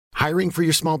Hiring for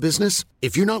your small business?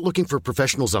 If you're not looking for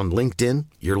professionals on LinkedIn,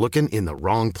 you're looking in the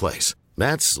wrong place.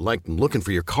 That's like looking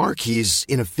for your car keys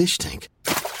in a fish tank.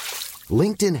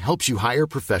 LinkedIn helps you hire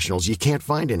professionals you can't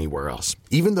find anywhere else,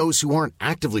 even those who aren't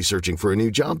actively searching for a new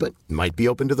job but might be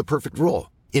open to the perfect role.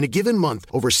 In a given month,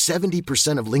 over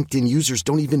 70% of LinkedIn users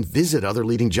don't even visit other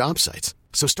leading job sites.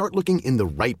 So start looking in the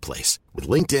right place. With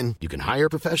LinkedIn, you can hire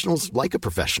professionals like a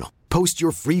professional. Post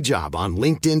your free job on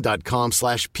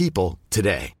linkedin.com/people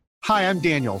today. Hi, I'm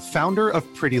Daniel, founder of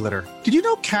Pretty Litter. Did you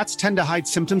know cats tend to hide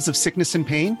symptoms of sickness and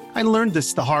pain? I learned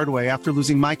this the hard way after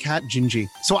losing my cat, Gingy.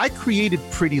 So I created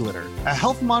Pretty Litter, a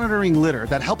health monitoring litter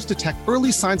that helps detect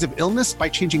early signs of illness by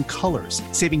changing colors,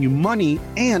 saving you money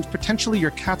and potentially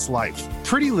your cat's life.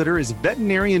 Pretty Litter is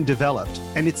veterinarian developed,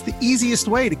 and it's the easiest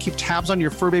way to keep tabs on your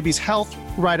fur baby's health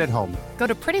right at home. Go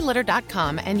to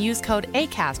prettylitter.com and use code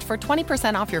ACAST for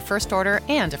 20% off your first order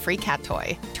and a free cat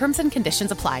toy. Terms and conditions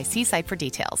apply. See site for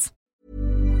details.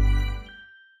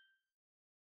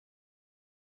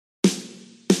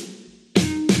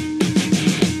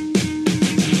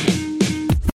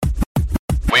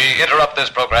 We interrupt this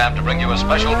program to bring you a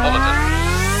special bulletin.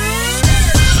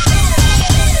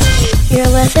 You're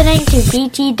listening to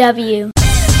BTW.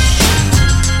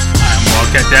 I'm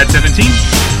Wildcat Dad 17.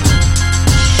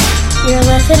 You're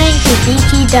listening to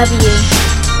BTW.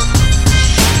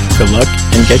 Good luck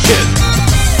and get good.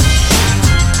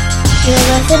 You're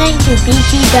listening to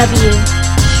BTW.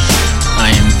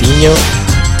 I am Dino.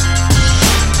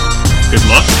 Good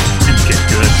luck and get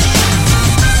good.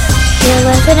 You're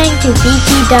listening to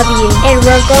BTW, and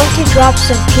we're going to drop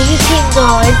some PvP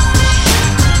knowledge.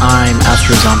 I'm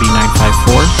Astro Zombie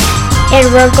 954. And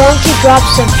we're going to drop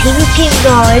some PvP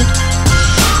knowledge.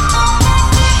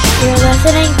 You're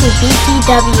listening to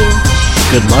BTW.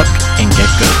 Good luck and get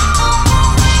good.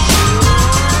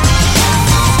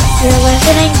 You're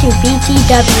listening to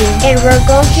BTW, and we're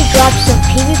going to drop some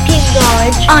PvP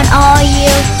knowledge on all you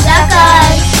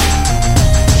suckers.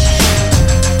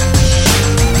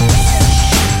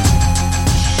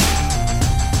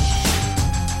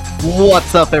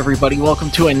 What's up, everybody?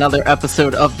 Welcome to another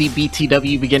episode of the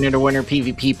BTW Beginner to Winner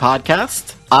PvP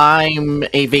podcast. I'm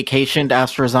a vacationed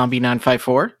Astro Zombie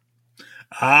 954.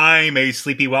 I'm a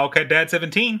sleepy Wildcat Dad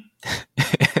 17.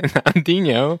 And I'm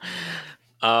Dino.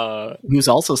 Who's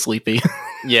also sleepy.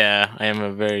 Yeah, I am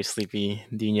a very sleepy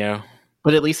Dino.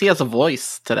 But at least he has a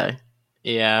voice today.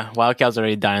 Yeah, Wildcat's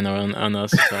already dying on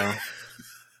us, so...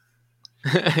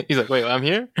 He's like, wait, I'm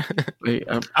here? Wait,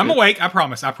 I'm awake. I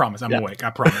promise. I'm awake. I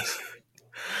promise.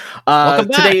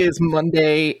 Today is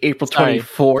Monday, April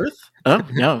 24th. Oh,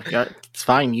 no, it's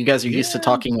fine. You guys are used to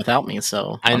talking without me,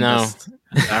 so... I know.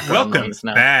 Welcome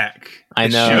back. I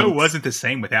know. The show wasn't the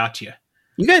same without you.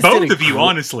 You guys both of you,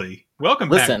 honestly. Welcome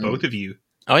back, both of you.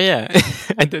 Oh, yeah.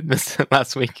 I did miss it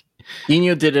last week.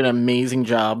 Dino did an amazing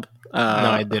job. No,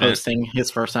 I didn't. Hosting his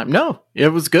first time. No, it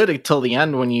was good until the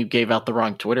end when you gave out the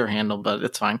wrong Twitter handle, but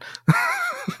it's fine.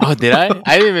 Oh, did I?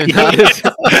 I didn't even notice.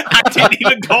 I didn't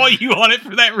even call you on it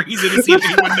for that reason to see if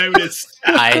anyone noticed.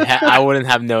 I wouldn't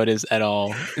have noticed at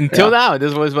all until now.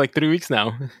 This was like 3 weeks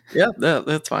now. Yeah,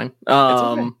 that's fine.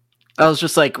 Okay. I was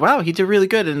just like, wow, he did really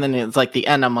good, and then it's like the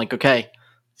end. I'm like, okay,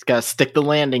 he's got to stick the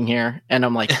landing here, and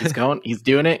I'm like, he's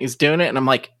doing it, and I'm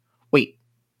like, wait.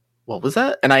 What was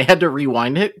that? And I had to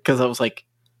rewind it because I was like,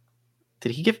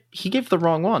 did he give the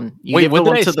wrong one? Wait, what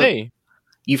did I say?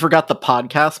 You forgot the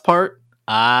podcast part.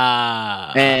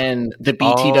 And the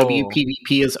BTW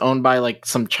PvP is owned by like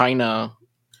some China...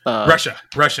 Russian.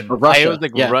 Russia. I was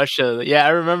like, yeah. Russia. Yeah, I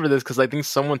remember this because I think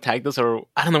someone tagged us, or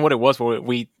I don't know what it was, but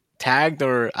we tagged,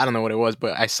 or I don't know what it was,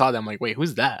 but I saw them like, wait,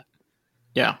 who's that?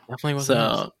 Yeah. Definitely wasn't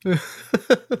us.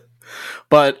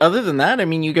 But other than that, I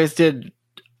mean, you guys did...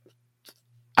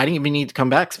 I didn't even need to come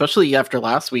back, especially after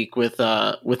last week with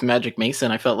Magic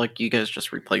Mason. I felt like you guys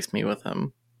just replaced me with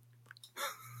him.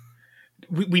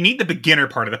 We need the beginner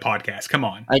part of the podcast. Come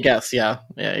on. I guess, yeah.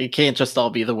 Yeah, you can't just all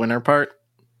be the winner part.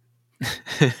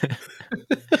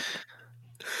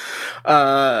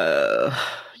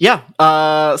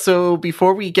 So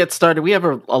before we get started, we have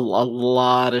a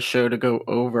lot of show to go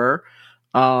over.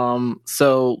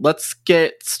 So let's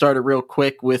get started real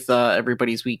quick with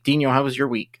everybody's week. Dino, how was your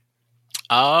week?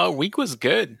 Week was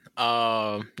good.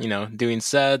 Doing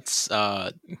sets,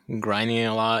 grinding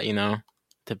a lot,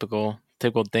 typical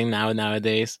thing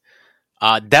nowadays.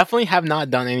 Definitely have not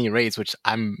done any raids, which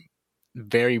I'm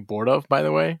very bored of, by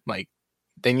the way. Like,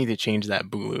 they need to change that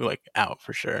Bulu out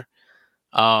for sure.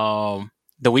 The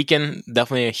weekend,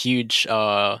 definitely a huge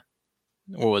what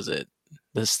was it?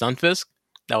 The Stunfisk.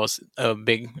 That was a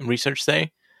big research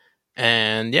day.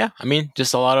 And yeah, I mean,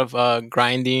 just a lot of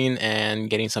grinding and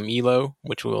getting some elo,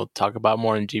 which we'll talk about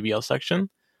more in GBL section.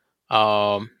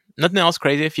 Nothing else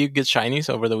crazy. A few good shinies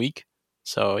over the week.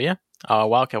 So yeah,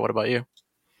 Wildcat, what about you?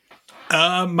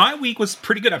 My week was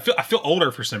pretty good. I feel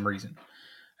older for some reason.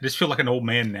 I just feel like an old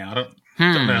man now.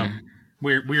 Don't know.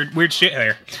 Weird shit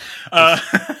there.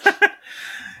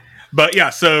 But yeah,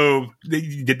 so they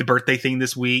did the birthday thing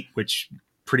this week, which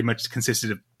pretty much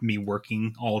consisted of me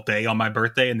working all day on my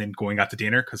birthday and then going out to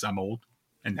dinner because I'm old.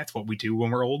 And that's what we do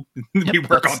when we're old. We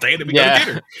work all day and then we go to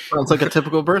dinner. Sounds like a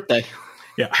typical birthday.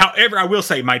 Yeah. However, I will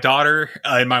say my daughter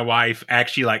and my wife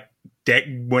actually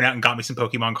went out and got me some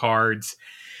Pokemon cards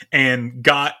and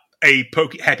got a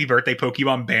happy birthday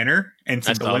Pokemon banner and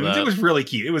some balloons. It was really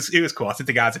cute. It was cool. I sent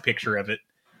the guys a picture of it.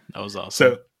 That was awesome.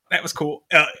 So that was cool.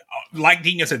 Like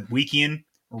Dino said, weekend,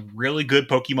 a really good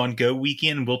Pokemon Go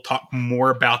weekend. We'll talk more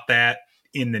about that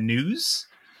in the news.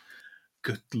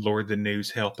 Good Lord, the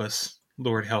news help us.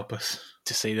 Lord help us.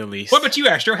 To say the least. What about you,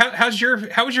 Astro? How was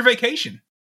your vacation?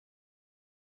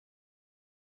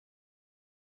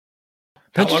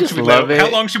 How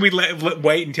long should we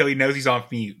wait until he knows he's on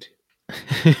mute?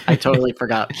 I totally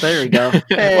forgot. There we go.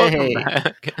 Hey.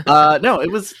 No, it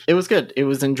was good. It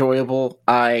was enjoyable.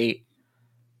 I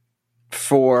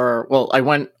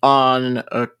went on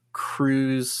a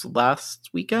cruise last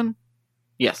weekend.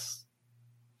 Yes.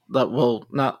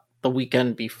 Not the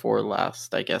weekend before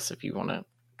last, I guess, if you want to,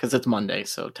 because it's Monday,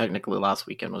 so technically last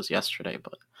weekend was yesterday,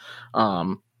 but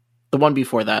the one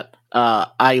before that,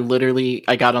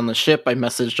 I got on the ship. I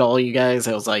messaged all you guys.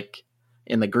 I was like,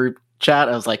 in the group chat,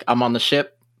 I was like, I'm on the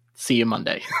ship. See you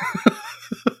Monday.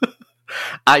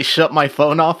 I shut my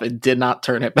phone off and did not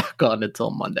turn it back on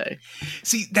until Monday.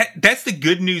 See, that's the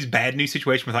good news, bad news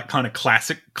situation with like kind of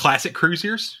classic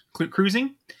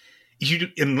cruising.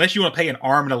 Unless you want to pay an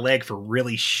arm and a leg for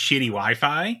really shitty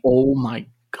Wi-Fi. Oh my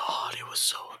God, it was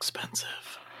so expensive.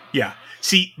 Yeah.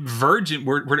 See, Virgin,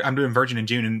 I'm doing Virgin in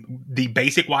June, and the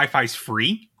basic Wi-Fi is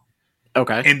free.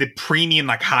 Okay. And the premium,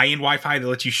 like high-end Wi-Fi that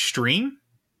lets you stream,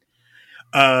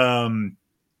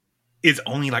 is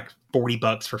only like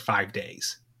 $40 for 5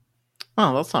 days.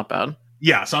 Oh, that's not bad.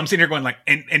 Yeah, so I'm sitting here going like,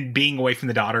 and being away from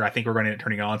the daughter, I think we're going to end up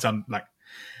turning it on. So I'm like,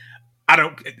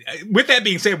 with that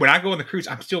being said, when I go on the cruise,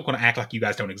 I'm still going to act like you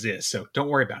guys don't exist. So don't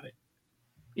worry about it.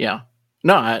 Yeah.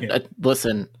 No, I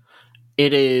listen,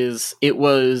 it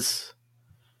was,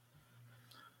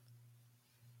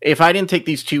 if I didn't take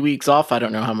these 2 weeks off, I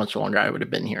don't know how much longer I would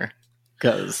have been here,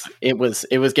 because it was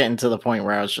getting to the point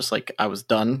where I was just like, I was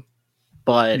done,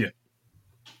 but yeah.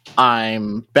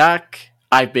 I'm back.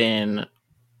 I've been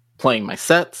playing my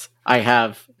sets. I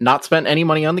have not spent any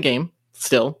money on the game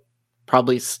still.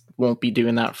 Probably won't be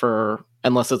doing that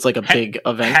unless it's like a big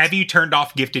event. Have you turned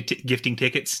off gifting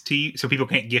tickets to you so people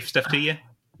can't gift stuff to you?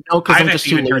 No, because I'm just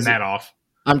too lazy. Turn that off.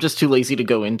 I'm just too lazy to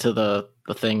go into the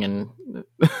thing and.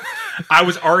 I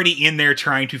was already in there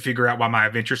trying to figure out why my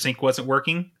adventure sync wasn't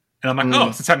working, and I'm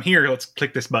like, since I'm here, let's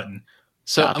click this button.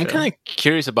 So gotcha. I'm kind of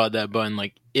curious about that button.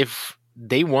 Like, if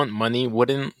they want money,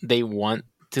 wouldn't they want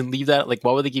to leave that? Like,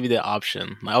 why would they give you the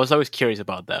option? I was always curious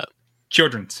about that.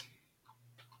 Children's.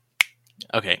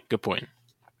 Okay, good point.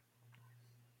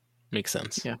 Makes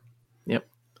sense. Yeah. Yep.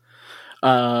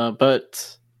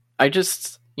 But I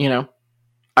just,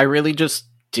 I really just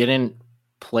didn't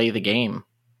play the game.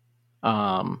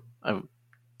 I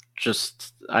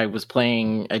was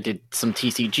playing, I did some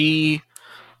TCG. It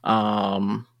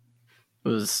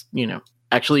was,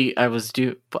 actually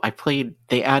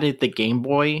they added the Game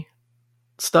Boy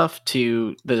stuff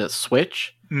to the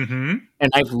Switch. Mm-hmm.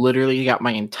 And I've literally got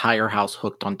my entire house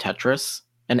hooked on Tetris,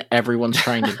 and everyone's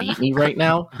trying to beat me right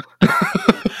now.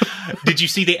 Did you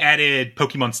see they added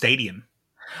Pokemon Stadium?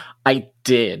 I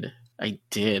did. I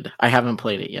haven't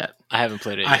played it yet. I haven't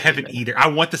played it yet. I haven't either. I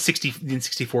want the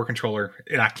N64 controller,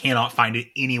 and I cannot find it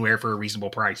anywhere for a reasonable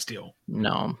price still.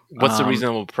 No. What's the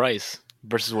reasonable price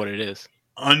versus what it is?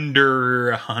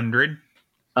 Under 100.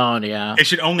 Oh, yeah. It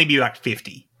should only be like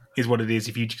 50 is what it is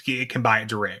if you can buy it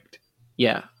direct.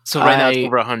 Yeah. So right now it's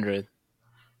over 100.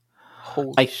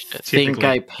 I think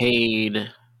I paid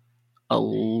it's a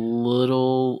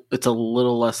little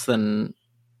less than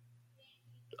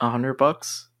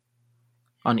 $100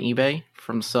 on eBay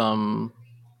from some.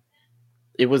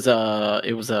 It was a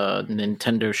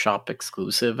Nintendo Shop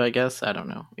exclusive, I guess. I don't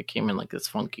know. It came in like this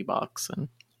funky box,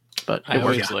 but I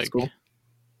always cool.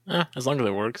 As long as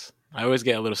it works. I always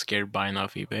get a little scared buying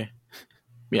off eBay.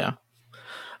 Yeah,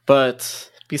 but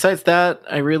besides that,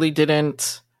 I really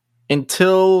didn't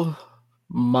until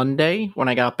Monday when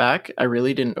I got back. I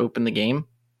really didn't open the game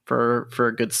for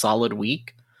a good solid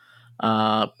week.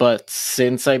 But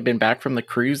since I've been back from the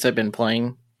cruise, I've been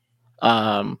playing.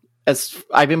 As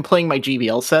I've been playing my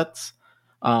GBL sets.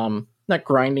 Not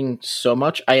grinding so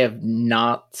much. I've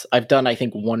done, I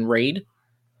think, one raid.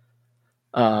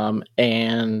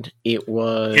 And it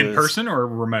was in person or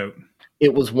remote?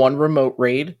 It was one remote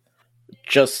raid,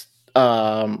 just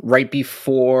right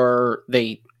before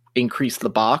they increased the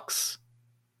box,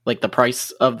 like the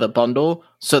price of the bundle,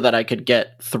 so that I could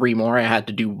get 3 more. I had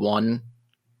to do one,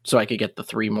 so I could get the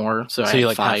 3 more. So I you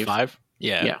had like 5. 5?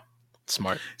 Yeah. Yeah.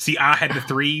 Smart. See, I had the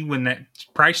 3 when that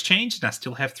price changed, and I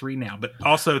still have 3 now. But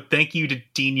also, thank you to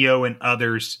Dino and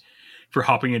others for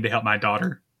hopping in to help my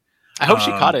daughter. I hope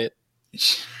she caught it.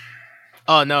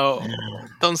 Oh no!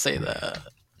 Don't say that.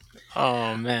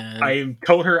 Oh man! I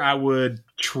told her I would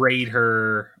trade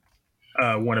her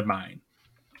one of mine.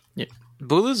 Yeah,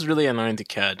 Bulu's really annoying to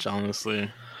catch, honestly.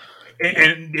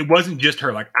 And it wasn't just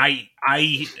her. Like I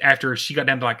after she got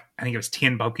down to like I think it was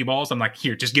 10 Pokeballs, I'm like,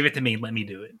 here, just give it to me. Let me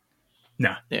do it.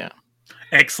 No. Yeah.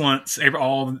 Excellence,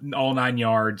 all 9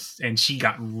 yards, and she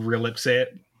got real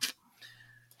upset.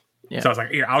 Yeah. So I was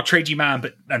like, here, I'll trade you mine,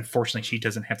 but unfortunately she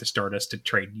doesn't have the Stardust to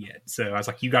trade yet. So I was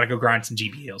like, you got to go grind some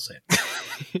GBL sets.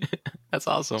 That's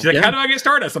awesome. She's like, how do I get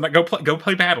Stardust? I'm like, go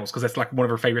play battles, because that's like one of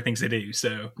her favorite things to do.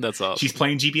 So that's awesome. She's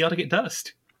playing GBL to get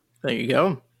dust. There you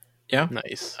go. Yeah.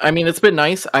 Nice. I mean, it's been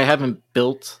nice. I haven't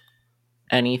built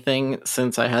anything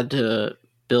since I had to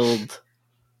build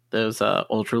those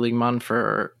Ultra League Mon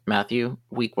for Matthew,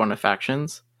 week 1 of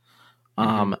factions.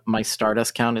 My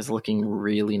Stardust count is looking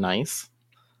really nice.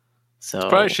 So it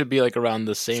probably should be like around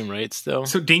the same, right? Still.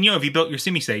 So Dino, have you built your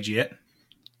Semi-Sage yet?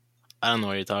 I don't know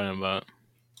what you're talking about.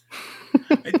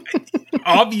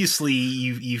 Obviously,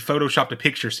 you photoshopped a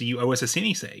picture, so you owe us a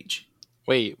Semi-Sage.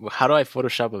 Wait, how do I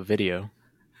Photoshop a video?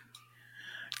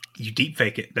 You deep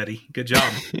fake it, buddy. Good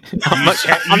job.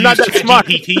 I'm not that smart.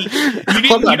 GPT.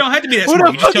 You don't have to be that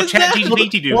smart. You just tell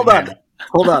ChatGPT to do it.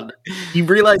 Hold on. You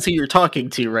realize who you're talking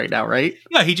to right now, right?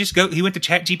 No, he went to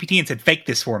ChatGPT and said, "Fake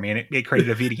this for me," and it created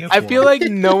a video. I feel like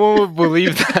no one would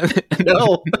believe that.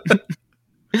 No.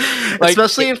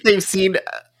 Especially if they've seen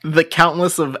the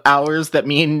countless of hours that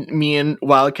me and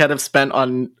Wildcat have spent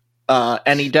on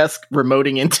AnyDesk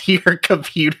remoting into your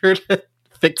computer to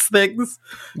fix things.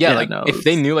 Yeah, like if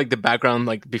they knew like the background,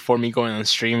 like before me going on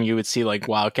stream, you would see like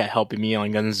Wildcat helping me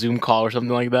like on a Zoom call or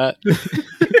something like that.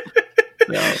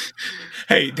 No.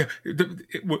 Hey, can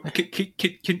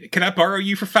I borrow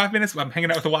you for 5 minutes? I'm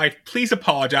hanging out with the wife. Please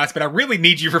apologize, but I really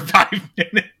need you for 5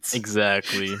 minutes.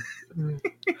 Exactly.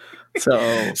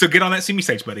 So get on that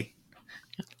Semi-Sage, buddy.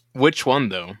 Which one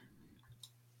though?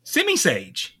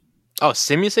 Semi-Sage. Oh,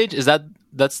 Semi-Sage?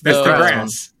 That's the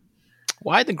grass.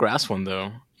 Why the grass one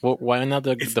though? Why not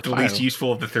the It's the fire? least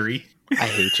useful of the 3. I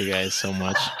hate you guys so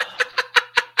much.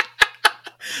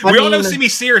 We all know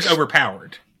Semi-Seer is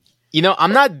overpowered. You know,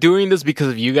 I'm not doing this because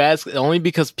of you guys, only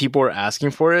because people are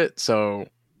asking for it. So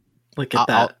look at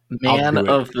that. Man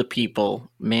of the people.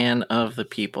 Man of the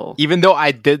people. Even though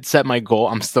I did set my goal,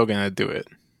 I'm still going to do it.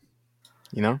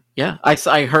 You know? Yeah,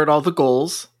 I heard all the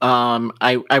goals. I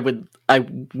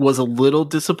was a little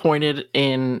disappointed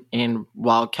in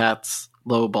Wildcat's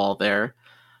low ball there.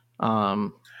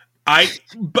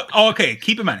 Okay,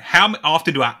 keep in mind, how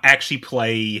often do I actually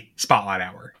play Spotlight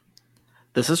Hour?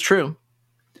 This is true.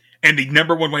 And the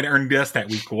number one way to earn dust that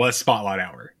week was Spotlight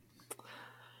Hour.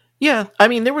 Yeah, I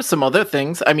mean, there were some other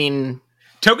things. I mean,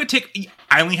 Togetic,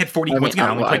 I only had 40. Once again, I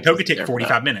only played Togetic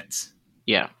 45 minutes.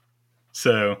 Yeah.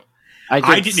 So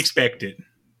I didn't expect it,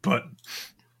 but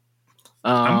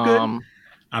I'm good.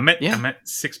 I'm at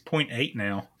 6.8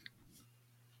 now.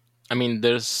 I mean,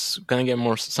 there's gonna get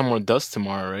some more dust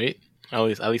tomorrow, right? At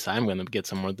least I'm gonna get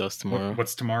some more dust tomorrow.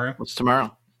 What's tomorrow?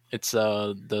 It's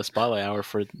the Spotlight Hour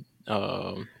for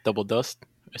double dust.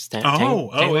 Is it? Oh.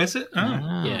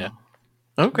 Yeah.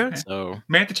 Okay. So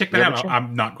may have to check that out.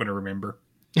 I'm not going to remember.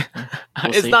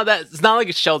 It's not like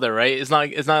a Shelter, right? It's not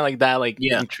like that. Like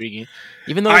intriguing.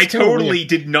 Even though I totally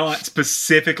did not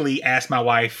specifically ask my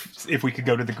wife if we could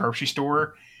go to the grocery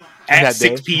store at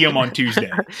 6 p.m. on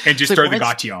Tuesday and just throw the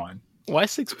gotcha on. Why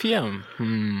 6 p.m.?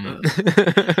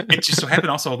 It just so happened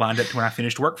also lined up to when I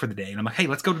finished work for the day, and I'm like, "Hey,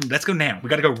 let's go now. We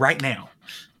got to go right now."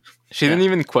 She didn't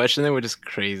even question it, which is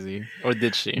crazy. Or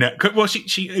did she? No. Well,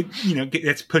 she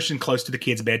that's pushing close to the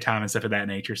kids' bedtime and stuff of that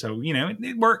nature. So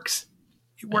it works.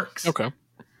 It works. Okay.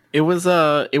 It was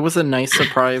a nice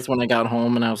surprise when I got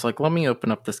home, and I was like, "Let me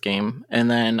open up this game."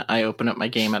 And then I open up my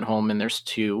game at home, and there's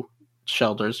 2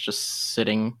 Shelders just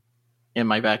sitting in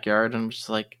my backyard, and I'm just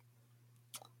like,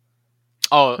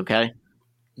 "Oh, okay."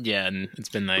 Yeah, and it's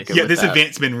been nice. Yeah, this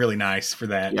event's been really nice for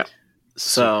that. Yeah.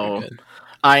 So,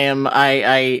 I am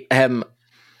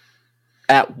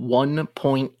at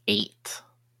 1.8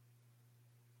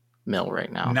 mil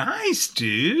right now. Nice,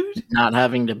 dude. Not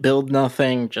having to build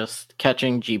nothing, just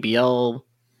catching GBL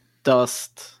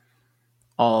dust,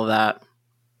 all that.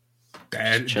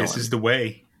 This is the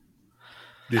way.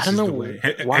 I don't know the way.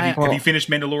 why. Have you finished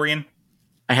Mandalorian?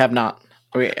 I have not.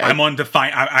 I'm on the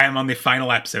I am on the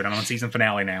final episode. I'm on season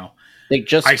finale now.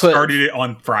 I started it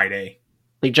on Friday.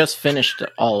 They just finished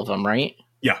all of them, right?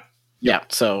 Yeah. Yeah.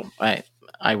 So I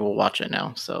will watch it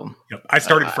now. So yep. I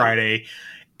started Friday.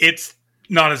 It's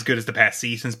not as good as the past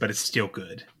seasons, but it's still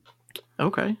good.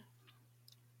 Okay.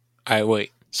 All right,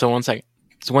 wait. So one second.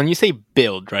 So when you say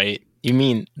build, right, you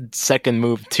mean second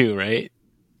move too, right?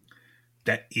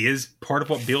 That is part of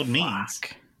what build means.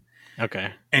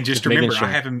 Okay. And just remember, sure.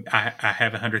 I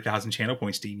have 100,000 channel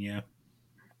points, Dean. Yeah.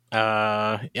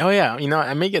 Oh yeah. You know,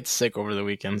 I may get sick over the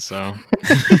weekend, so.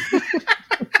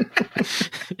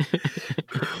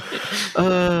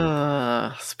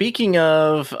 Speaking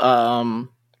of, oh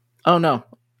no,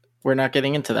 we're not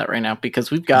getting into that right now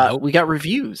because we got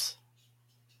reviews.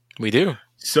 We do.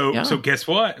 So guess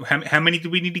what? How many do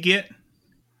we need to get?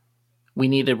 We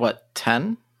needed what?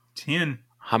 10? 10.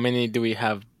 How many do we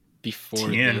have before?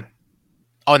 10.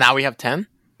 Oh, now we have 10?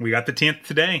 We got the 10th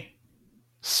today.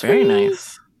 Very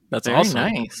nice. That's very awesome.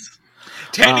 Nice.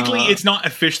 Technically, it's not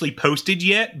officially posted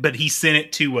yet, but he sent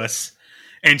it to us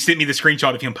and sent me the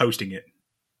screenshot of him posting it.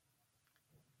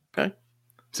 Okay.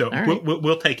 So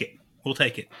we'll take it. We'll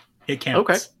take it. It counts.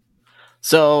 Okay.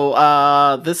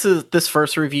 So this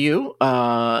first review.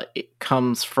 It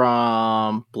comes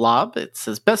from Blob. It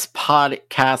says best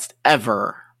podcast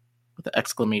ever with the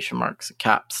exclamation marks and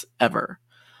caps ever.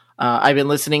 I've been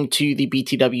listening to the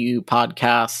BTW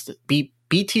podcast,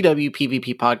 BTW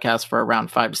PvP podcast for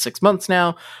around 5 to 6 months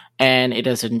now, and it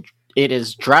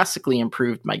has drastically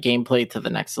improved my gameplay to the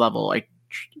next level.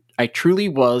 I truly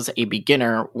was a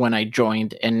beginner when I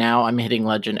joined, and now I'm hitting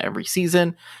legend every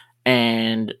season,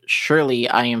 and surely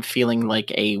I am feeling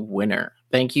like a winner.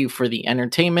 Thank you for the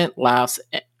entertainment, laughs,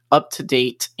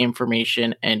 up-to-date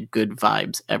information, and good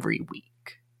vibes every week.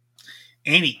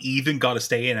 And he even got to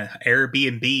stay in an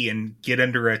Airbnb and get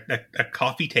under a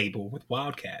coffee table with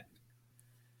Wildcat.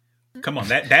 Come on,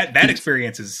 that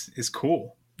experience is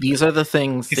cool. These are the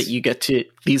things that you get to.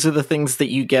 These are the things that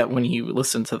you get when you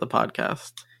listen to the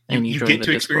podcast. And you get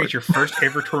to experience your first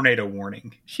ever tornado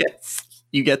warning. Yes,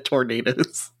 you get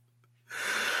tornadoes.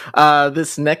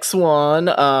 This next one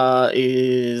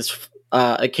is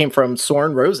it came from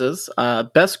Soren Roses.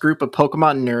 Best group of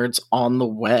Pokemon nerds on the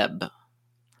web.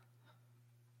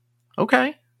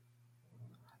 Okay.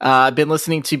 I've been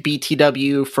listening to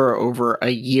BTW for over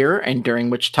a year, and during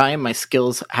which time my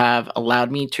skills have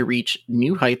allowed me to reach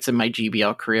new heights in my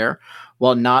GBL career.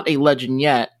 While not a legend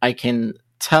yet, I can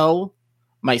tell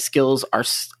my skills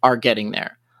are getting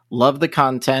there. Love the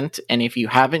content, and if you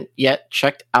haven't yet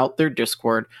checked out their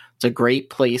Discord, it's a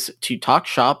great place to talk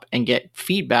shop and get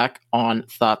feedback on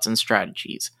thoughts and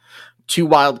strategies. To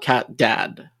Wildcat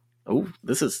Dad. Oh,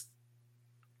 this is,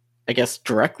 I guess,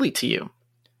 directly to you.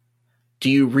 Do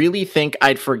you really think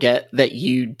I'd forget that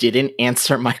you didn't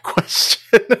answer my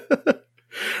question?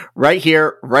 Right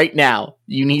here, right now,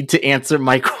 you need to answer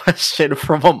my question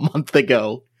from a month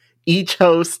ago. Each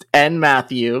host and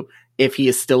Matthew, if he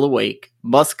is still awake,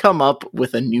 must come up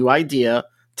with a new idea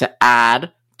to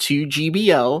add to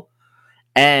GBL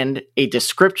and a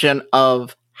description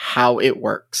of how it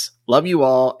works. Love you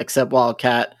all, except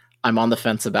Wildcat. I'm on the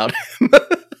fence about him.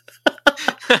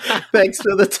 Thanks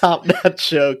for the top notch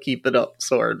show. Keep it up,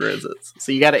 Soren Roses.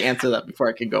 So you got to answer that before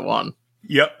I can go on.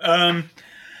 Yep. I'm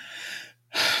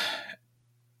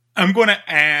going to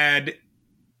add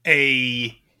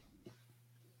a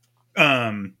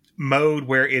mode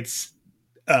where it's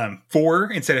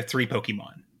 4 instead of 3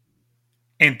 Pokemon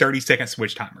and 30-second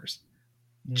switch timers.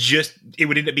 It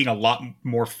would end up being a lot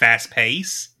more fast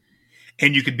pace,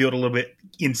 and you could build a little bit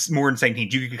more insane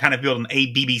teams. You could kind of build an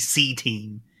ABBC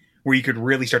team where you could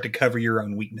really start to cover your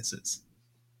own weaknesses.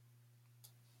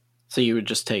 So you would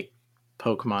just take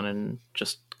Pokemon and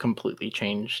just completely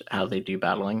change how they do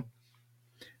battling?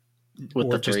 With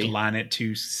or the just 3? align it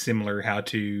to similar how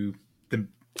to the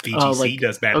VGC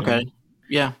does battling. Okay,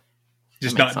 yeah.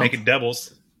 Just not make it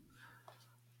doubles.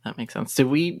 That makes sense. Did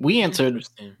we answered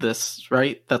this,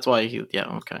 right? That's why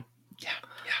okay.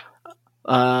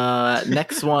 Yeah.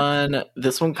 Next one.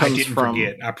 This one comes from...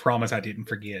 Forget. I promise I didn't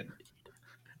forget.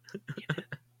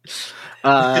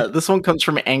 This one comes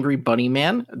from Angry Bunny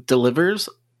Man. Delivers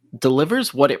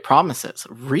what it promises.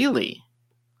 Really?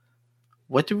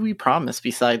 What do we promise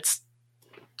besides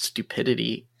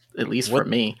stupidity? At least for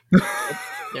me.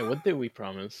 Yeah, what did we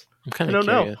promise? I'm kind I of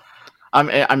don't know.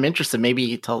 curious. I'm interested. Maybe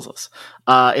he tells us.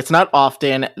 It's not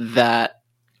often that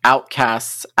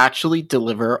outcasts actually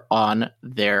deliver on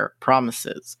their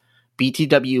promises.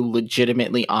 BTW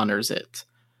legitimately honors it.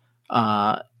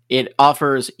 It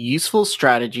offers useful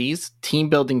strategies, team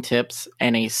building tips,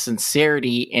 and a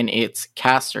sincerity in its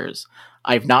casters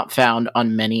I've not found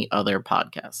on many other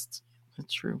podcasts.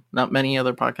 That's true. Not many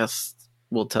other podcasts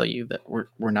will tell you that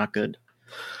we're not good.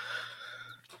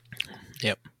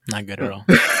 Yep, not good at all.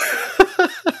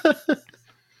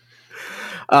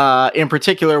 In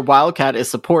particular, Wildcat is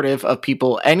supportive of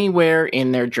people anywhere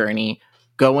in their journey,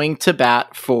 going to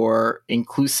bat for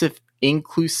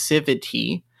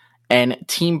inclusivity and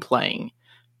team playing.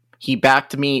 He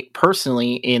backed me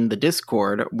personally in the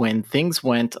Discord when things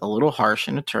went a little harsh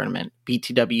in a tournament.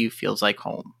 BTW feels like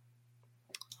home.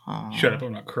 Aww. Shut up,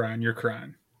 I'm not crying. You're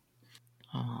crying.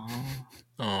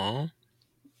 Aww.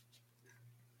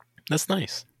 That's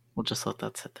nice. We'll just let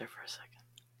that sit there for a second.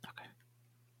 Okay.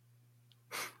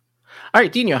 All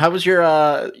right, Dino, how was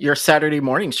your Saturday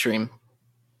morning stream?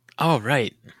 Oh,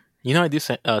 right. You know I do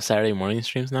Saturday morning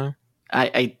streams now?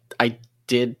 I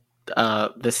did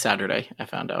this Saturday, I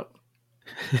found out.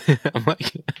 I'm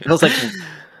like... I was like,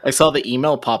 I saw the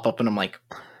email pop up and I'm like,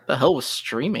 the hell was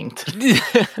streaming?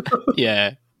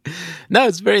 Yeah. No,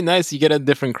 it's very nice. You get a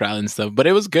different crowd and stuff, but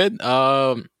it was good.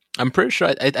 I'm pretty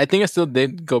sure I think I still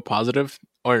did go positive,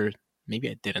 or maybe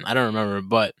I didn't. I don't remember,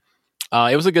 but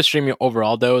it was a good stream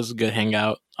overall. Though it was a good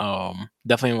hangout.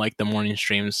 Definitely like the morning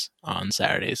streams on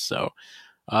Saturdays. So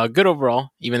good overall.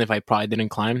 Even if I probably didn't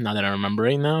climb, now that I remember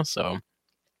right now. So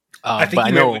I think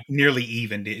you went nearly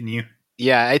even, didn't you?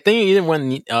 Yeah, I think it either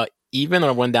went even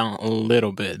or went down a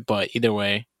little bit, but either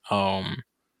way,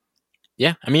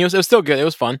 yeah. I mean, it was still good. It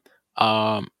was fun.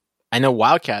 I know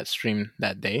Wildcat streamed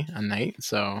that day at night.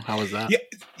 So how was that? Yeah,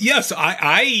 yes.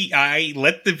 I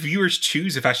let the viewers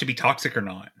choose if I should be toxic or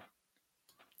not.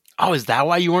 Oh, is that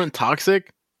why you weren't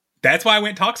toxic? That's why I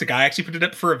went toxic. I actually put it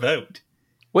up for a vote.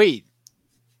 Wait.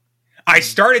 I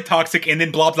started toxic, and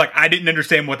then Blob's like, I didn't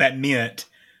understand what that meant.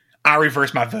 I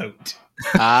reversed my vote.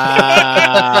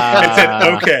 And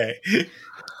said, okay.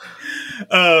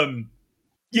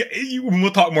 Yeah,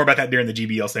 we'll talk more about that during the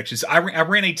GBL section. So I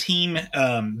ran a team.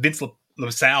 Vince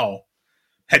LaSalle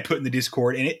had put in the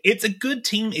Discord, and it's a good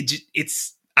team.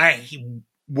 I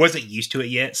wasn't used to it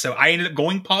yet, so I ended up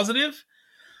going positive.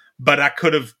 But I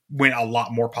could have went a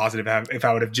lot more positive if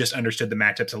I would have just understood the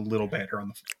matchups a little better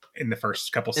in the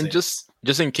first couple sets. And just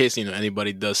in case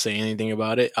anybody does say anything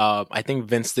about it, I think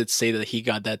Vince did say that he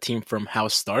got that team from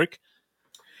House Stark.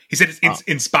 He said it's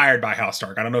inspired by House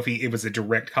Stark. I don't know if it was a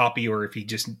direct copy or if he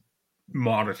just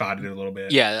modified it a little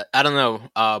bit. Yeah, I don't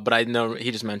know, but I know he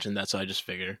just mentioned that, so I just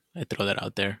figured I'd throw that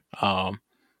out there. But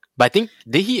I think,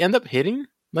 did he end up hitting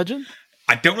Legend?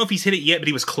 I don't know if he's hit it yet, but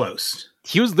he was close.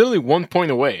 He was literally 1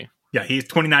 point away. Yeah, he's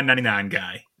 $29.99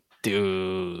 guy.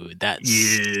 Dude, that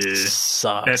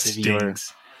sucks. That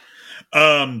stinks.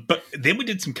 But then we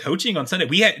did some coaching on Sunday.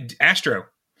 We had Astro.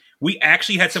 We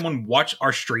actually had someone watch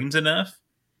our streams enough.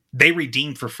 They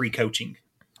redeemed for free coaching.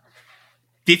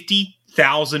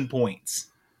 50,000 points.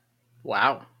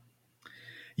 Wow.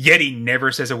 Yeti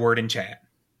never says a word in chat.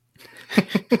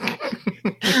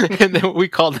 And then we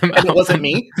called him out. It wasn't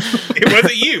me. It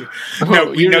wasn't you. No,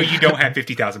 we know you don't have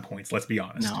 50,000 points. Let's be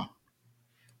honest. No.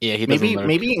 Yeah, he doesn't.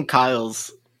 Maybe on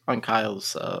Kyle's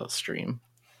stream.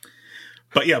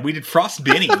 But yeah, we did. Frost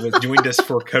Benny was joined us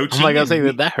for coaching. Oh my god,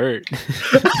 that hurt.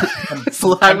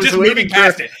 I'm just moving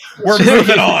past it. We're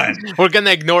moving on. We're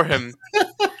gonna ignore him.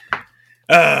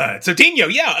 So Dino,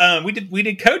 we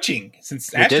did coaching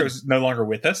since Astro's no longer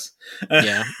with us.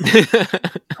 Yeah,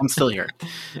 I'm still here.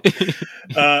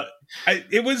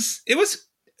 It was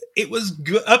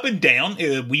good up and down.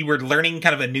 We were learning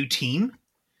kind of a new team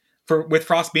with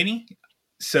Frost Benny.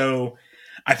 So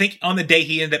I think on the day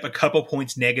he ended up a couple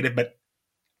points negative, but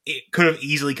it could have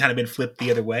easily kind of been flipped the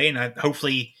other way. And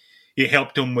hopefully it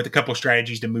helped him with a couple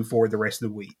strategies to move forward the rest of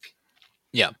the week.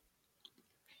 Yeah.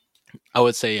 I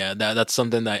would say, yeah, that's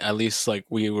something that at least like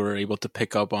we were able to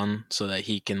pick up on so that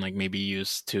he can like maybe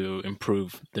use to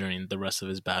improve during the rest of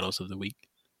his battles of the week.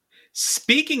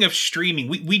 Speaking of streaming,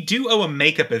 we do owe a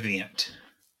makeup event.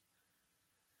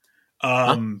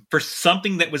 For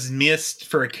something that was missed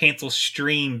for a canceled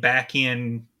stream back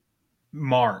in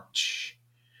March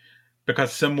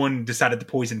because someone decided to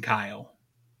poison Kyle.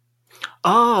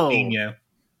 Oh, Dino.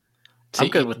 I'm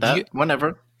good with that.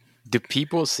 Whenever. Do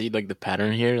people see like the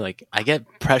pattern here? Like I get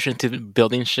pressure into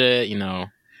building shit,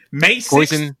 May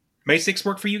 6th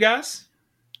work for you guys?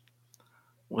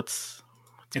 What's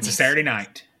it's a Saturday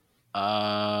night.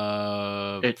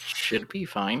 It should be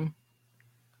fine.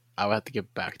 I would have to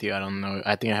get back to you. I don't know.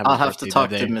 I think I have. I'll have to talk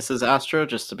to Mrs. Astro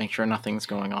just to make sure nothing's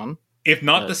going on. If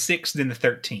not the 6th, then the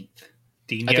 13th.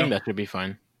 I think that should be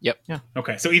fine. Yep. Yeah.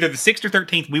 Okay, so either the 6th or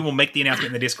 13th, we will make the announcement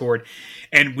in the Discord,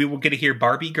 and we will get to hear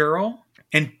Barbie Girl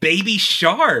and Baby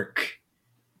Shark.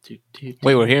 Wait,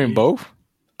 we're hearing both?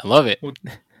 I love it. Well,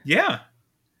 yeah.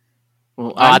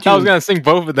 Well, I thought I was going to sing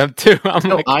both of them, too.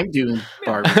 I'm doing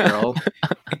Barbie Girl.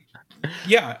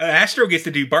 Yeah, Astro gets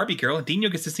to do Barbie Girl, and Dino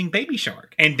gets to sing Baby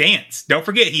Shark and dance. Don't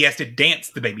forget, he has to dance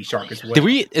the Baby Shark as well.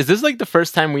 Is this like the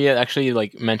first time we had actually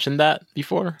like mentioned that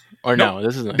before? Or no,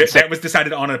 this isn't. That was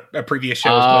decided on a previous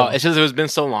show as well. It's just it was been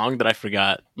so long that I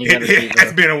forgot. It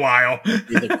has been a while.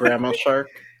 The Grandma Shark.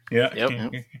 Yeah.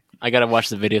 Yep. I gotta watch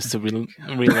the videos to relearn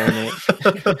it.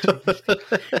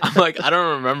 I'm like, I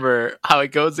don't remember how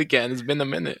it goes again. It's been a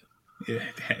minute. It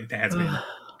has been.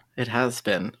 It has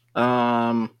been.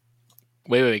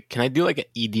 Wait. Can I do like an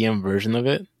EDM version of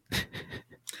it?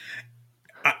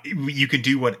 You can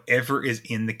do whatever is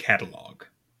in the catalog.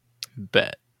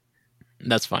 Bet.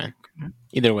 That's fine.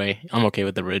 Either way, I'm okay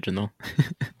with the original.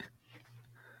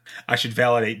 I should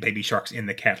validate Baby Shark's in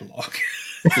the catalog.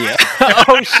 Yeah.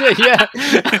 Oh shit, yeah.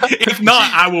 If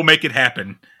not, I will make it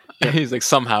happen. He's like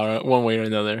somehow, one way or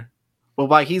another. Well,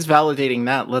 while he's validating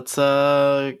that, let's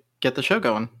get the show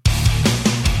going.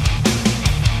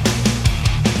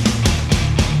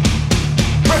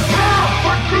 Prepare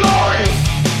for glory!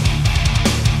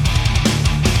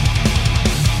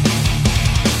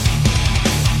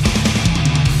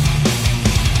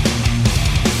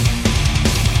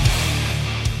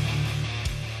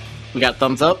 We got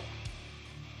thumbs up.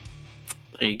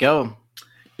 There you go.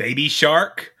 Baby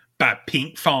Shark by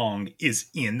Pink Fong is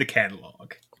in the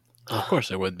catalog. Of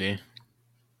course it would be.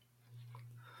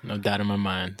 No doubt in my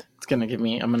mind. It's gonna give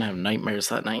me. I'm gonna have nightmares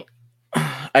that night.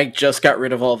 I just got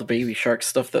rid of all the Baby Shark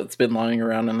stuff that's been lying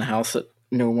around in the house that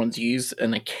no one's used,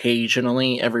 and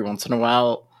occasionally, every once in a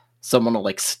while, someone will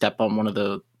like step on one of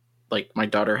the. Like my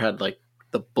daughter had like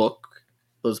the book,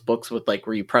 those books with like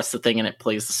where you press the thing and it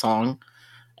plays the song.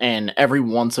 And every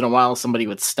once in a while, somebody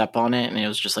would step on it, and it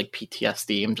was just like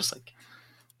PTSD. I'm just like,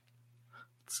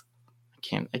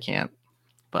 I can't.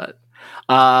 But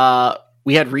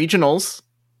we had regionals,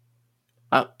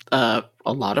 a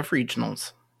lot of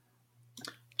regionals.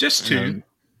 Just 2.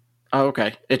 Oh,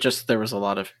 okay. There was a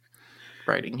lot of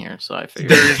writing here, so I figured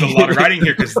there is a lot of writing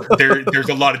here because there's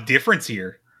a lot of difference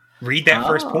here. Read that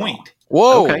first point.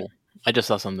 Whoa! Okay. I just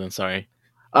saw something. Sorry.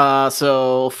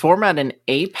 So format in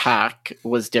APAC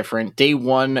was different. Day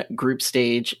 1 group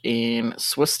stage in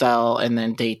Swiss style, and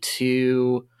then day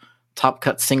 2 top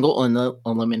cut single in the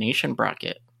elimination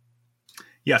bracket.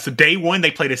 Yeah, so day 1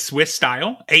 they played a Swiss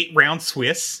style, 8-round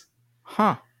Swiss.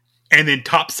 Huh. And then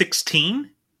top 16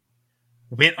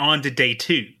 went on to day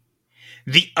 2.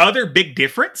 The other big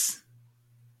difference,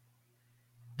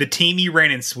 the team you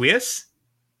ran in Swiss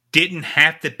didn't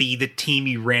have to be the team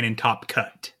you ran in top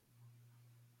cut.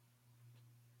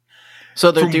 So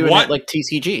they're doing it like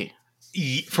TCG.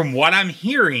 From what I'm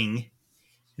hearing,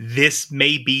 this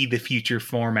may be the future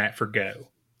format for Go.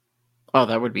 Oh,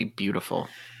 that would be beautiful.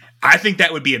 I think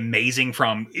that would be amazing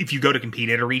if you go to compete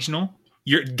at a regional.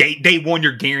 Day 1,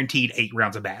 you're guaranteed 8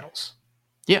 rounds of battles.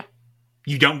 Yeah.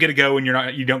 You don't get to go and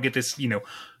you don't get this,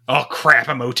 oh crap,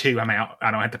 I'm 0-2, I'm out.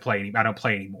 I don't have to play I don't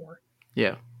play anymore.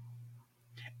 Yeah.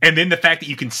 And then the fact that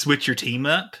you can switch your team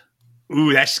up,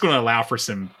 that's just going to allow for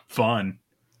some fun.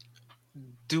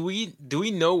 Do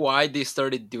we know why they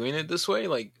started doing it this way?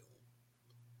 Like,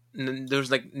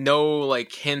 there's like no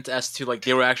like hint as to like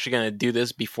they were actually going to do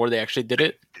this before they actually did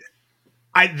it.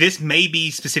 This may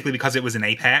be specifically because it was an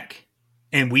APAC,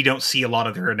 and we don't see a lot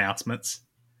of their announcements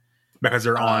because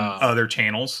they're on other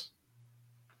channels.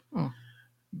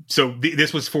 So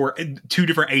this was for 2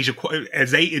 different Asia,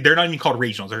 they're not even called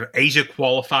regionals. They're Asia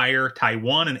qualifier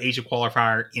Taiwan and Asia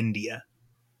qualifier India.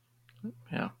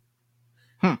 Yeah.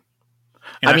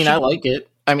 And I like it.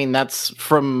 I mean, that's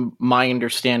from my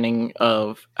understanding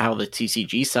of how the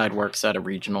TCG side works at a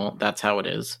regional. That's how it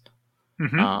is.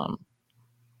 Mm-hmm.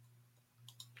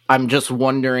 I'm just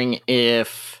wondering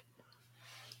if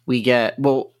we get.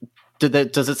 Well,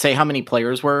 does it say how many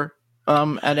players were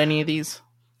at any of these?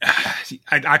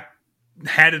 I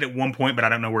had it at one point, but I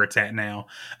don't know where it's at now.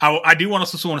 I do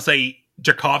also want to say,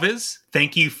 Jacaviz,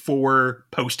 thank you for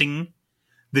posting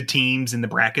the teams and the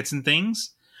brackets and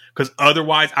things. Because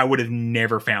otherwise, I would have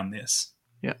never found this.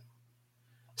 Yeah.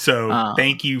 So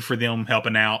thank you for them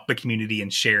helping out the community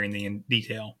and sharing the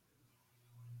detail.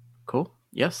 Cool.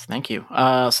 Yes, thank you.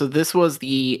 So this was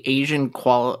the Asian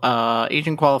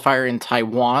qualifier in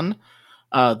Taiwan.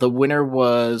 The winner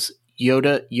was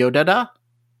Yodada?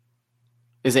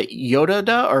 Is it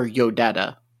Yodada or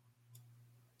Yodada?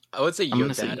 I would say I'm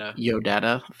gonna say Yodada.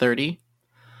 Yodada 30.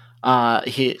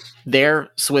 Their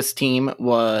Swiss team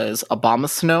was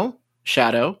Abomasnow,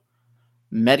 Shadow,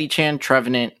 Medichan,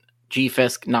 Trevenant,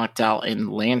 G-Fisk, Noctowl,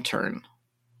 and Lantern.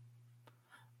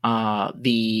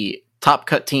 The top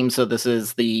cut team, so this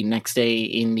is the next day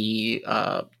in the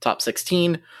top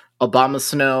 16,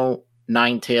 Abomasnow,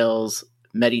 Ninetales,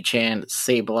 Medichan,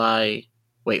 Sableye.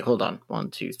 Wait, hold on. 1,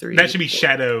 2, 3. That should be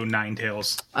Shadow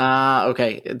Ninetales.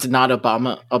 Okay. It's not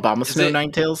Abomasnow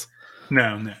Ninetales?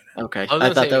 No. Okay.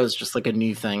 I thought that was just like a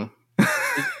new thing.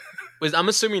 I'm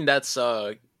assuming that's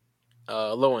Alolan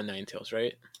Ninetales,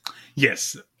 right?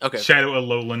 Yes. Okay. Shadow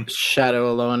Alolan.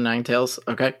 Shadow Alolan Ninetales.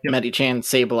 Okay. Yep. Medichan,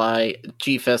 Sableye,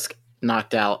 G-Fisk,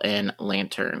 Noctowl, and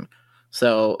Lantern.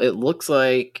 So it looks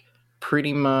like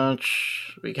pretty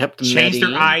much we kept Change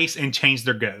their ice and change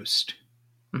their ghost.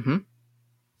 Mm-hmm.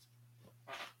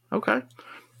 Okay.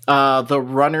 The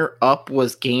runner-up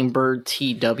was Gamebird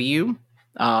TW.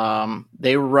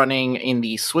 They were running in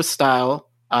the Swiss style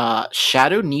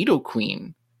Shadow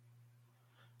Nidoqueen,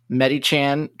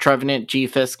 Medichan, Trevenant,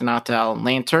 G-Fisk, Noctowl, and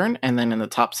Lantern. And then in the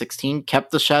top 16,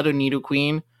 kept the Shadow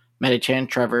Nidoqueen, Medichan,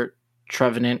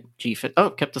 Trevenant, G-Fisk. Oh,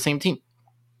 kept the same team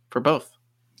for both.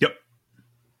 Yep.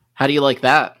 How do you like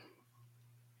that?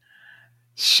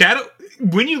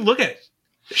 When you look at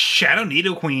Shadow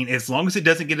Nidoqueen, as long as it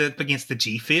doesn't get up against the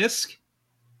G-Fisk,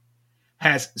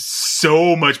 has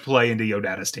so much play into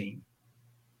Yodada's team.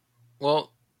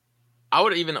 Well, I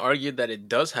would even argue that it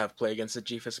does have play against the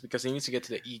G-Fisk because he needs to get to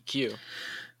the EQ.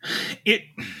 It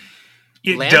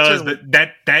does, but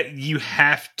that you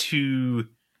have to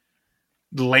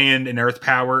land an Earth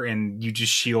Power and you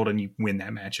just shield and you win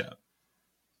that matchup.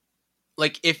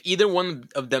 Like, if either one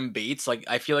of them baits, like,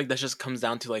 I feel like that just comes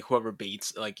down to, like, whoever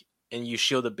baits, like, and you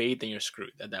shield the bait, then you're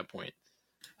screwed at that point.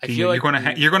 I feel like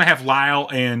you're gonna have Lyle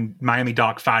and Miami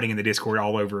Doc fighting in the Discord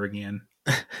all over again.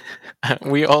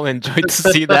 We all enjoyed to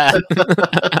see that.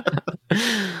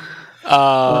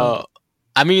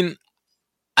 I mean,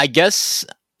 I guess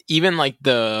even like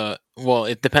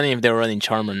depending if they were running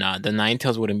Charm or not, the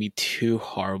Ninetales wouldn't be too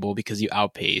horrible because you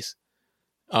outpace.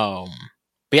 But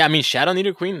yeah, I mean, Shadow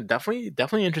Nidoqueen,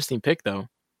 definitely interesting pick though.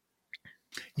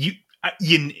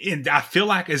 And I feel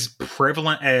like as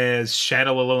prevalent as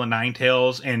Shadow Alolan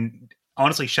Ninetales and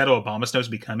honestly Shadow Abomasnow is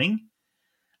becoming,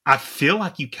 I feel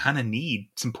like you kind of need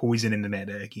some poison in the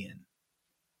meta again.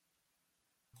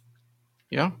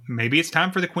 Yeah. Maybe it's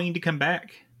time for the Queen to come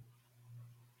back.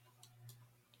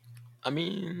 I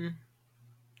mean,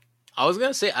 I was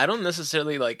going to say, I don't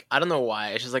necessarily I don't know why.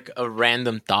 It's just like a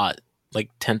random thought,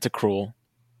 like Tentacruel.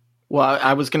 Well,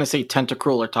 I was going to say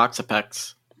Tentacruel or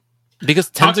Toxapex.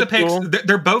 Because Toxapex,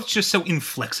 they're both just so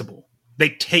inflexible. They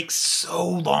take so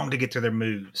long to get to their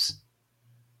moves.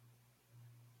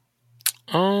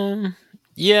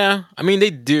 Yeah, I mean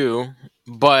they do,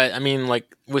 but I mean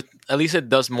with at least it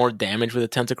does more damage with a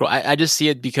Tentacruel. I just see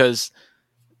it because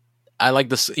I like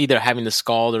this either having the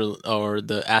Scald or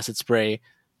the Acid Spray,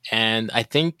 and I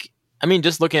think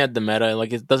just looking at the meta,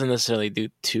 it doesn't necessarily do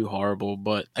too horrible.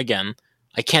 But again,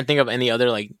 I can't think of any other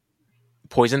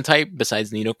poison type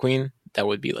besides Nidoqueen that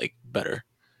would be better.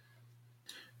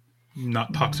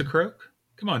 Not Toxicroak?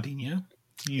 Come on, Dino.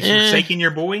 You forsaking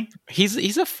your boy?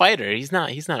 He's a fighter. He's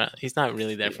not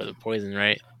really there for the poison,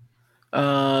 right?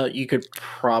 You could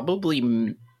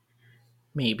probably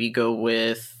maybe go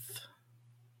with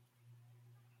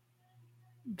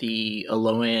the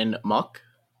Alolan Muck.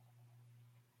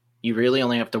 You really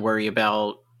only have to worry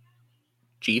about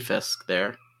G-Fisk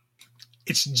there.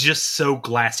 It's just so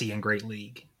glassy in Great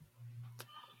League.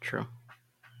 True.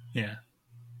 Yeah.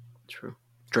 True.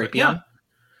 Drapion? Yeah.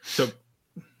 So,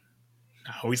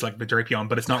 I always like the Drapion,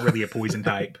 but it's not really a poison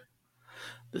type.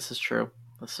 This is true.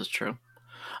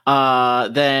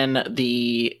 Then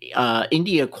the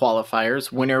India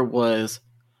qualifiers, winner was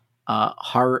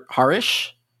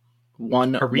Harish.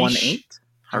 118.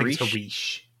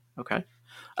 Harish. Okay.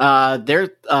 Their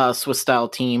Swiss style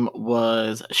team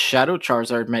was Shadow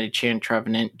Charizard, Medichan,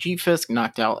 Trevenant, G-Fisk,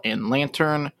 Noctowl, and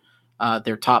Lantern.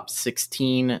 Their top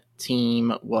 16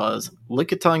 team was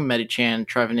Lickitung, Medichan,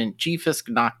 Trevenant, G-Fisk,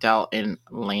 Noctowl, and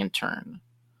Lantern.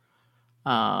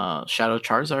 Shadow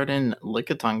Charizard and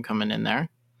Lickitung coming in there.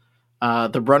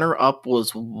 The runner-up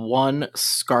was one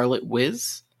Scarlet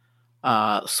Wiz.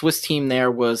 Swiss team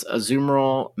there was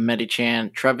Azumarill,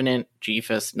 Medichan, Trevenant,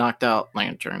 G-Fisk, Noctowl,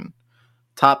 Lantern.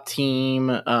 Top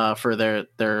team for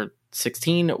their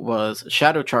 16 was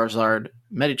Shadow Charizard,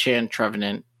 Medichan,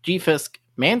 Trevenant, G-Fisk,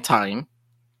 Mantine,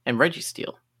 and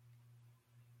Registeel.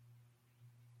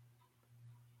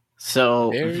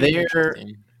 So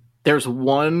there's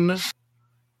one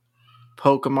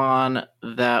Pokemon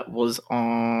that was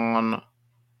on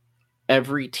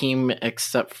every team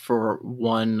except for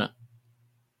one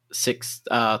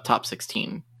top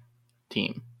 16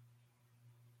 team.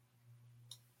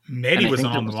 Medi was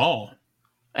on them all.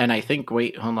 And I think,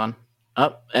 wait, hold on.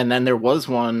 And then there was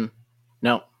one.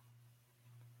 No.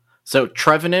 So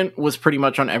Trevenant was pretty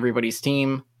much on everybody's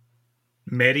team.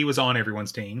 Medi was on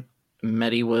everyone's team.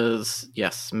 Medi was on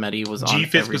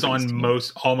G-Fisk was on team.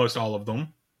 almost all of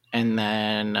them. And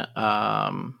then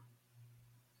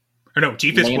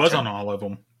G-Fisk was on all of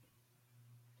them.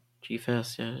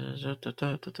 G-Fisk,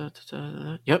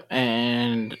 yep,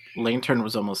 and Lantern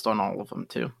was almost on all of them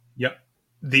too. Yep.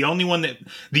 The only one that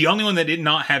did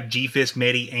not have G-Fisk,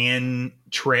 Medi, and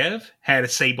Trev had a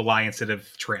Sableye instead of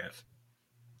Trev.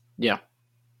 Yeah.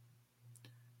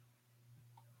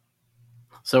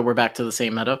 So we're back to the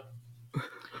same meta.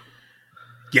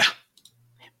 Yeah.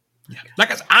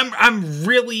 Like I said, I'm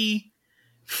really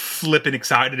flipping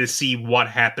excited to see what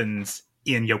happens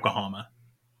in Yokohama.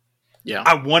 Yeah.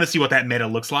 I want to see what that meta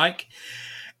looks like.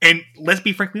 And let's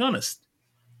be frankly honest.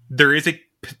 There is a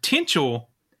potential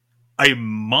a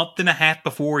month and a half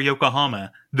before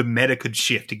Yokohama, the meta could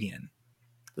shift again.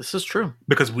 This is true.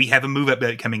 Because we have a move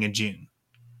update coming in June.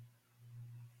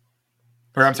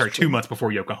 Or I'm sorry, 2 months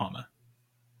before Yokohama.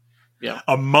 Yeah.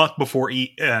 A month before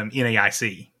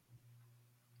NAIC.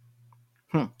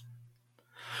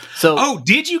 So,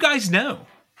 did you guys know?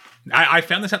 I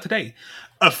found this out today.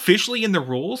 Officially in the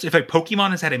rules, if a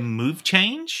Pokemon has had a move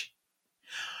change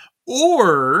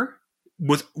or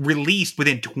was released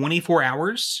within 24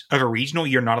 hours of a regional,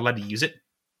 you're not allowed to use it.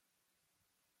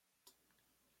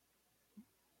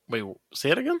 Wait,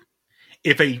 say it again?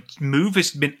 If a move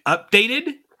has been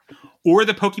updated or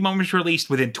the Pokemon was released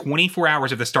within 24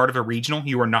 hours of the start of a regional,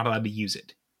 you are not allowed to use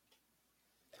it.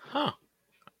 Huh.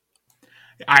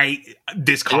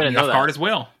 This caught me off guard as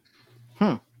well.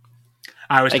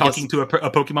 I was talking to a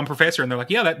Pokemon professor, and they're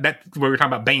like, "Yeah, that we were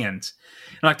talking about bans."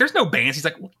 I'm like, "There's no bans." He's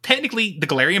like, "Well, technically, the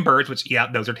Galarian birds, which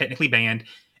those are technically banned,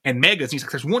 and Megas." And he's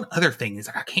like, "There's one other thing." He's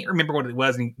like, "I can't remember what it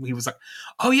was." And he was like,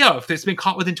 "Oh yeah, if it's been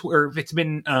caught within or if it's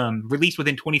been released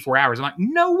within 24 hours." I'm like,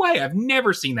 "No way! I've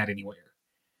never seen that anywhere."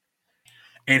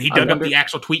 And he dug up the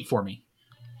actual tweet for me.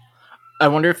 I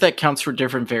wonder if that counts for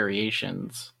different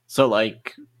variations. So,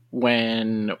 like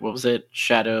what was it?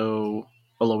 Shadow,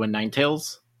 Willow, and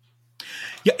Ninetales.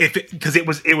 Yeah, because it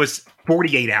was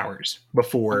 48 hours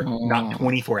before, not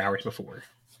 24 hours before.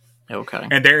 Okay.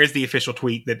 And there is the official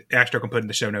tweet that Astro can put in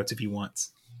the show notes if he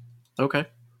wants. Okay.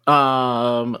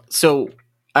 So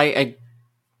I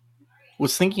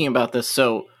was thinking about this.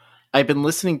 So I've been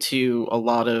listening to a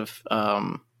lot of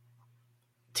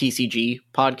TCG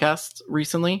podcasts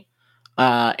recently,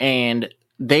 and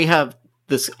they have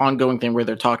this ongoing thing where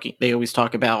they always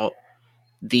talk about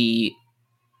the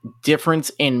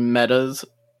difference in metas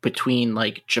between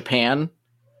like Japan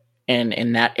and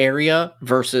in that area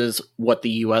versus what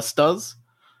the US does,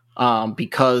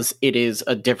 because it is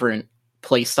a different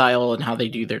play style and how they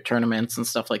do their tournaments and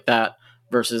stuff like that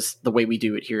versus the way we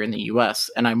do it here in the US.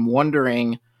 And I'm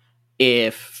wondering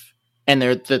if, and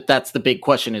that's the big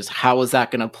question, is how is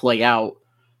that going to play out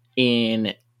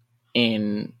in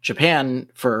Japan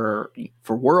for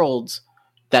Worlds,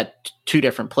 that two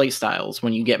different play styles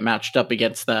when you get matched up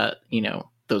against that,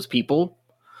 those people.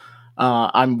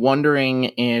 I'm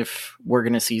wondering if we're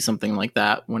going to see something like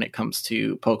that when it comes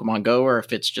to Pokemon Go, or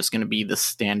if it's just going to be the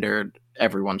standard,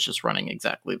 everyone's just running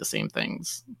exactly the same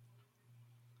things.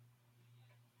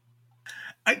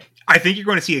 I think you're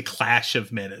going to see a clash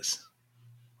of metas.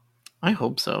 I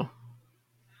hope so.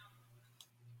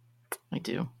 I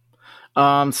do.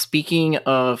 Speaking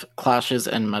of clashes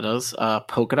and metas,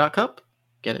 Polkadot Cup.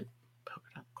 Get it?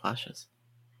 Polkadot clashes.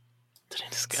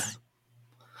 This guy.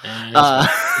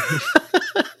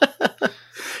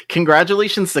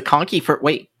 Congratulations to Conky for...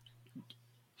 Wait.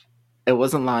 It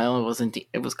wasn't Lyle. It wasn't...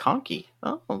 It was Conky.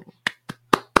 Oh.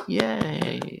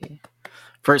 Yay.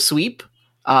 For a sweep.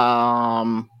 Ooh,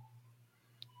 I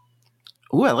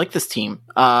like this team.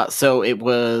 So it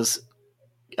was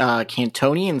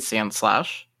Cantoni and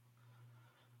Sandslash.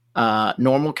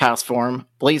 Normal cast form,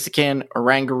 Blaziken,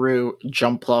 Oranguru,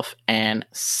 Jumpluff, and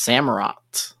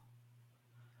Samurott.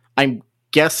 I'm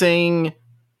guessing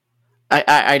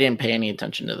I didn't pay any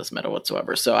attention to this meta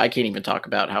whatsoever, so I can't even talk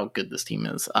about how good this team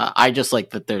is. I just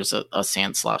like that there's a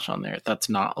Sandslash on there. That's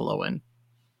not a low end.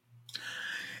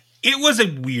 It was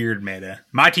a weird meta.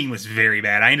 My team was very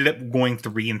bad. I ended up going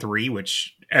 3-3,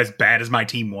 which, as bad as my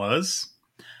team was,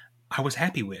 I was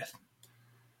happy with.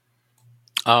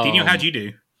 Daniel, how'd you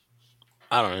do?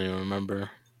 I don't even remember.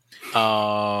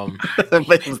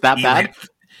 But is that bad?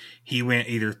 He went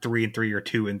either 3-3 or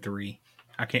 2-3.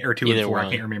 I can't, or 2-4. I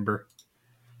can't remember.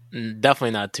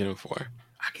 Definitely not 2 and 4.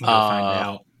 I can go find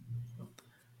out.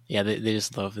 Yeah, they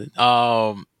just love it.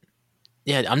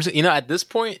 Yeah, I'm just at this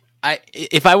point,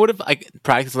 if I would have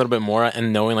practiced a little bit more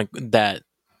and knowing like that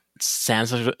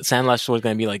Sandlash was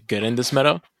going to be like good in this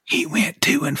meta. He went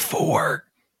 2-4.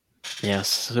 Yeah,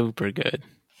 super good.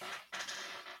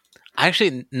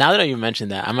 Actually, now that you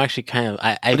mentioned that, I'm actually kind of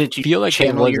I feel like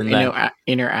it wasn't your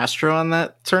inner Astro on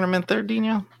that tournament there,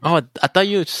 Dino. Oh, I thought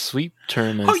you would sweep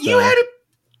tournaments. Oh, you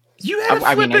had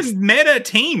a flipping meta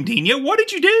team, Dino. What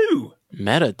did you do?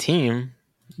 Meta team?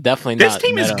 Definitely this not. This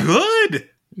team meta. is good.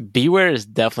 Beware is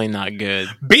definitely not good.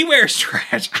 Beware's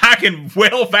trash. I can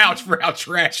well vouch for how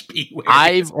trash Beware is.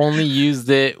 I've only used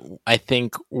it, I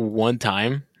think, one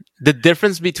time. The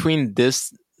difference between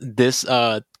this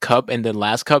cup and the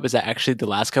last cup is that actually the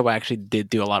last cup I actually did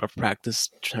do a lot of practice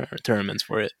tournaments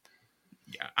for it.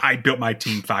 Yeah, I built my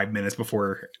team 5 minutes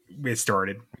before it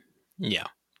started. Yeah,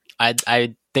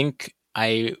 I think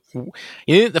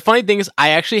the funny thing is I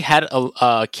actually had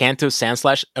a Kanto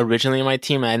Sandslash originally in my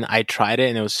team and I tried it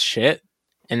and it was shit.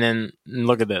 And then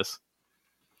look at this.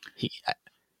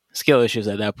 Skill issues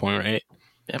at that point, right?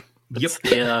 Yep.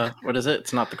 Yep. What is it?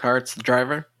 It's not the car, it's the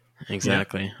driver.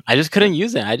 Exactly. Yeah. I just couldn't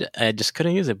use it. I just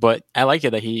couldn't use it. But I like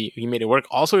it that he made it work.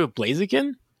 Also with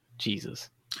Blaziken, Jesus.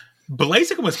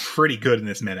 Blaziken was pretty good in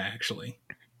this meta, actually.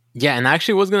 Yeah, and I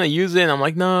actually was gonna use it, and I'm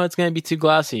like, no, it's gonna be too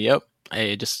glossy. Yep.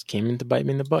 It just came in to bite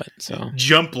me in the butt. So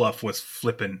Jump Bluff was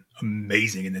flipping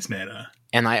amazing in this meta.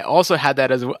 And I also had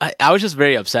that as well. I was just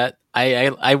very upset.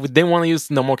 I didn't want to use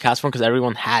no more cast form because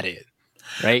everyone had it.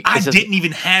 Right? I didn't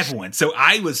even have one. So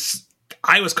I was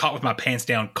caught with my pants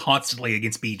down constantly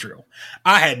against Beedrill.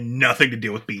 I had nothing to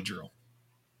do with Beedrill.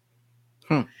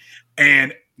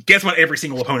 And guess what every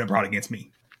single opponent brought against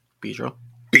me? Beedrill.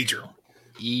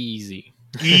 Easy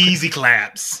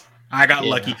claps. I got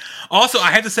lucky. Also,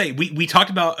 I have to say, we talked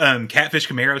about Catfish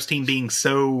Camaro's team being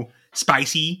so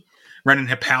spicy, running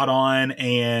Hippowdon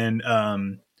and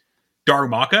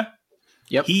Darumaka.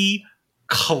 Yep. He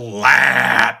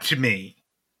clapped me.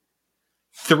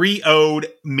 3-0'd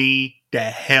me to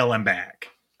hell and back.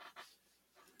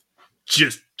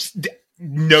 Just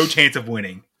no chance of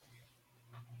winning.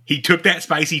 He took that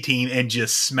spicy team and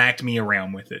just smacked me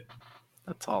around with it.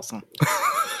 That's awesome.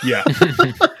 Yeah.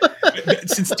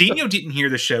 Since Dino didn't hear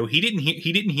the show, he didn't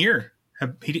hear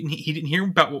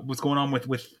about what was going on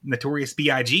with Notorious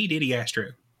B.I.G., did he, Astro?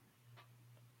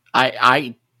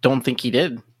 I don't think he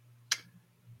did.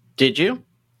 Did you?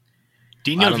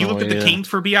 Dino, have you looked at the teams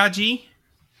for B.I.G.?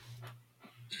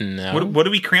 No. What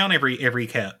do we crown every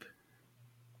cap?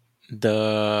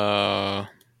 The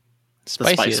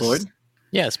Spice Lord.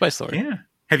 Yeah, Spice Lord. Yeah.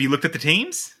 Have you looked at the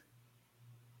teams?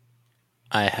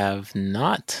 I have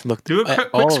not looked. Do a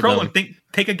quick scroll and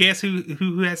take a guess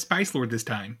who has Spice Lord this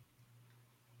time.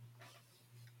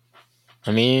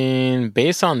 I mean,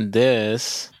 based on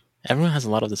this, everyone has a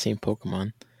lot of the same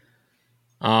Pokemon.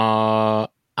 Oh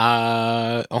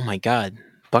my god,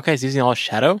 Buckeye's using all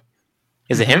Shadow.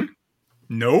 Is it him?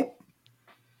 Nope.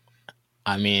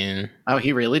 I mean,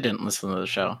 he really didn't listen to the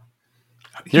show.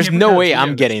 There's no way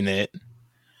I'm getting it.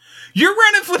 You're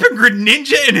running flipping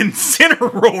Greninja and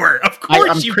Incineroar. Of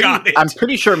course you got it. I'm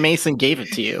pretty sure Mason gave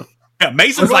it to you. Yeah,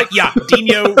 Mason's like,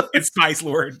 Dino and Spice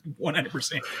Lord,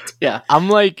 100%. Yeah. I'm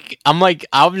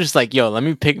just like, yo, let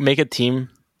me make a team.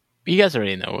 You guys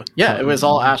already know. Yeah, it was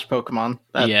all Ash Pokemon.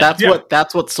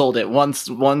 That's what sold it. Once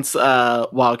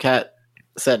Wildcat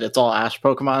said it's all Ash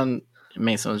Pokemon,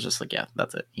 Mason was just like, yeah,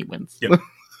 that's it. He wins. Yep.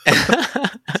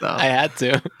 So, I had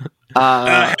to.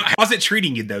 How's it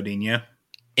treating you though, Dino?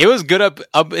 It was good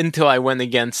up until I went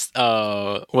against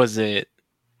was it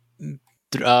 3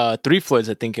 Floyds,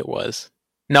 I think it was.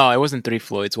 No, it wasn't 3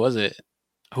 Floyds, was it?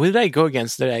 Who did I go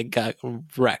against that I got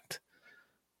wrecked?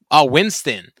 Oh,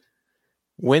 Winston.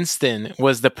 Winston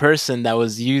was the person that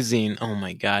was using, oh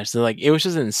my gosh. So like it was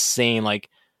just insane. Like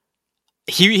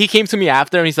he came to me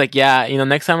after and he's like, yeah,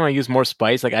 next time I'm gonna use more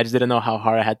spice. Like I just didn't know how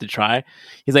hard I had to try.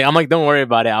 He's like, I'm like, don't worry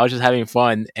about it. I was just having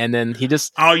fun. And then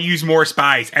I'll use more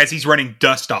spice as he's running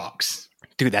Dustox.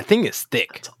 Dude, that thing is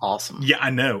thick. That's awesome. Yeah, I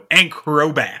know. And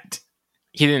Crobat.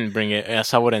 He didn't bring it,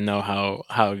 so I wouldn't know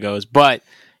how it goes. But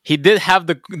he did have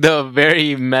the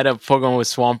very meta Pokemon with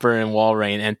Swampert and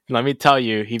Walrein, and let me tell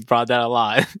you, he brought that a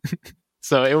lot.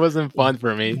 So it wasn't fun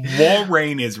for me.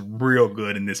 Walrein is real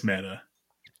good in this meta.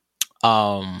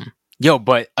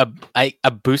 But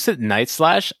a boosted Night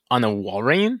Slash on a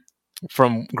Walrein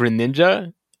from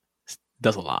Greninja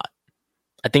does a lot.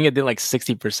 I think it did like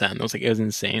 60%. It was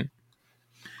insane.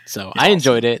 So I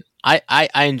enjoyed it. I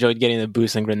enjoyed getting the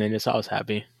boost and Greninja, so I was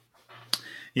happy.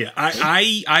 Yeah,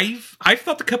 I've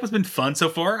thought the cup has been fun so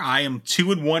far. I am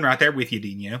 2-1 right there with you,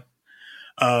 Dino.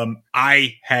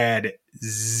 I had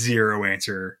zero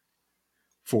answer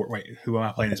for who am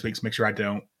I playing this week? So make sure I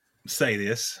don't say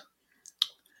this.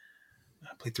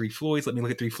 I played Three Floyds. Let me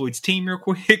look at Three Floyds team real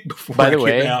quick before. By the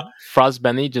way, Frost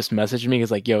Benny just messaged me.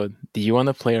 He's like, "Yo, do you want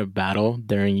to play a battle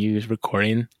during you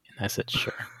recording?" And I said,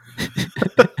 "Sure."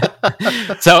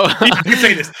 So I can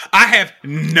say this: I have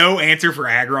no answer for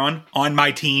Aggron on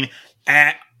my team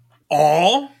at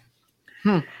all,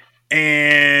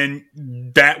 and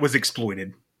that was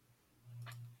exploited.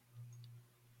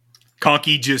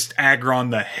 Conky just Aggron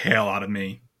the hell out of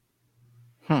me.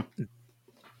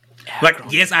 Like,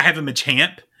 yes, I have him a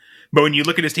champ, but when you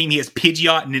look at his team, he has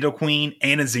Pidgeot, Nidoqueen,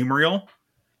 and a Azumarill.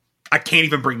 I can't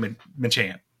even bring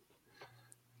Machamp.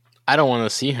 I don't want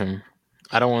to see him.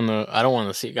 I don't want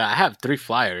to see. I have 3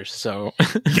 flyers, so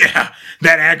yeah,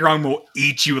 that Aggron will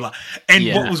eat you alive.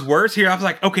 And what was worse here, I was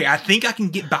like, okay, I think I can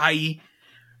get by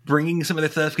bringing some of the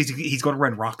stuff because he's going to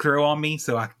run Rock Throw on me.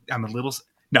 So I'm a little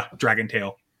Dragon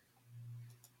Tail.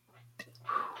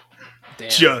 Damn.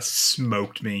 Just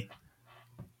smoked me.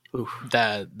 Oof,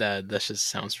 that just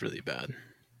sounds really bad.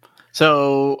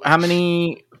 So how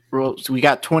many rolls? We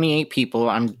got 28 people.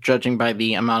 I'm judging by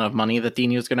the amount of money that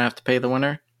Dino is going to have to pay the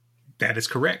winner. That is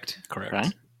correct. Okay.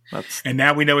 And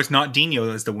now we know it's not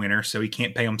Dino as the winner, so he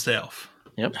can't pay himself.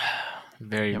 Yep.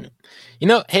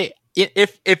 Hey,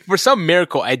 if for some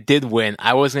miracle I did win,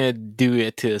 I was going to do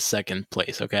it to the second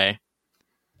place, okay?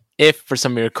 If for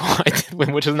some miracle I did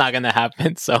win, which is not going to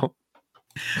happen, so...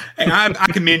 Hey, I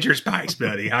commend your spikes,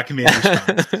 buddy. I commend your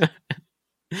spikes.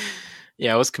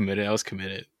 Yeah, I was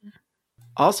committed.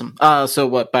 Awesome. So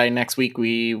what, by next week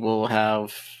we will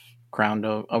have crowned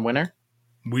a winner?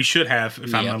 We should have,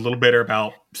 if I'm a little bitter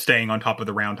about staying on top of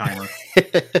the round timer.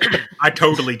 I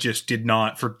totally just did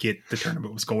not forget the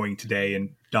tournament was going today and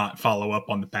not follow up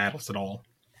on the battles at all.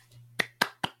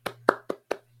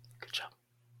 Good job.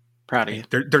 Proud of you.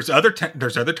 There's other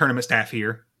tournament staff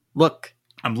here. Look.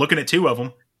 I'm looking at 2 of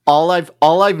them. All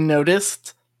I've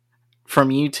noticed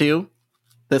from you two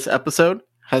this episode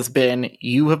has been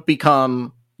you have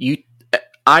become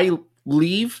I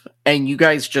leave and you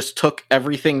guys just took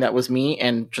everything that was me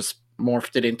and just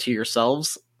morphed it into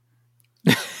yourselves.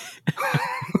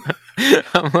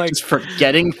 I'm like just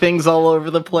forgetting things all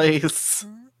over the place.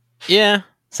 Yeah,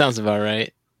 sounds about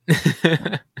right.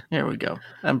 There we go.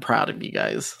 I'm proud of you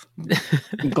guys.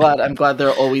 I'm glad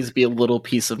there'll always be a little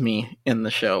piece of me in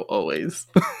the show. Always.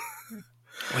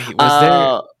 Wait, was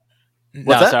there?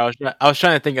 No, sorry. I was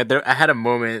trying to think. I had a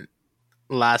moment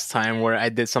last time where I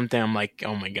did something. I'm like,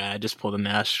 oh my god, I just pulled an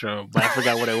Astro, but I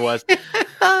forgot what it was.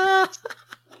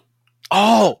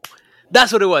 Oh,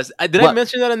 that's what it was. I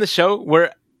mention that in the show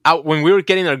where when we were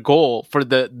getting our goal for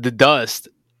the dust.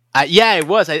 Yeah, it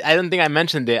was. I don't think I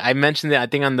mentioned it. I mentioned it, I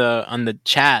think, on the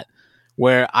chat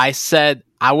where I said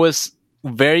I was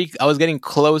getting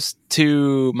close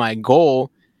to my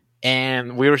goal,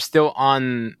 and we were still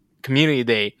on Community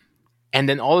Day, and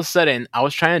then all of a sudden I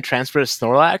was trying to transfer to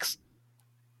Snorlax.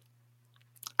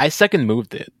 I second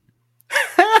moved it,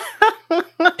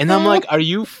 and I'm like, "Are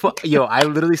you yo?" I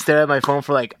literally stared at my phone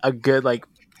for like a good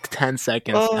 10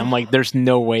 seconds. I'm like, there's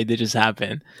no way that just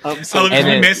happened. We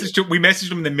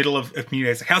messaged him in the middle of community. I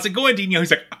was like, how's it going, Dino?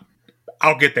 He's like,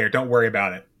 I'll get there. Don't worry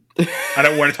about it. I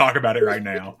don't want to talk about it right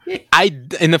now.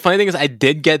 And the funny thing is I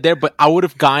did get there, but I would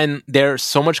have gotten there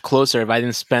so much closer if I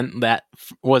didn't spend that,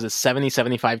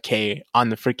 75K on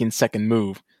the freaking second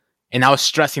move. And I was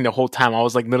stressing the whole time. I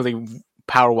was like literally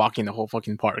power walking the whole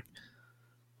fucking park.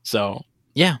 So,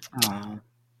 yeah.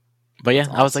 But yeah,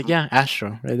 awesome. I was like, yeah,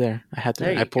 Astro right there.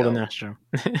 I pulled an Astro.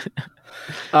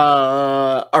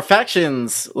 Our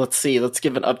factions, let's see. Let's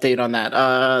give an update on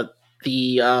that.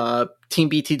 The Team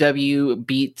BTW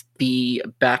beat the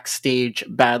Backstage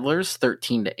Battlers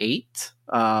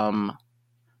 13-8.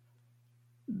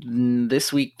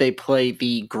 This week they play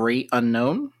the Great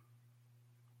Unknown.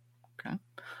 Okay.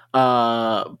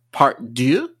 Part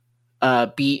 2.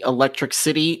 Beat Electric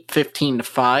City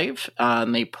 15-5.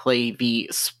 And they play the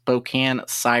Spokane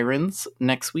Sirens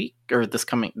next week, or this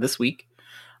week.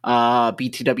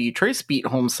 BTW Trace beat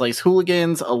Home Slice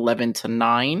Hooligans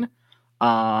 11-9.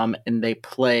 And they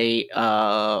play.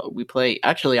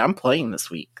 Actually, I'm playing this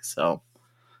week, so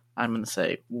I'm gonna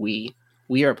say we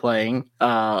are playing.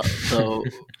 So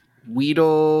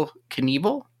Weedle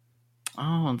Knievel.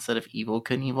 Oh, instead of Evil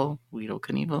Knievel, Weedle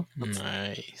Knievel.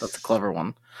 Nice. That's a clever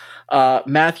one.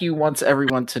 Matthew wants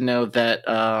everyone to know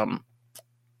that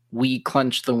we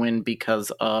clinched the win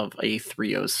because of a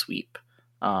 3-0 sweep.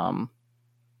 from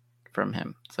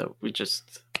him. So we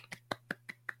just...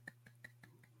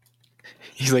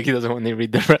 He's like, he doesn't want to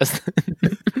read the rest.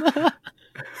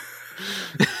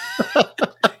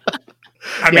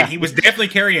 I mean, he was definitely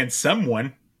carrying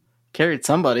someone. Carried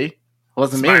somebody.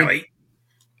 Wasn't Smiley.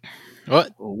 me.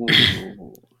 What?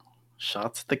 Ooh.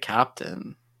 Shots at the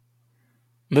captain.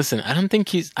 Listen, I don't think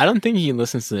he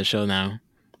listens to the show now,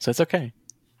 so it's okay.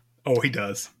 Oh, he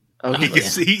does. Oh,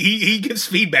 He gives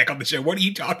feedback on the show. What are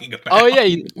you talking about? Oh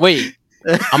yeah, wait.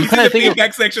 I'm He's trying in to the think.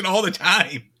 feedback section all the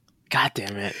time. God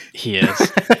damn it, he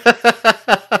is.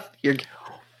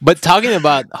 But talking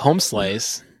about home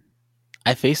slice,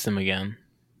 I faced him again.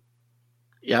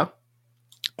 Yeah.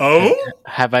 Oh,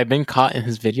 Have I been caught in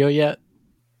his video yet?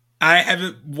 I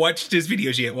haven't watched his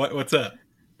videos yet. What's up?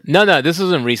 No, this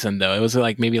wasn't recent though. It was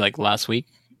like maybe like last week.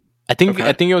 I think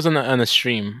it was on a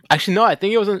stream. Actually, no, I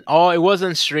think it wasn't. Oh, it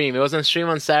wasn't stream. It was on stream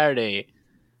on Saturday.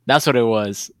 That's what it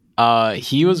was.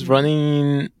 He was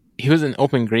running. He was in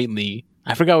Open Great League.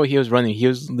 I forgot what he was running. He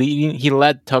was leading. He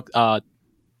led Toxapex.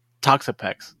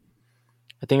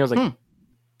 I think it was like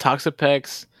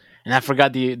Toxapex, and I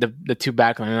forgot the two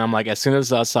backline. And I'm like, as soon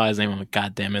as I saw his name, I'm like,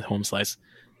 God damn it, home slice.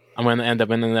 I'm gonna end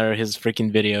up in there his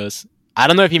freaking videos. I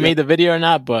don't know if he made the video or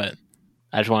not, but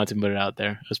I just wanted to put it out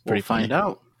there. It was pretty funny.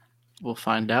 We'll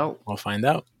find out.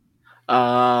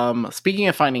 Speaking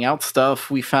of finding out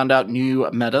stuff, we found out new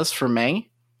metas for May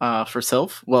for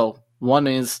Sylph. Well, one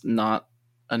is not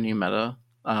a new meta,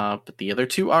 but the other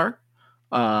two are.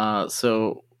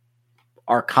 So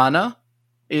Arcana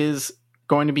is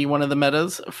going to be one of the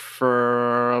metas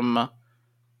from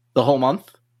the whole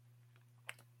month,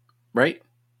 right?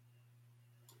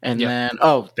 And then,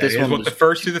 this is what the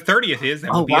 1st to the 30th is.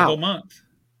 That would be a whole month.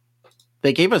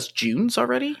 They gave us June's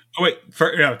already? Oh, wait.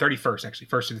 No, 31st, actually.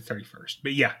 1st to the 31st.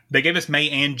 But yeah, they gave us May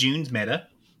and June's meta.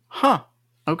 Huh.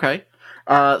 Okay.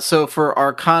 So for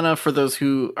Arcana, for those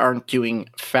who aren't doing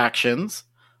factions,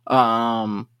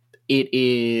 it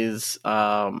is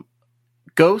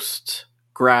Ghost,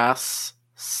 Grass,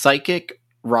 Psychic,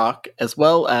 Rock, as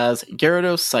well as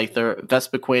Gyarados, Scyther,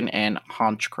 Vespiquen, and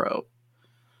Honchcrow.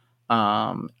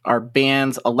 Our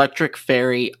bands Electric,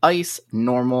 Fairy, Ice,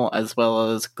 Normal, as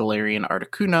well as Galarian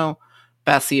Articuno,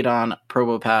 Bastiodon,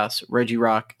 Probopass,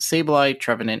 Regirock, Sableye,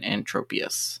 Trevenant, and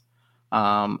Tropius.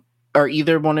 Are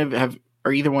either one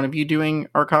of you doing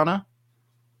Arcana?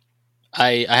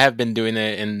 I have been doing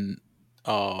it in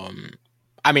I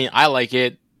mean, I like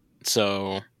it,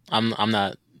 so I'm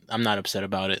not upset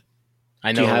about it.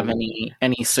 I know. Do you have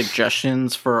any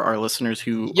suggestions for our listeners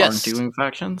who aren't doing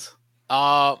factions?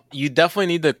 You definitely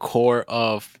need the core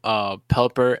of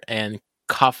Pelipper and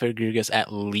Cofagrigus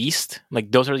at least.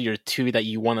 Like those are your two that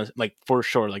you want to like for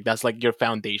sure. Like that's like your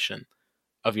foundation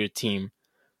of your team.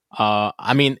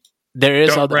 I mean, there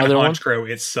is other one.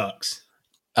 It sucks.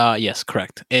 Yes,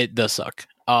 correct. It does suck.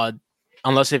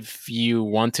 Unless if you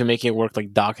want to make it work,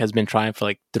 like Doc has been trying for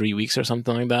like 3 weeks or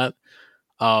something like that.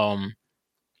 I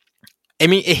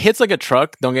mean, it hits like a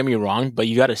truck. Don't get me wrong, but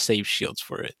you got to save shields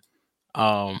for it.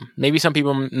 Maybe some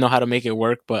people know how to make it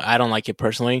work, but I don't like it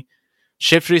personally.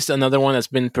 Shiftry is another one that's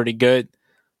been pretty good.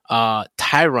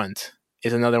 Tyrant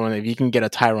is another one. If you can get a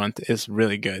Tyrant, it's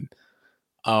really good.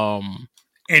 And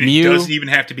it doesn't even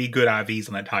have to be good IVs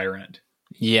on that Tyrant.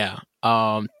 Yeah.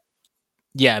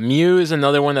 Mew is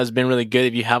another one that's been really good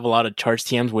if you have a lot of charge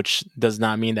TMs, which does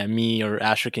not mean that me or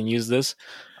Asher can use this.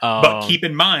 But keep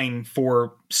in mind,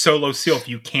 for solo Sylph,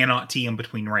 you cannot TM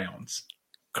between rounds.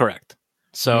 Correct.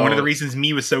 So one of the reasons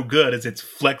Mew is so good is it's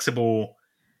flexible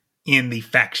in the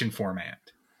faction format.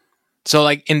 So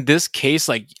like in this case,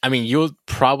 like, I mean, you'll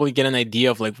probably get an idea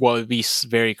of like what would be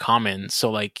very common. So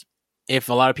like if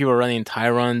a lot of people are running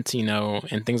Tyrant,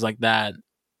 and things like that,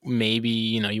 maybe,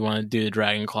 you want to do the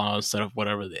Dragon Claw instead of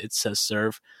whatever it says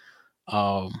serve,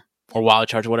 or Wild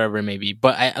Charge, whatever it may be.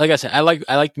 But like I said, I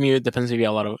like Mew. It depends if you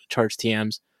have a lot of charge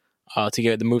TMs to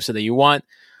get the moveset that you want.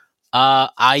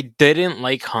 I didn't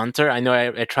like Hunter. I know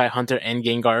I tried Hunter and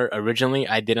Gengar originally.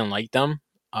 I didn't like them.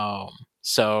 And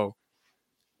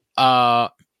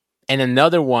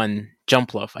another one,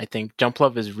 Jumpluff. I think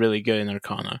Jumpluff is really good in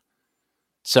Arcana.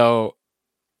 So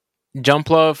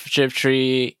Jumpluff,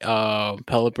 Shiftry,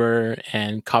 Pelipper,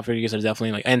 and Cofagrigus are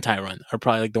definitely and Tyrant are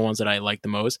probably like the ones that I like the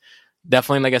most.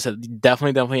 Definitely, like I said,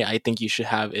 definitely I think you should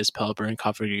have is Pelipper and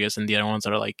Cofagrigus, and the other ones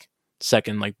are like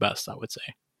second best, I would say.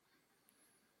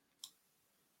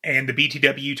 And the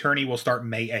BTW tourney will start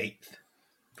May 8th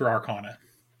for Arcana.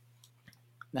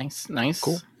 Nice.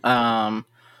 Cool.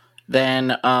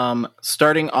 Then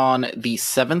starting on the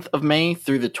 7th of May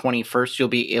through the 21st, you'll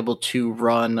be able to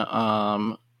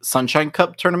run Sunshine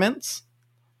Cup tournaments.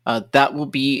 That will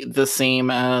be the same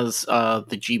as the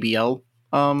GBL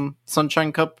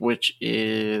Sunshine Cup, which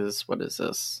is, what is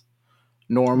this?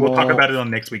 Normal. We'll talk about it on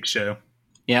next week's show.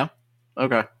 Yeah?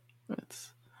 Okay.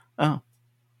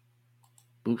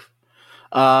 Oof.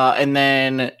 And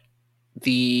then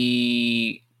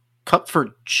the cup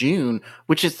for June,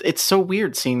 which is, it's so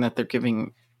weird seeing that they're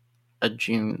giving a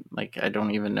June, like, I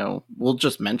don't even know. We'll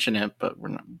just mention it, but we're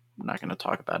not going to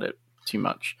talk about it too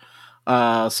much.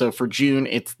 So for June,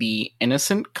 it's the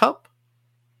Innocent Cup.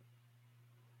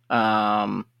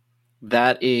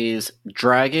 That is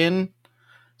Dragon.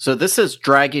 So this is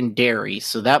Dragon Dairy.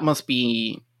 So that must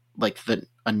be like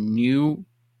a new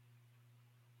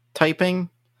typing.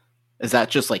 Is that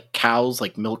just like cows,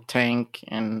 like Milk Tank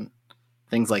and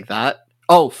things like that?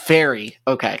 Oh, Fairy.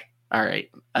 Okay. All right.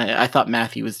 I thought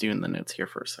Matthew was doing the notes here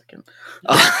for a second.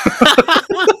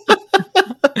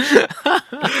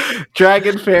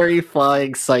 Dragon, Fairy,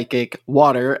 Flying, Psychic,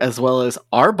 Water, as well as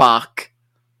Arbok.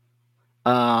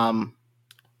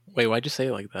 Wait, why'd you say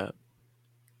it like that?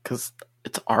 Because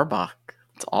it's Arbok.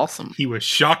 It's awesome. He was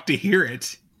shocked to hear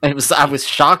it. I was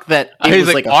shocked that it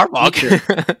was like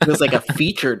Arbok. It was like a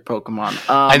featured Pokemon.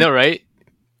 I know, right?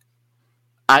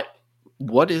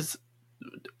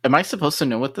 Am I supposed to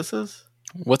know what this is?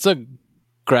 What's a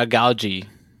Dragalge?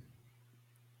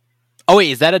 Oh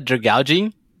wait, is that a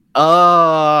Dragalge?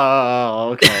 Oh,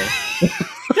 okay.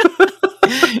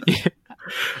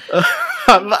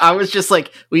 I was just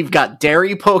like, we've got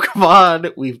dairy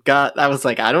Pokemon. I was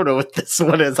like, I don't know what this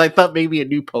one is. I thought maybe a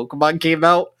new Pokemon came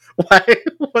out. Why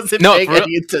wasn't paying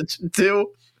any attention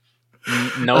to?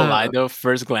 No lie though.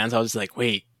 First glance, I was like,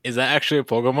 wait, is that actually a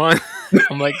Pokemon?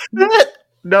 I'm like,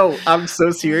 no, I'm so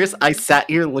serious. I sat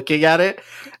here looking at it,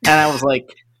 and I was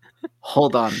like,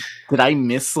 hold on, did I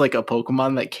miss like a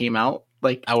Pokemon that came out?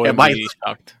 Like, I would be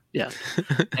shocked. Yeah.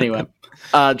 Anyway,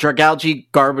 Dragalge,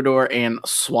 Garbodor, and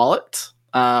Swalot.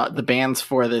 The bans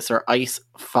for this are Ice,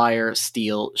 Fire,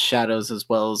 Steel, Shadows, as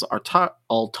well as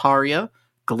Altaria,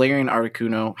 Galarian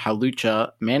Articuno,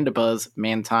 Hawlucha, Mandibuzz,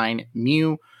 Mantine,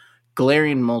 Mew,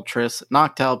 Galarian Moltres,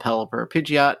 Noctowl, Pelipper,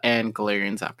 Pidgeot, and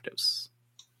Galarian Zapdos.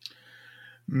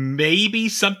 Maybe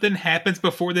something happens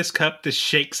before this cup to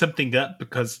shake something up,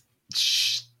 because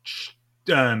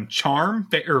Charm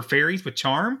or Fairies with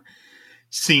Charm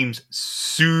seems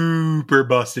super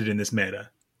busted in this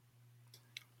meta.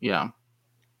 Yeah.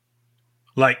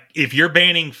 Like, if you're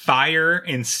banning Fire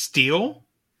and Steel,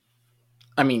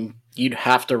 I mean, you'd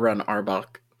have to run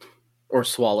Arbok or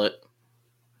Swalot.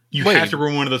 You have to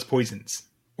run one of those poisons.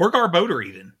 Or Garbodor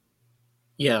even.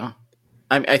 Yeah.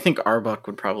 I think Arbok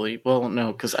would probably... Well,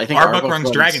 no, because I think Arbok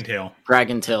runs Dragon Tail.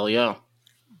 Dragon Tail, yeah.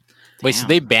 Wait, so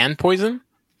they banned Poison?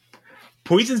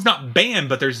 Poison's not banned,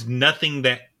 but there's nothing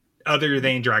that, other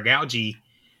than Dragalge,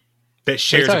 that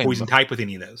shares a poison type with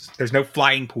any of those. There's no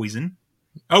flying poison.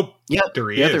 Oh, yeah, there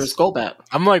is. Yeah, there's Golbat.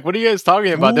 I'm like, what are you guys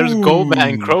talking about? There's Golbat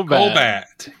and Crobat.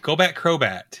 Golbat,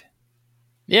 Crobat.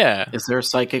 Yeah. Is there a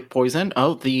psychic poison?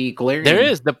 Oh, the Galarian. There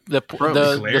is the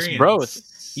Sprout.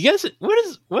 You guys,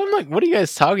 what are you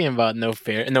guys talking about? No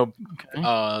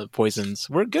poisons.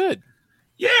 We're good.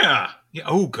 Yeah.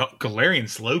 Oh, Galarian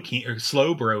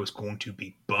Slowbro is going to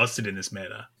be busted in this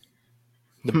meta.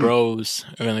 The bros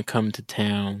are going to come to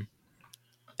town.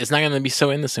 It's not going to be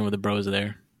so innocent with the bros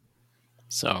there.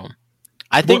 So,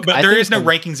 I think... But there is no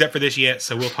rankings up for this yet,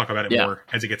 so we'll talk about it more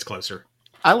as it gets closer.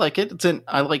 I like it.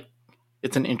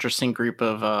 It's an interesting group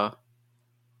of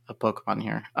Pokemon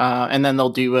here. And then they'll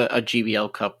do a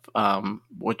GBL Cup,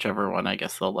 whichever one, I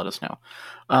guess they'll let us know.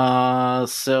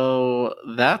 So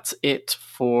that's it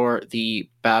for the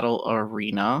Battle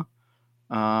Arena.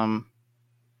 Let's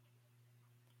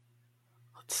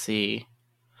see.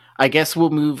 I guess we'll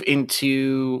move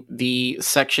into the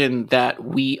section that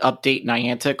we update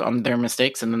Niantic on their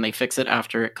mistakes, and then they fix it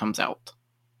after it comes out.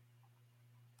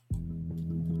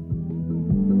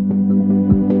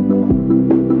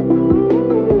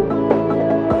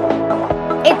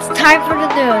 It's time for the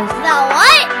news. The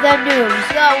what? The news.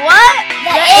 The what?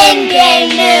 The in-game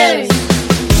news.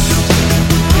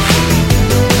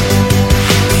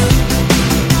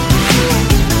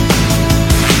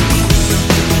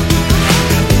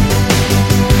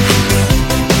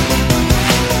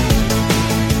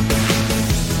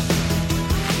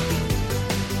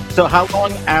 So how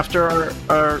long after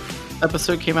our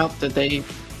episode came out did they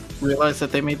realize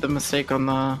that they made the mistake on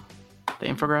the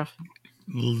infograph?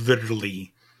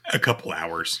 Literally a couple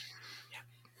hours.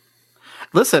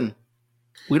 Listen,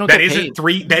 we don't. That isn't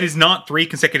paid. That is not 3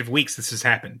 consecutive weeks this has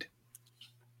happened.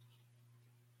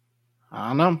 I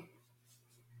don't know.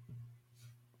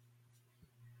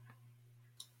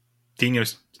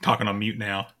 Dino's talking on mute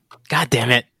now. God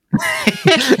damn it!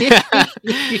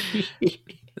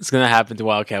 It's gonna happen to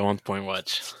Wildcat at one point.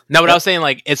 Watch. No, but I was saying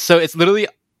like it's literally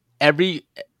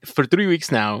for 3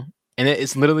 weeks now, and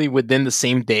it's literally within the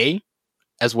same day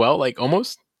as well, like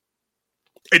almost.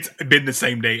 It's been the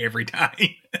same day every time.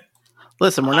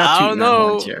 Listen, we're not tooting our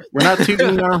horns here. We're not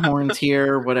tooting our horns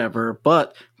here, whatever.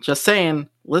 But just saying,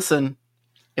 listen,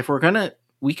 if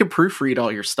we could proofread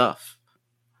all your stuff.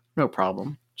 No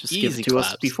problem. Just give it to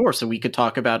us before so we could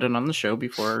talk about it on the show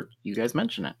before you guys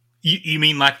mention it. You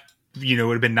mean like, it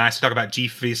would have been nice to talk about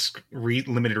GFISC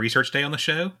Limited Research Day on the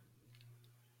show?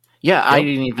 Yeah, yep. I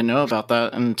didn't even know about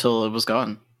that until it was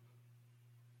gone.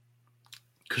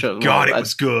 God, it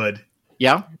was good.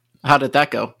 Yeah? How did that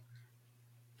go?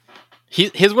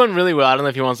 His went really well. I don't know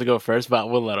if he wants to go first, but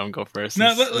we'll let him go first. No,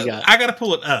 I got to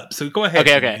pull it up. So go ahead.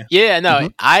 Okay. Yeah, no,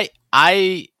 it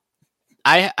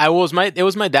was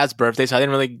my dad's birthday, so I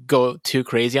didn't really go too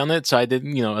crazy on it. So I did,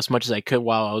 as much as I could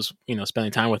while I was,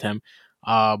 spending time with him.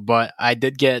 But I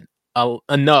did get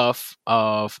enough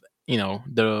of,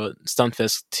 the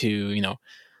Stunfisk to,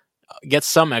 get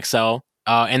some XL.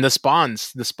 And the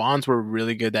spawns were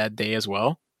really good that day as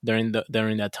well during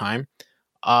that time.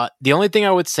 The only thing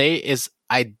I would say is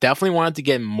I definitely wanted to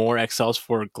get more XLs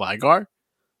for Gligar.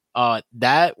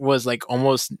 That was like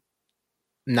almost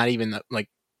not even like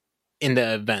in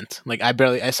the event. Like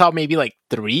I saw maybe like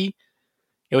 3.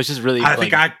 It was just really. I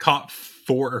think I caught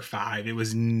 4 or 5. It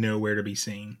was nowhere to be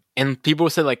seen. And people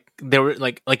said like they were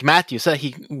like Matthew said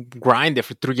he grinded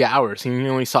for 3 hours and he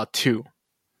only saw 2.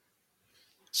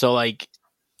 So like,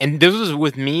 and this was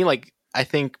with me like I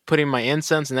think putting my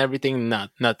incense and everything,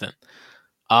 nothing.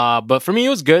 But for me, it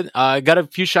was good. I got a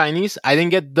few shinies. I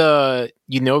didn't get the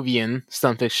Unovian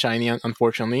Stunfisk shiny,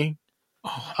 unfortunately.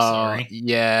 Oh, I'm sorry.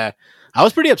 Yeah. I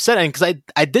was pretty upset because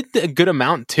I did a good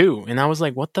amount too. And I was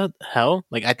like, what the hell?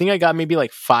 Like, I think I got maybe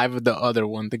like 5 of the other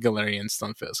one, the Galarian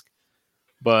Stunfisk.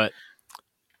 But,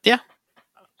 yeah.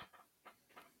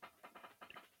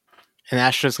 And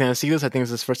Astra's going to see this. I think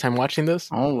it's his first time watching this.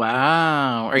 Oh,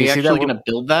 wow. Are you actually going to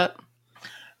build that?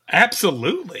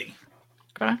 Absolutely.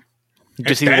 Okay. Did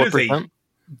you see what percent?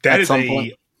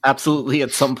 Absolutely,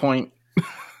 at some point.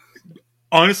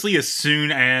 Honestly, as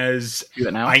soon as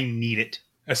I need it.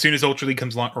 As soon as Ultra League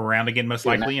comes around again, most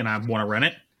likely, and I want to run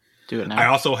it. Do it now. I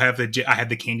also have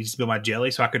the candies to build my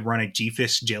jelly, so I could run a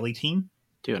GFISC jelly team.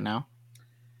 Do it now.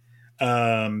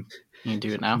 You can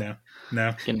do it now? No.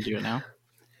 You can do it now?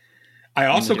 I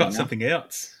also got something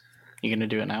else. You going to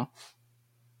do it now?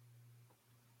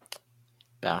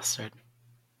 Bastard.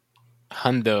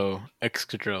 Hundo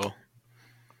Excadrill.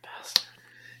 Bastard.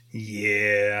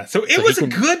 Yeah. So it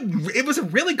was a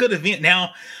really good event.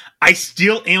 Now, I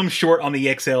still am short on the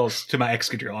XLs to my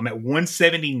Excadrill. I'm at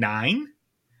 179.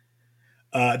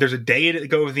 There's a day to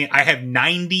go event. I have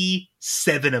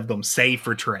 97 of them saved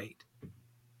for trade.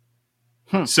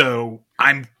 So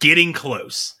I'm getting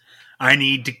close. I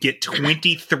need to get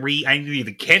 23. I need to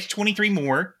either catch 23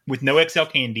 more with no XL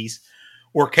candies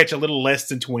or catch a little less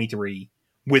than 23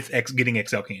 with getting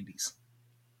XL candies.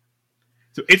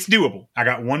 So it's doable. I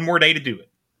got one more day to do it.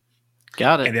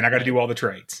 Got it. And then I got to do all the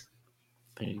trades.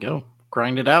 There you go.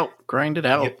 Grind it out.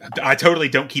 Yeah, I totally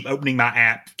don't keep opening my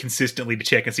app consistently to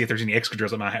check and see if there's any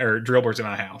Excadrills Drillburs in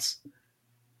my house.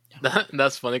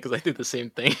 That's funny because I do the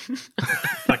same thing.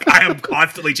 Like I am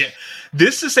constantly checking.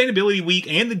 This Sustainability Week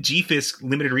and the GFISC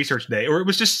Limited Research Day, or it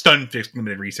was just Stunfisk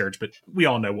Limited Research, but we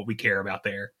all know what we care about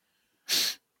there.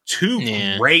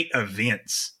 2 great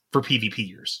events for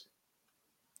PvPers.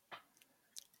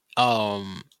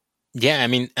 Yeah, I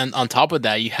mean, and on top of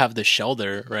that, you have the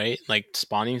shelter, right? Like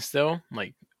spawning still,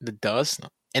 like the dust,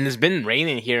 and it's been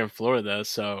raining here in Florida,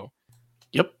 so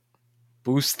yep,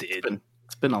 boosted.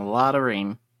 It's been a lot of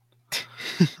rain.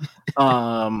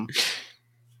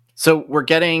 So we're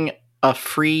getting a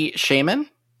free shaman.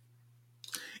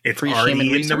 It's free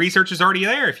already in the research is already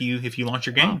there if you launch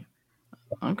your game.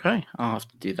 Oh. Okay, I'll have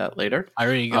to do that later. I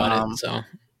already got it. So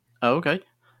okay.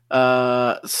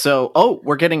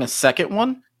 We're getting a second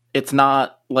one. It's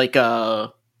not like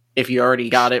if you already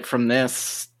got it from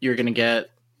this, you're gonna get.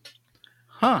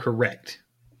 Correct.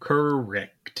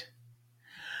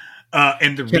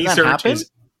 And the research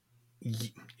is.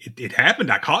 It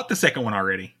happened. I caught the second one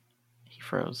already. He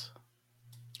froze.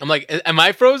 I'm like, am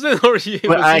I frozen or you?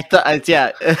 I thought,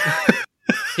 yeah.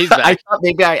 He's back. I thought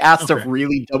maybe I asked a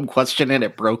really dumb question and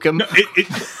it broke him. No,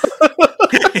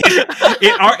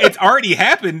 it's already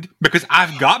happened because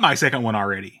I've got my second one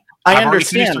already. I've understand. Already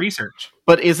finished research,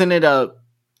 but isn't it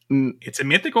It's a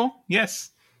mythical, yes.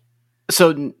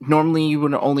 So normally you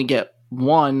would only get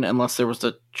one unless there was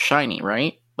a shiny,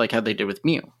 right? Like how they did with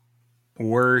Mew.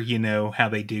 Or, how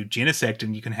they do Genesect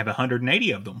and you can have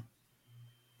 180 of them.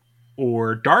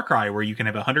 Or Darkrai where you can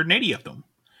have 180 of them.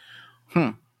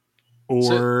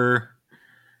 Or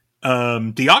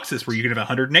Deoxys where you can have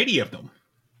 180 of them.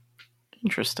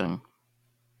 Interesting.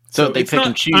 So they it's pick not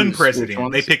and choose.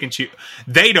 unprecedented. They pick and choose.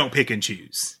 They don't pick and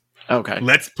choose. Okay.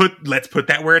 Let's put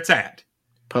that where it's at.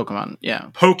 Pokemon, yeah.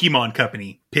 Pokemon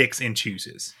Company picks and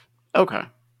chooses. Okay.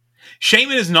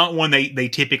 Shaman is not one they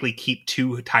typically keep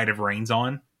too tight of reins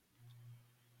on.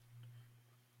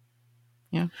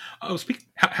 Yeah. Oh,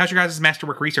 how's your guys'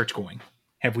 masterwork research going?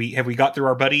 Have we got through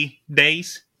our buddy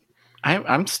days?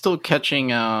 I'm still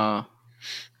catching.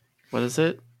 What is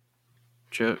it?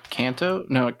 Kanto?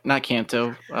 No, not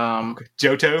Kanto.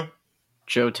 Johto.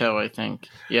 Johto, I think.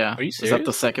 Yeah. Are you Is that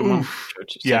the second one?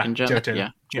 Second gen? Johto. Yeah,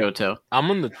 Johto. I'm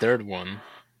on the third one.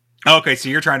 Okay, so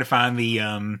you're trying to find the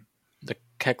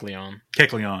Kecleon.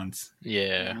 Kecleons.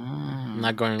 Yeah. I'm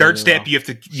not going Third really step, well.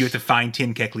 you have to find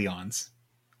 10 Kecleons.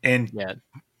 And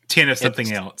 10 of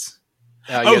something else.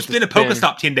 Spin a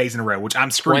Pokestop 10 days in a row, which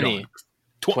I'm screwed 20, on.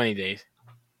 20 days.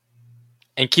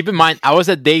 And keep in mind, I was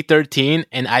at day 13,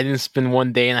 and I didn't spend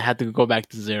one day, and I had to go back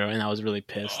to 0, and I was really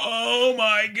pissed. Oh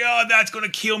my god, that's going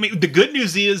to kill me. The good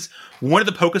news is, one of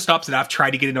the Pokestops that I've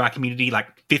tried to get into my community like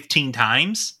 15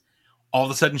 times, all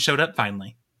of a sudden showed up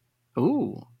finally.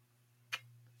 Ooh.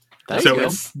 So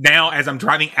it's now, as I'm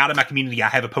driving out of my community, I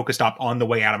have a Pokestop on the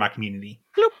way out of my community.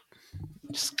 Bloop.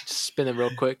 Just spin it real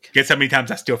quick. Guess how many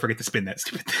times I still forget to spin that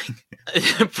stupid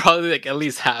thing? Probably like at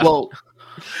least half. Well,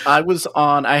 I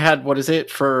had, what is it,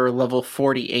 for level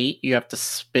 48, you have to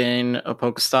spin a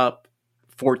Pokestop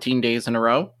 14 days in a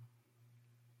row.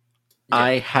 Yeah.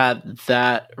 I had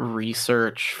that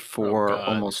research for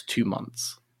almost 2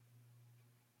 months.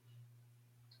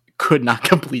 Could not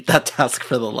complete that task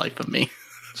for the life of me.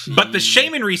 Jeez. But the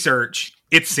Shaman research,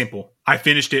 it's simple. I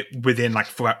finished it within like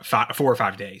 4 or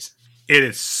 5 days. It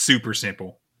is super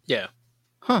simple. Yeah.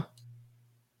 Huh.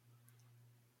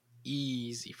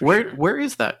 Easy. Where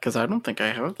is that? Because I don't think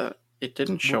I have that. It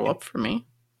didn't show up for me.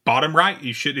 Bottom right,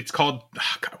 you should. It's called.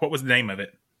 Oh God, what was the name of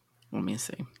it? Let me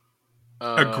see.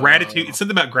 A gratitude. It's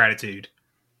something about gratitude.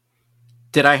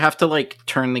 Did I have to like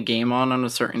turn the game on a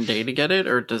certain day to get it,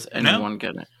 or does anyone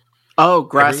get it? Oh,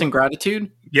 and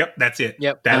gratitude. Yep, that's it.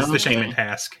 Yep, that's the Shaman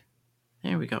task.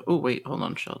 There we go. Oh wait, hold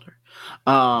on, Shelter.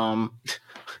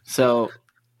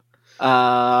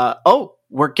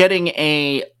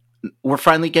 We're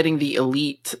finally getting the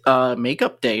elite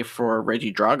makeup day for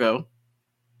Reggie Drago.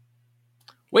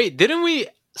 Wait, didn't we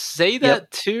say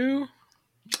that too?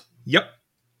 Yep.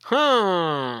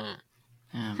 Huh.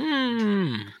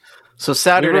 Yeah. So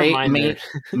Saturday,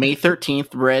 May 13th,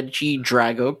 Reggie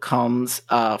Drago comes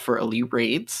for Elite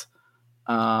Raids.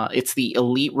 It's the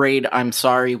Elite Raid I'm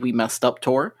Sorry We Messed Up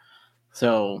tour.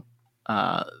 So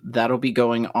that'll be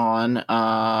going on.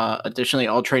 Additionally,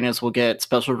 all trainers will get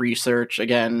special research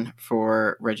again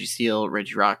for Registeel,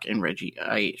 Regirock, and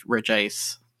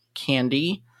Regice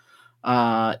candy.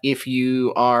 If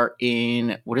you are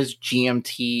in, what is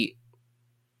GMT?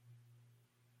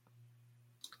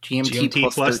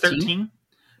 GMT plus 13?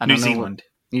 New Zealand.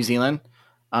 New Zealand.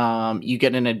 You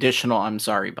get an additional I'm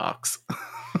Sorry box.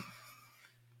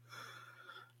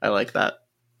 I like that.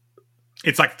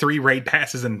 It's like 3 raid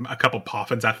passes and a couple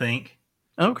poffins, I think.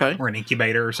 Okay. Or an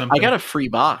incubator or something. I got a free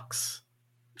box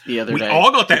the other day. We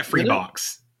all got that free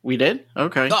box. We did?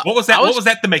 Okay. What was that? What was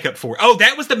that the makeup for? Oh,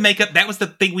 that was the makeup. That was the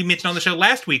thing we mentioned on the show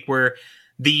last week where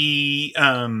the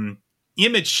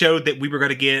image showed that we were going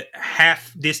to get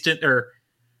half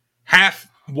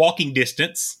walking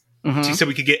distance so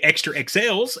we could get extra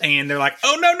XLs. And they're like,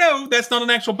 oh, no, that's not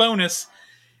an actual bonus.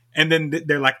 And then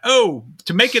they're like, oh,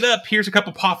 to make it up, here's a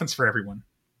couple poffins for everyone.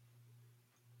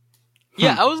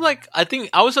 Yeah, I was like, I think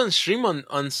I was on stream on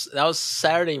that was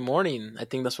Saturday morning. I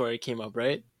think that's where it came up,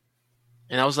 right?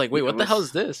 And I was like, wait, what the hell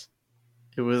is this?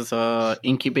 It was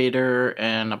incubator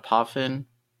and a poffin.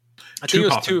 I think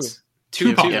it was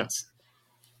two poffins.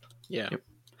 Yeah. Yep.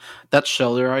 That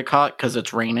shoulder I caught because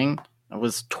it's raining. It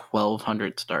was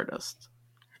 1,200 Stardust.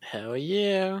 Hell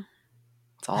yeah.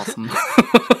 It's awesome.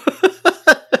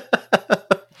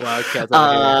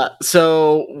 Wildcats.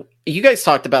 So you guys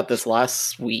talked about this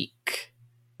last week,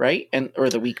 right? Or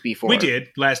the week before? We did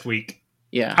last week.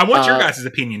 Yeah. I want your guys'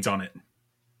 opinions on it.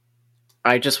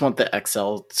 I just want the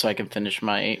XL so I can finish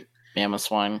my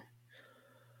Mamoswine.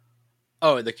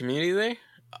 Oh, the community day?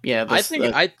 Yeah, I think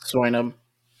Swinub.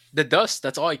 The dust,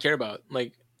 that's all I care about.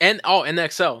 Like, and the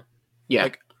XL. Yeah.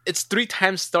 Like, it's 3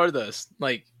 times Stardust.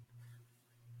 Like,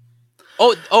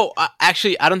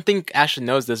 actually, I don't think Ashley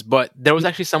knows this, but there was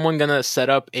actually someone gonna set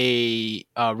up a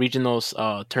regionals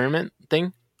tournament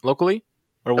thing locally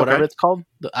or whatever Okay. it's called.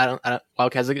 I don't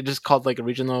Wildcat, is it just called like a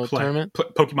regional tournament?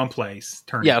 Pokemon Plays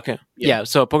tournament. Yeah, okay. Yeah,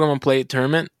 so a Pokemon Play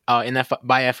tournament by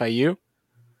FIU.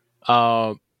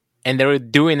 And they were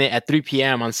doing it at 3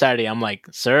 p.m. on Saturday. I'm like,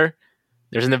 sir,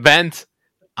 there's an event.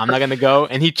 I'm not gonna go.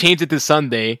 And he changed it to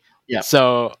Sunday. Yeah.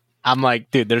 So I'm like,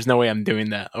 dude, there's no way I'm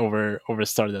doing that over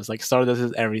Stardust. Like Stardust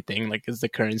is everything. Like it's the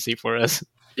currency for us.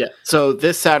 Yeah. So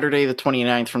this Saturday, the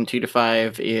 29th from 2 to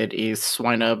 5, it is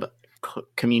Swinub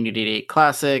Community Day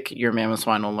Classic. Your Mammoth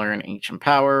Swine will learn Ancient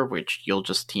Power, which you'll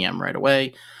just TM right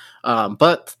away.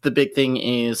 But the big thing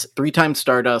is 3 times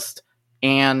Stardust,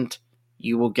 and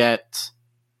you will get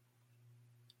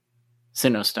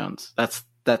Sinnoh Stones.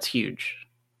 That's huge.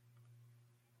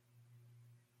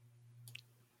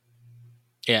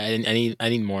 Yeah, I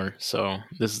need more. So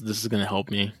this is gonna help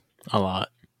me a lot.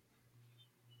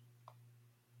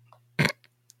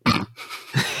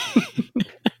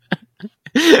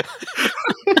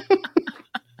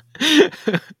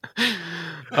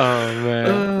 Oh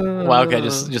man, Wildcat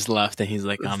just left, and he's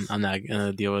like, I'm not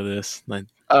gonna deal with this. Like,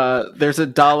 there's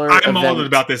 $1. I'm all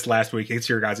about this last week. It's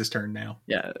your guys' turn now.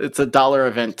 Yeah, it's $1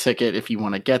 event ticket if you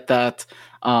want to get that.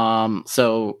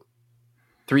 So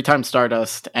 3 times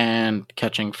Stardust and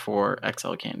catching 4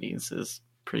 XL candies is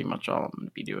pretty much all I'm going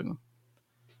to be doing.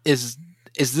 Is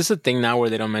this a thing now where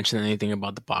they don't mention anything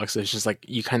about the box? It's just like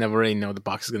you kind of already know the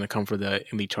box is going to come for the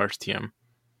Elite Charge TM.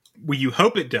 Well, you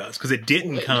hope it does, because it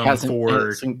didn't come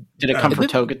for... Did it come for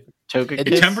Togetic?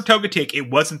 It came for Togetic.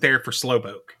 It wasn't there for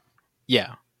Slowpoke.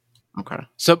 Yeah. Okay.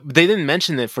 So they didn't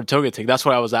mention it for Togetic. That's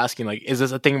what I was asking. Like, is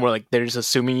this a thing where like they're just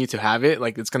assuming you to have it?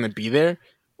 Like, it's going to be there?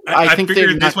 I think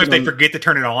this way, if they forget to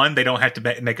turn it on, they don't have to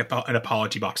make an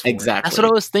apology box for it. Exactly. That's what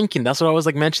I was thinking. That's what I was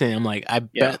like mentioning. I'm like, I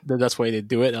bet that's why they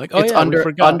do it. They're like, oh, it's yeah,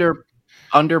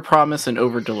 under promise and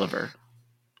over deliver,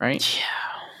 right?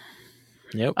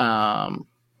 Yeah. Yep.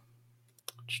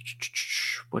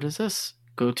 What is this?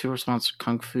 Go-to response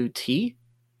Kung Fu Tea.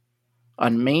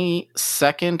 On May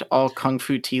 2nd, all Kung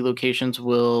Fu Tea locations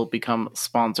will become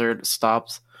sponsored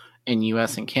stops in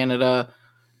US and Canada.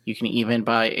 You can even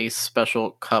buy a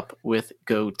special cup with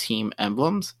Go Team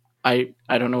emblems. I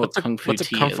don't know what Kung Fu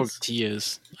Tea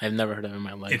is. I've never heard of it in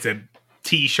my life. It's a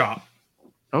tea shop.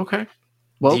 Okay.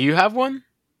 Well, do you have one?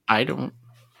 I don't.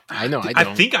 I know. I don't.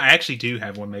 I think I actually do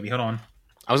have one. Maybe. Hold on.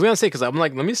 I was gonna say, because I'm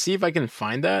like, let me see if I can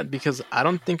find that, because I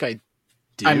don't think I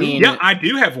do. I mean, yeah, I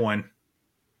do have one.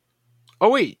 Oh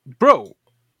wait, bro,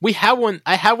 we have one.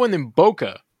 I have one in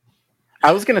Boca.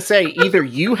 I was gonna say either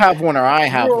you have one or I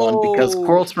have one, because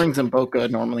Coral Springs and Boca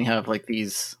normally have like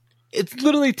these. It's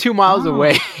literally 2 miles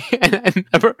away, and I've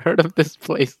never heard of this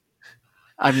place.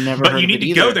 I've never. But you need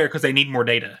to go there because they need more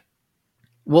data.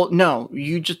 Well, no,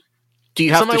 you just do.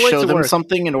 You have to show them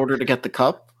something in order to get the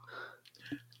cup.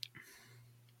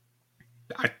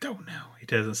 I don't know. It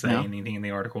doesn't say anything in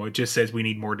the article. It just says we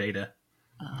need more data.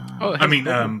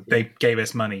 They gave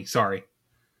us money. Sorry.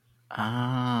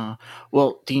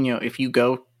 Well, Dino, if you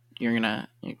go, you're gonna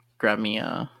grab me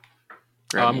a.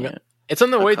 It's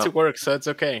on the way to work, so it's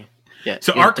okay. Yeah.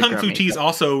 So our Kung Fu Tea is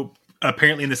also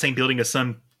apparently in the same building as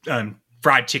some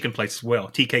fried chicken place as well.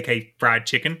 TKK Fried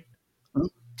Chicken.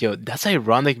 Yo, that's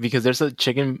ironic because there's a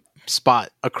chicken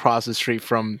spot across the street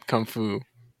from Kung Fu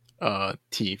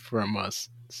Tea from us.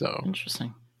 So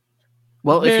interesting.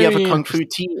 Well, if you have a Kung Fu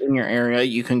Tea in your area,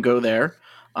 you can go there.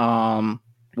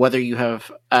 Whether you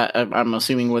have, I'm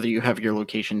assuming whether you have your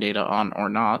location data on or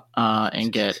not,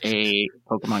 and get a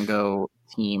Pokemon Go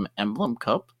Team Emblem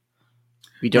Cup.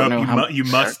 We don't know how you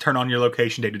must turn on your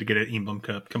location data to get an Emblem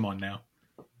Cup. Come on now.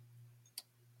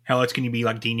 How else can you be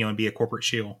like Dino and be a corporate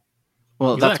shill?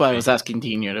 Well, that's why I was asking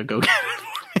Dino to go get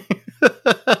it.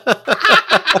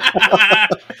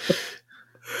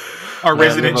 Our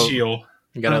resident shill.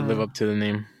 You gotta live up to the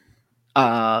name.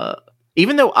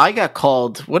 Even though I got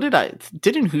called,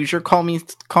 didn't Hoosier call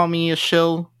me a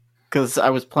shill because I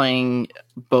was playing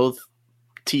both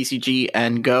TCG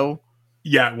and Go?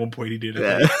 Yeah, at one point he did.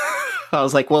 Yeah. I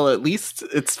was like, well, at least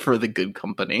it's for the good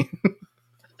company.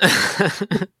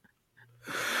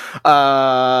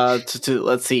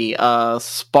 Let's see.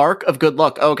 Spark of Good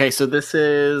Luck. Okay, so this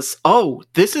is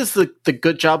the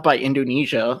good job by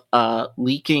Indonesia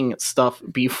leaking stuff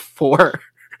before.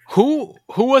 Who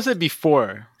was it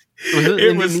before? Was it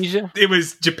Indonesia? It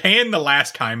was Japan the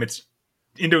last time. It's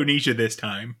Indonesia this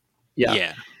time.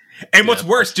 Yeah. And what's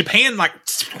worse, Japan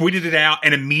tweeted it out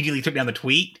and immediately took down the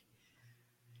tweet.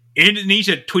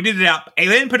 Indonesia tweeted it out and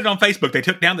then put it on Facebook. They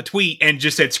took down the tweet and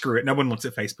just said, "Screw it. No one looks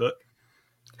at Facebook."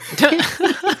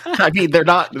 I mean, they're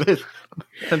not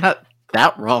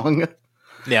that wrong.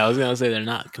 Yeah, I was gonna say they're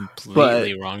not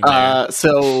completely wrong there.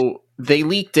 So they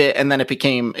leaked it, and then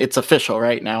it's official,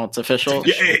 right? Now it's official?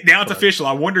 Yeah, now it's official.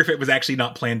 I wonder if it was actually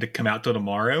not planned to come out till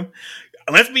tomorrow.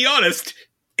 Let's be honest,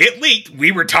 it leaked.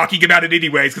 We were talking about it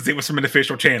anyways because it was from an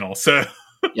official channel. So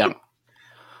yeah.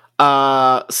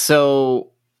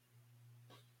 So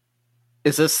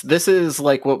is this is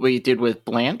like what we did with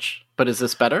Blanche, but is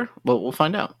this better? Well, we'll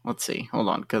find out. Let's see. Hold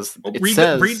on, because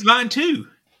read mine too.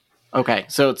 Okay,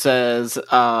 so it says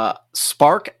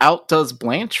Spark outdoes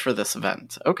Blanche for this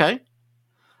event. Okay.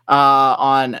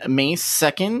 On May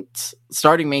 2nd,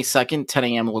 starting May 2nd, 10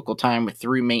 a.m. local time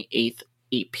through May 8th,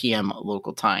 8 p.m.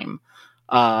 local time.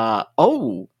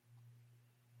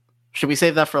 Should we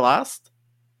save that for last?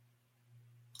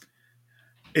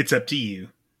 It's up to you.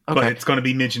 Okay. But it's going to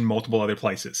be mentioned multiple other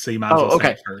places, so you might as well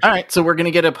say it first. All right, so we're going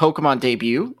to get a Pokemon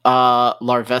debut.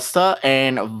 Larvesta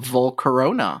and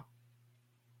Volcarona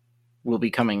will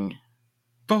be coming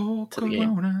to the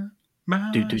game.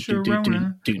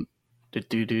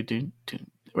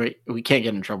 Wait, we can't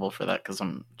get in trouble for that because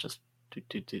I'm just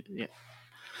yeah.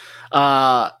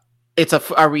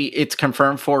 It's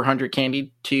confirmed 400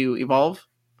 candy to evolve.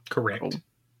 Correct. Cool.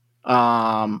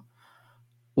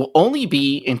 Will only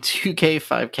be in 2K,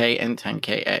 5K, and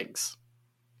 10K eggs.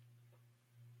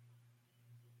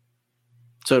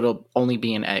 So it'll only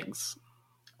be in eggs.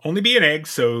 Only be in eggs,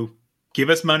 so give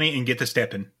us money and get to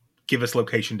stepping. Give us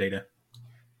location data.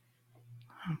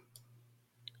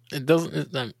 It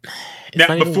doesn't.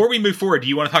 Now, before we move forward, do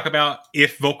you want to talk about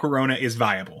if Volcarona is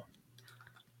viable?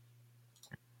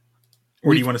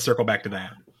 Or do you want to circle back to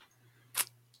that?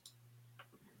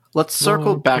 Let's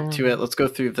circle back to it. Let's go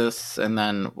through this, and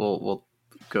then we'll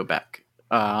go back.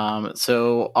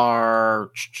 So our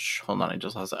hold on, I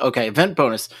just lost it. Okay, event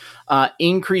bonus: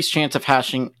 increased chance of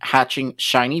hatching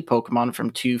shiny Pokemon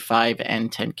from 2, 5,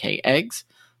 and 10K eggs.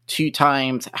 2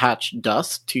 times hatch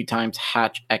dust. 2 times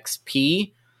hatch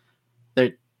XP.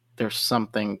 There's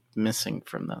something missing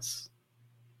from this.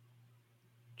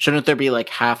 Shouldn't there be like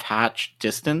half hatch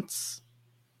distance?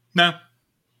 No.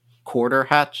 Quarter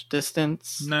hatch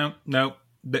distance? No.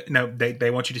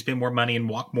 They want you to spend more money and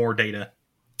walk more data.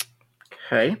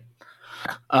 Okay.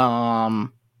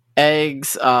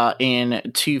 Eggs in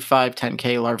 2, 5, 10K.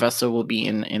 Larvesta will be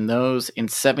in those. In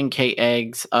 7K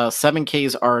eggs,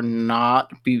 7Ks are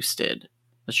not boosted.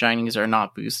 The shinies are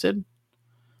not boosted.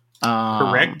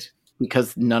 Correct.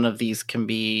 Because none of these can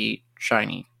be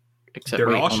shiny.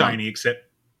 They're all shiny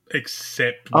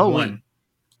except one. Wait.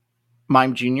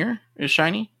 Mime Jr. is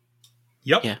shiny?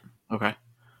 Yep. Yeah. Okay.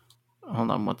 Hold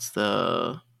on. What's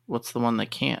the one that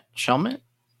can't? Shelmet?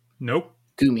 Nope.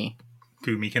 Goomy.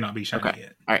 Goomy cannot be shiny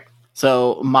yet. All right.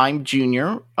 So Mime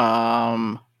Jr.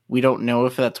 We don't know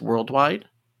if that's worldwide.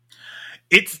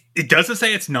 It doesn't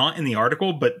say it's not in the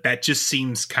article, but that just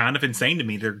seems kind of insane to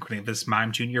me. They're going to have this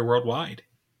Mime Jr. worldwide.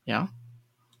 Yeah.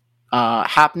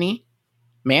 Happney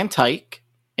Mantike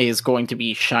is going to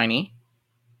be shiny.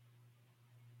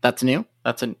 That's new.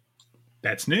 That's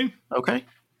new. Okay.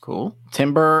 Cool.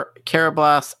 Timber,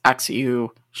 Carablast, Axew,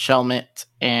 Shelmet,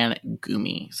 and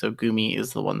Goomy. So Goomy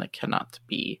is the one that cannot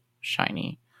be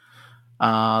shiny.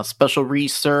 Special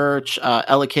research,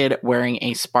 Elekid wearing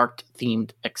a Sparked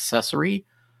themed accessory.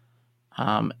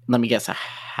 Let me guess, a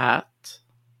hat?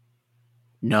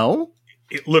 No?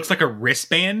 It looks like a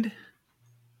wristband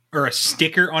or a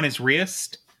sticker on his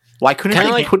wrist. Why couldn't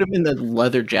they put him in the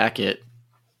leather jacket?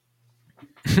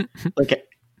 Like,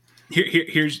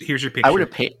 here's your picture. I would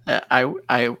have paid. I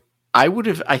would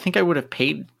have. I think I would have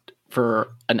paid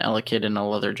for an Elekid in a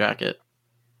leather jacket.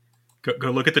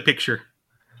 Go look at the picture.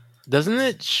 Doesn't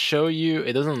it show you?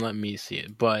 It doesn't let me see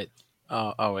it, but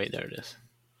oh wait, there it is.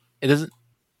 It doesn't.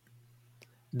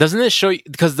 Doesn't it show you?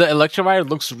 Because the Electivire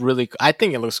looks really. I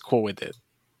think it looks cool with it.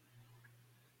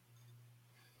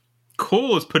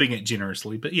 Cool is putting it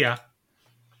generously, but yeah.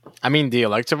 I mean, the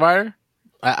Electivire.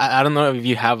 I don't know if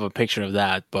you have a picture of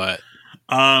that, but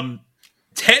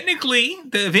technically,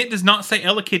 the event does not say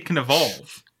Elekid can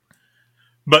evolve.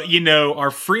 But our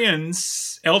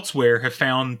friends elsewhere have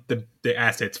found the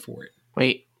assets for it.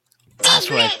 Wait,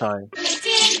 that's what I thought.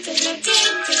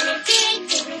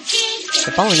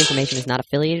 The following information is not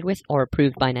affiliated with or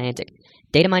approved by Niantic.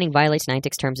 Data mining violates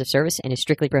Niantic's terms of service and is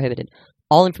strictly prohibited.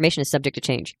 All information is subject to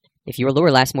change. If your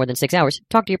lure lasts more than 6 hours,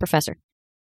 talk to your professor.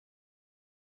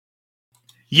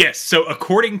 Yes, so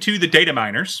according to the data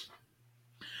miners,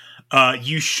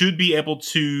 you should be able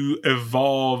to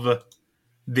evolve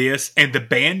this, and the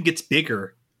band gets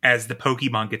bigger as the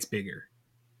Pokemon gets bigger.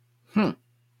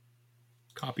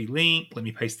 Copy link. Let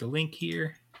me paste the link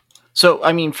here. So,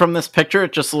 I mean, from this picture,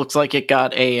 it just looks like it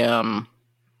got a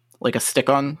like a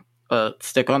stick-on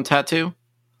tattoo.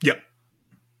 Yep.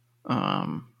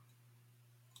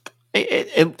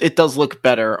 It does look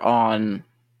better on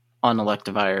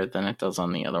Electivire than it does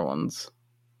on the other ones.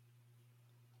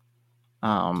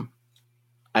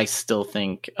 I still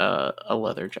think a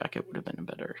leather jacket would have been a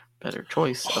better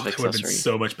choice of accessory. It would have been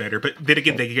so much better. But then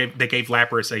again, they gave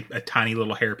Lapras a tiny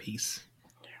little hairpiece.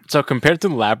 So compared to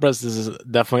Lapras, this is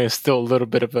definitely still a little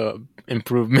bit of a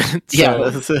improvement.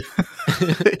 Yeah,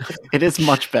 it is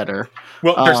much better.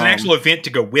 Well, there's an actual event to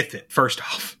go with it. First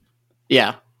off,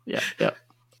 yeah.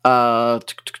 I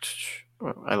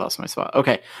lost my spot.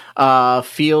 Okay.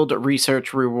 Field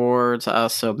research rewards.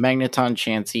 So Magneton,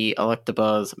 Chansey,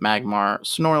 Electabuzz, Magmar,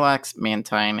 Snorlax,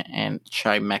 Mantine, and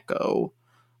Chimecho.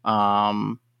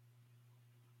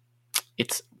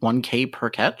 It's 1K per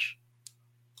catch.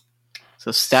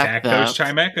 So stack those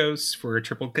Chimechos for a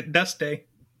triple dust day.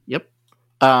 Yep.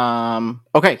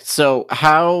 Okay, so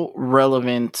how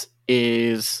relevant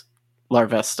is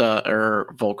Larvesta or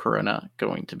Volcarona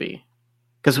going to be?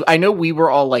 Because I know we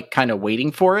were all like kind of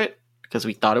waiting for it because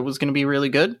we thought it was going to be really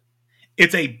good.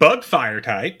 It's a bug fire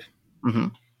type. Mm-hmm.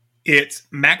 Its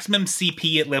maximum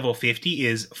CP at level 50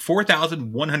 is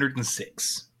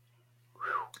 4,106.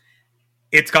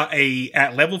 It's got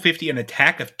at level 50 an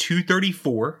attack of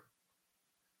 234,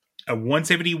 a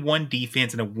 171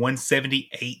 defense, and a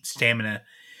 178 stamina,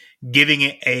 giving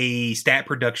it a stat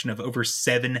production of over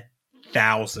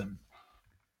 7,000.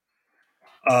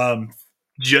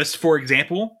 Just for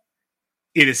example,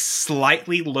 it is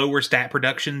slightly lower stat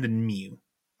production than Mew,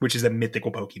 which is a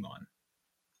mythical Pokemon.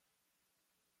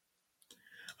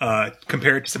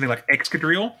 Compared to something like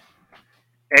Excadrill,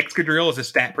 Excadrill is a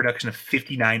stat production of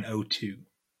 5,902.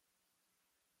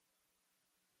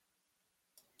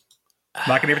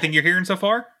 Liking everything you're hearing so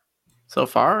far? So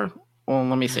far? Well,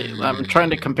 let me see. I'm trying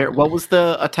to compare. What was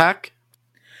the attack?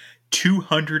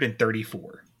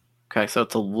 234. Okay, so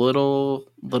it's a little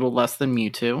less than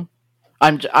Mewtwo.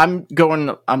 I'm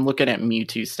looking at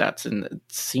Mewtwo stats, and it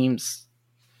seems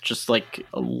just like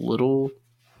a little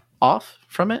off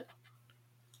from it.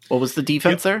 What was the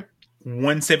defense there?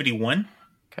 171.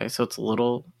 Okay, so it's a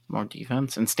little more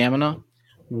defense. And stamina?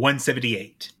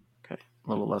 178. Okay, a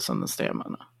little less on the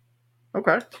stamina.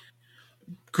 Okay.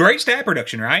 Great stat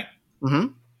production, right? Mm-hmm.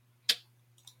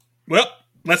 Well,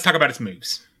 let's talk about its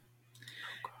moves.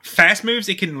 Fast moves,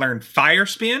 it can learn Fire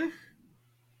Spin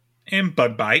and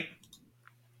Bug Bite.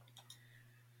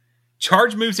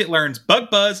 Charge moves, it learns Bug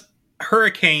Buzz,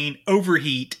 Hurricane,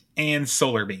 Overheat, and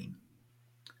Solar Beam.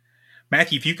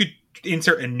 Matthew, if you could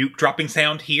insert a nuke dropping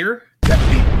sound here, that would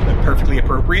be perfectly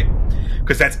appropriate,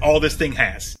 because that's all this thing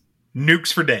has.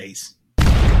 Nukes for days.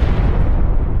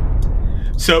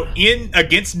 So,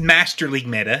 against Master League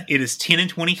meta, it is 10 and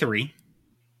 23.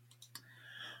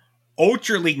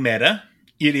 Ultra League meta,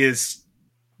 it is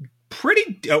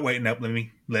pretty... Oh, wait, no,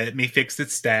 let me fix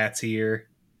its stats here.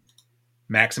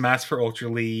 Maximize for Ultra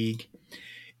League.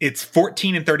 It's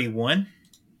 14 and 31.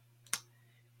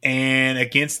 And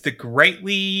against the Great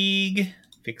League,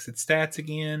 fix its stats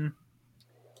again.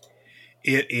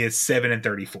 It is 7 and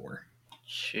 34.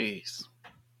 Jeez.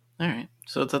 All right,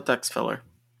 so it's a Dex filler.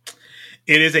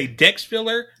 It is a Dex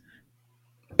filler,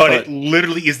 but it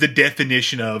literally is the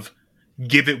definition of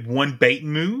give it one bait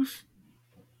move,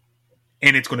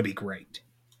 and it's going to be great.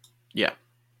 Yeah.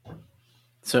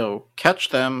 So hatch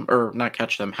them.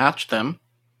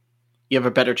 You have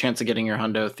a better chance of getting your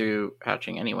hundo through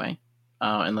hatching anyway,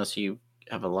 unless you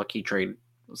have a lucky trade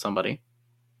with somebody.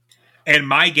 And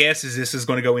my guess is this is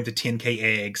going to go into 10k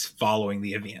eggs following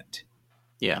the event.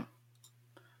 Yeah.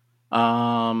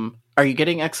 Are you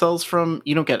getting XLs from...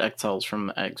 You don't get XLs from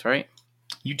the eggs, right?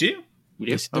 You do.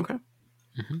 You do? Okay.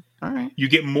 Mm-hmm. All right. You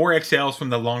get more XLs from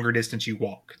the longer distance you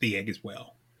walk the egg as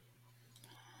well.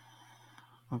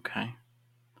 Okay.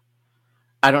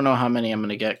 I don't know how many I'm going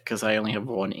to get because I only have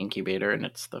one incubator and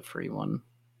it's the free one.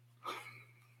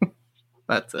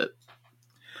 That's it.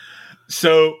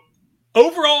 So,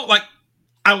 overall,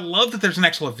 I love that there's an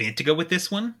actual event to go with this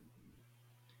one.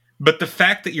 But the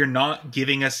fact that you're not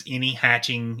giving us any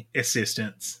hatching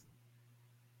assistance,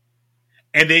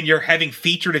 and then you're having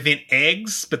featured event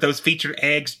eggs, but those featured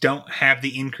eggs don't have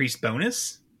the increased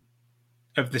bonus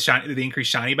of the increased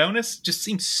shiny bonus, just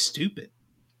seems stupid.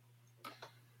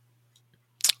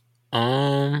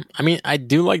 I mean, I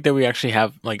do like that we actually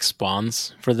have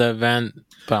spawns for the event,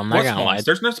 but I'm not gonna lie.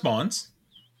 There's no spawns.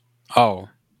 Oh,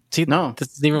 see, no.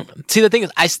 See, the thing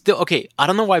is, I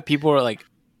don't know why people are like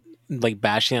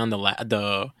bashing on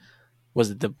the was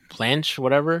it the Blanche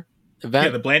whatever event?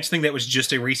 Yeah, the Blanche thing that was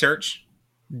just a research.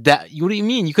 What do you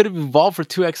mean? You could have evolved for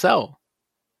 2XL.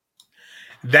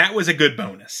 That was a good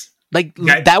bonus. Like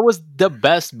that was the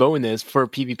best bonus for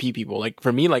PvP people. Like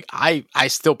for me, like I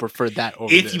still prefer that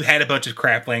over if this. you had a bunch of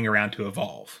crap laying around to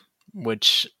evolve.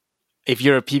 Which, if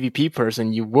you're a PvP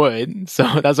person, you would.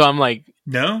 So that's why I'm like,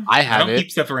 no, I don't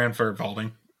keep stuff around for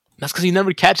evolving. That's because you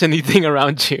never catch anything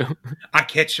around you. I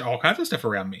catch all kinds of stuff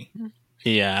around me.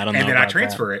 Yeah, I don't know. And then I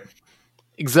transfer it.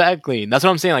 Exactly. That's what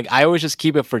I'm saying. Like I always just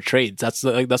keep it for trades. That's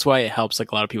why it helps.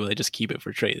 Like a lot of people, they just keep it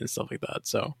for trades and stuff like that.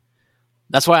 So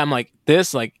that's why I'm like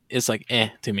this. Like it's like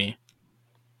to me.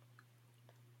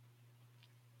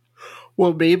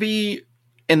 Well, maybe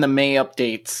in the May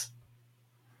updates,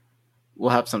 we'll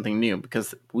have something new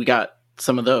because we got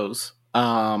some of those.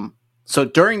 So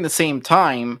during the same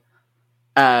time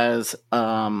as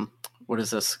what is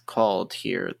this called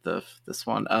here? This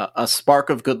one, a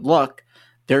Spark of Good Luck.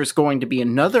 There's going to be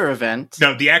another event.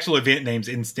 No, the actual event name's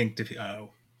Instinctive.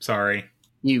 Oh, sorry,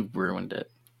 you ruined it.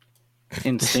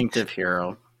 Instinctive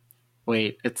Hero.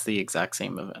 Wait, it's the exact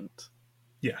same event.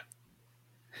 Yeah,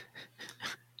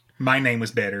 my name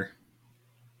was better.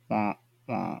 Yeah,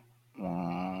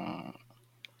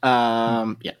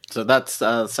 so that's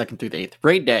 2nd through the 8th.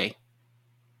 Raid Day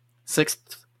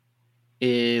 6th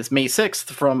is May 6th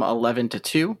from 11 to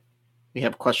 2. We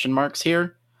have question marks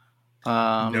here.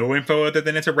 No info other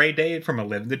than it's a raid day from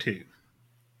 11 to 2.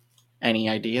 Any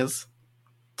ideas?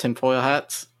 Tinfoil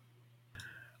hats?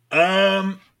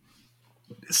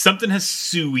 Something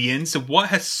Hisuian. So what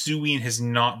Hisuian has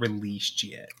not released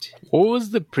yet? What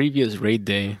was the previous raid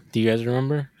day? Do you guys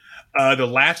remember? The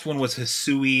last one was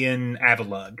Hisuian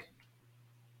Avalug.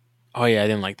 Oh yeah, I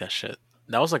didn't like that shit.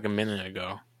 That was like a minute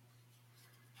ago.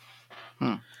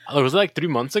 Was it like 3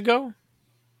 months ago?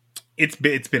 It's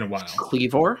been a while.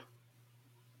 Cleavor?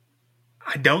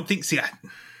 I don't think. See,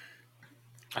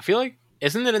 I feel like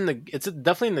isn't it in the? It's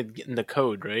definitely in the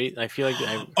code, right? I feel like.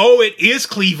 Oh, it is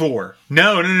Cleavor.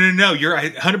 No. You're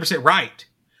 100% right.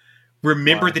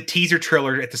 Remember the teaser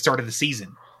trailer at the start of the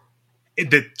season?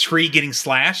 The tree getting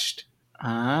slashed.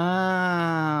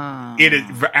 It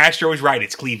is. Astro is right.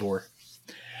 It's Cleavor.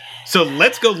 So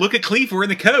let's go look at Cleavor in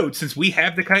the code since we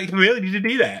have the capability to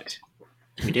do that.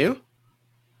 We do?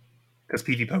 Because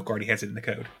PV Poke already has it in the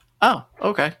code. Oh,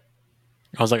 okay.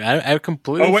 I was like, I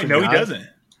completely. Oh wait, forgot. no, he doesn't.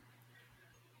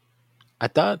 I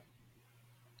thought.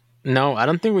 No, I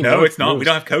don't think we. No, it's not. We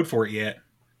don't have code for it yet.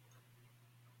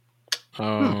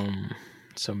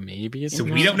 So maybe it's. So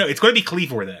we don't know. It's going to be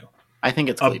Cleavor though. I think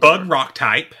it's a bug rock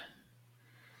type.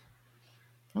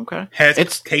 Okay, has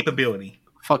its capability.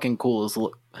 Fucking cool as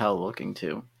hell looking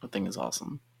too. The thing is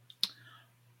awesome.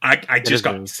 I just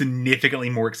got significantly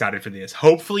more excited for this.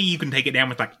 Hopefully, you can take it down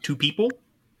with like 2 people.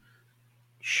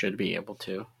 Should be able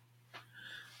to.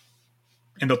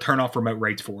 And they'll turn off remote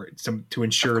raids for it to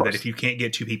ensure that if you can't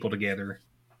get 2 people together.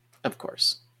 Of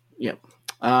course. Yep.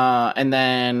 And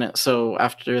then, so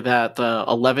after that, the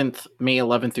May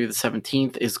 11th through the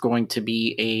 17th is going to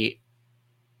be a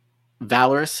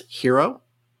Valorous Hero.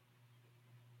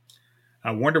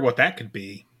 I wonder what that could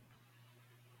be.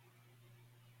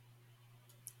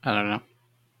 I don't know.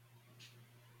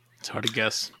 It's hard to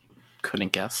guess. I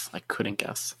couldn't guess.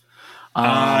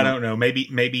 I don't know. Maybe.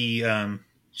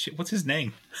 Shit. What's his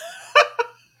name?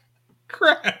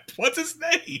 Crap. What's his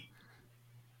name?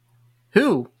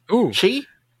 Who? Ooh. She?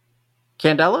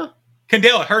 Candela?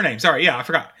 Candela. Her name. Sorry. Yeah, I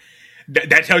forgot.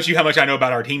 That tells you how much I know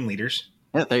about our team leaders.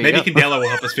 Yeah, there you Maybe go. Candela will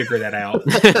help us figure that out.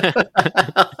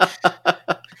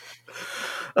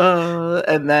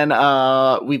 And then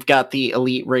we've got the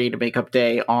Elite Raid Makeup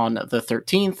Day on the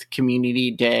 13th.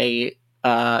 Community Day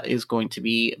is going to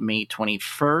be May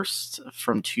 21st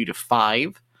from 2 to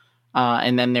 5.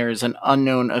 And then there's an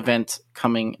unknown event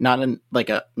coming, not an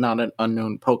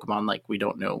unknown Pokemon, like we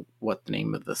don't know what the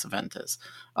name of this event is.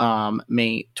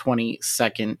 May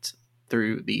 22nd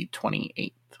through the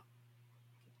 28th.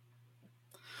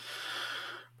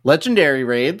 Legendary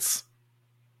raids.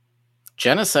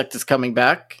 Genesect is coming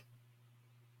back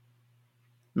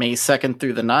May 2nd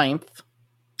through the 9th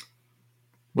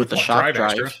with the Shock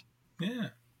Drive. Yeah.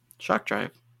 Shock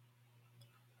Drive.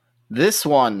 This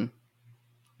one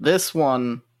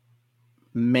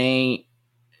may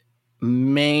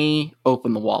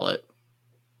open the wallet.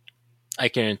 I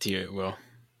guarantee you it will.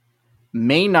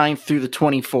 May 9th through the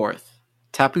 24th.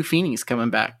 Tapu Fini's coming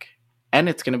back. And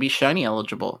it's going to be shiny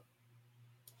eligible.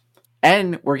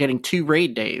 And we're getting 2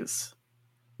 raid days.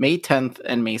 May 10th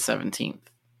and May 17th.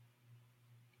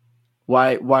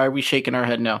 Why are we shaking our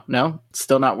head no? No?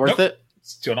 Still not worth it?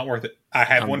 Still not worth it. I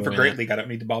have one for Great League. I don't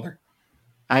need to bother.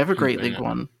 I have a Great League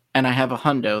one. And I have a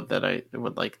hundo that I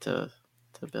would like to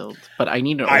build. But I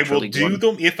need an Ultra League one. I will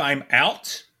do them if I'm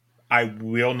out. I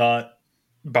will not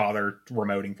bother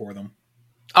remoting for them.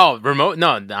 Oh, remote? No,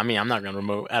 I mean, I'm not going to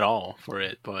remote at all for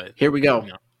it, but... Here we go. You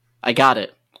know. I got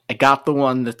it. I got the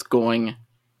one that's going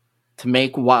to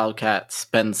make Wildcat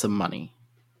spend some money.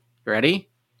 Ready?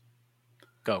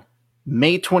 Go.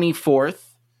 May 24th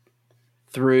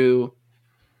through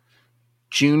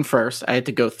June 1st. I had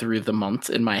to go through the months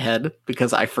in my head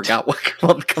because I forgot what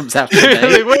month comes after May.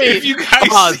 If you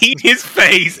guys seen his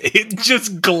face, it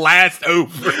just glassed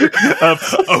over of,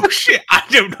 oh shit, I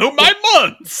don't know my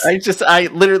months. I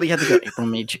literally had to go April,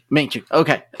 May, June.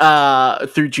 Okay.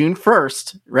 Through June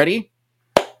 1st. Ready?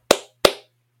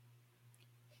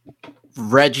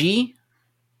 Reggie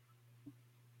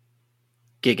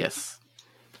Gigas.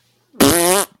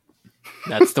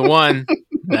 That's the one.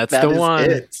 That's the one.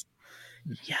 It.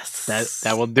 Yes.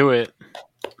 That will do it.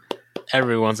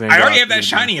 Everyone's gonna. I already have that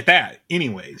shiny at that.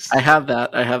 Anyways, I have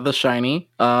that. I have the shiny.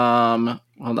 Hold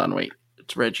on, wait.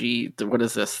 It's Reggie. What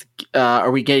is this? Are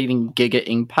we getting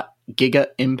Giga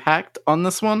Impact on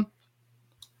this one?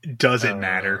 Doesn't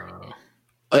matter.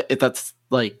 That's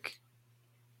like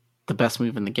the best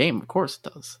move in the game. Of course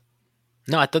it does.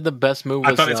 No, I thought the best move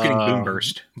was... I thought it's getting Boom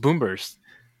Burst. Boom Burst.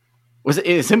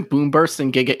 Isn't Boom Burst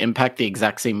and Giga Impact the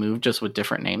exact same move, just with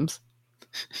different names?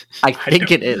 I think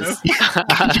it is.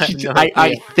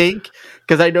 I think,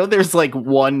 because I know there's like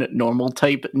one normal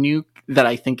type nuke that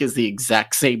I think is the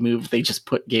exact same move. They just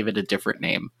gave it a different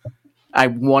name. I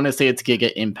want to say it's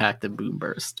Giga Impact and Boom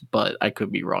Burst, but I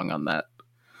could be wrong on that.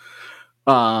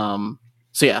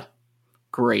 So yeah,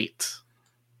 great.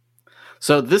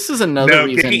 So this is another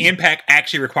reason. Giga Impact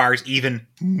actually requires even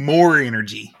more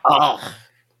energy. Oh.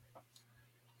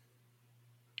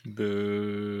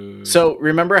 Boo. So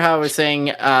remember how I was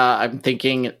saying I'm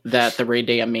thinking that the raid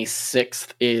day on May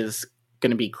 6th is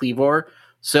going to be Cleavor.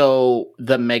 So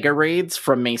the mega raids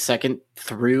from May 2nd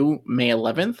through May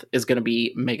 11th is going to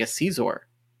be Mega Caesar.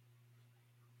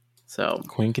 So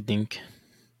Quinkadink.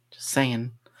 Just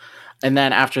saying. And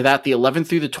then after that, the 11th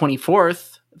through the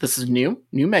 24th, this is new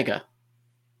mega.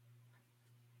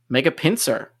 Mega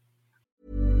Pincer.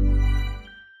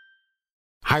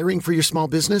 Hiring for your small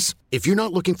business? If you're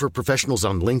not looking for professionals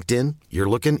on LinkedIn, you're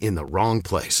looking in the wrong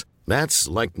place. That's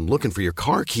like looking for your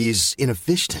car keys in a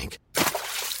fish tank.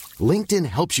 LinkedIn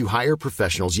helps you hire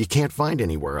professionals you can't find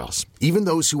anywhere else, even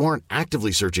those who aren't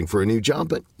actively searching for a new job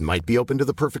but might be open to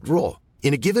the perfect role.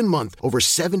 In a given month, over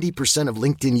 70% of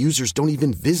LinkedIn users don't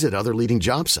even visit other leading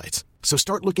job sites. So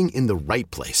start looking in the right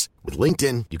place. With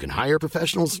LinkedIn, you can hire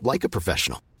professionals like a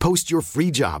professional. Post your free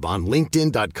job on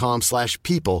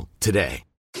linkedin.com/people today.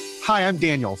 Hi, I'm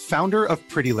Daniel, founder of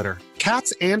Pretty Litter.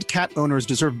 Cats and cat owners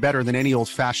deserve better than any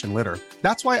old-fashioned litter.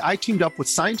 That's why I teamed up with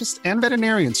scientists and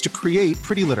veterinarians to create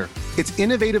Pretty Litter. Its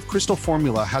innovative crystal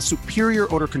formula has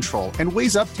superior odor control and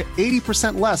weighs up to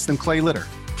 80% less than clay litter.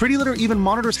 Pretty Litter even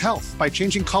monitors health by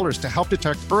changing colors to help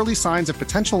detect early signs of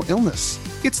potential illness.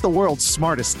 It's the world's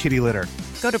smartest kitty litter.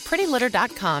 Go to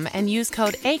prettylitter.com and use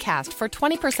code ACAST for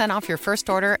 20% off your first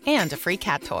order and a free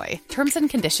cat toy. Terms and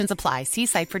conditions apply. See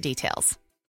site for details.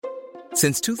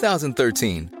 Since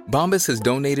 2013, Bombas has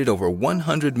donated over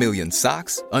 100 million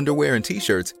socks, underwear, and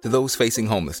T-shirts to those facing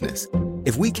homelessness.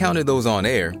 If we counted those on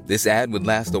air, this ad would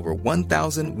last over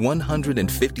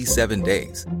 1,157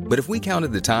 days. But if we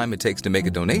counted the time it takes to make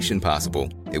a donation possible,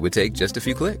 it would take just a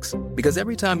few clicks. Because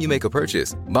every time you make a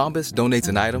purchase, Bombas donates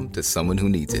an item to someone who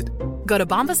needs it. Go to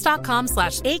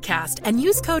bombas.com/ACAST and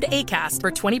use code ACAST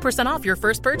for 20% off your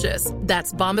first purchase.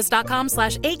 That's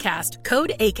bombas.com/ACAST,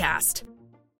 code ACAST.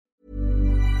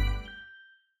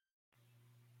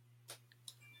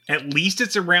 At least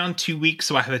it's around 2 weeks,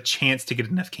 so I have a chance to get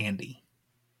enough candy.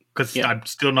 Because I'm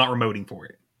still not remoting for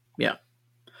it. Yeah.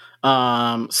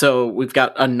 So we've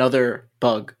got another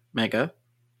bug mega.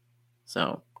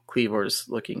 So Cleavor's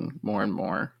looking more and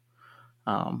more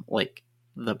like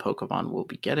the Pokemon we'll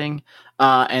be getting.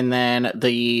 And then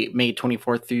the May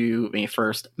 24th through May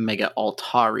 1st Mega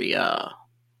Altaria.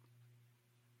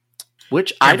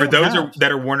 Which and for those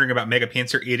that are wondering about Mega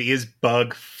Pincer, it is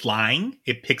bug flying.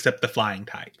 It picks up the flying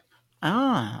type.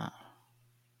 Ah.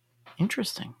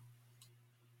 Interesting.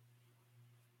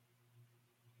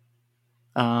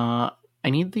 I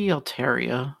need the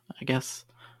Altaria, I guess.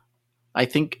 I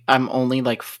think I'm only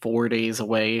like 4 days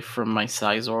away from my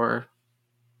Scizor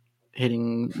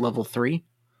hitting level 3.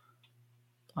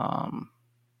 But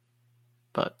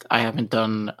I haven't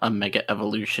done a Mega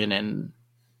Evolution in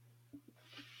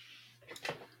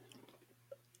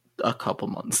a couple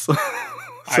months. So,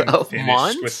 I'm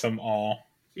finished with them all.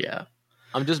 Yeah.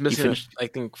 I'm just missing, I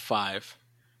think, 5.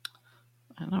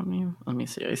 I don't know. Let me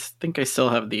see. I think I still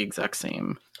have the exact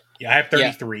same. Yeah, I have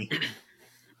 33.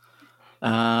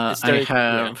 I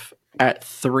have at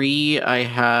 3. I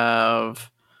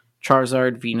have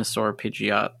Charizard, Venusaur,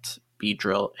 Pidgeot,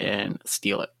 Beedrill, and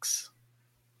Steelix.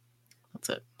 That's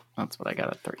it. That's what I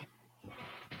got at 3.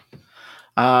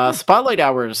 Spotlight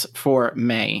hours for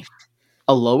May.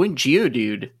 Alolan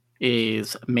Geodude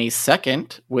is May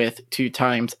 2nd with 2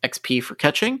 times XP for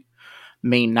catching.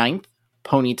 May 9th,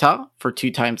 Ponyta for 2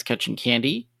 times catching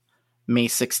candy. May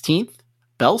 16th,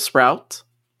 Bellsprout,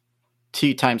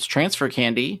 2 times transfer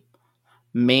candy.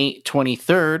 May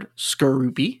 23rd,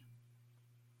 Skorupi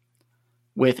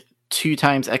with 2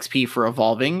 times XP for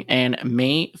evolving. And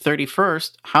May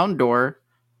 31st, Houndour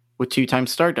with 2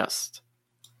 times Stardust.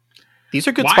 These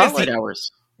are good spotlight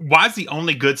hours. Why does the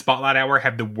only good spotlight hour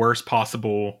have the worst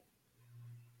possible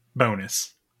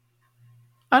bonus?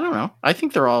 I don't know. I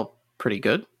think they're all pretty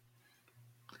good.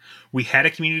 We had a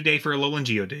community day for Alolan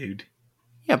Geodude.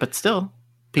 Yeah, but still.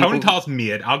 Ponyta's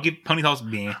mid. I'll give Ponyta's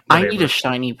mid. I need a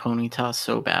shiny Ponyta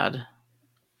so bad.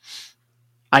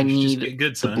 I need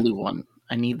the blue one.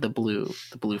 I need the blue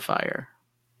fire.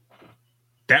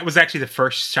 That was actually the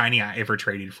first shiny I ever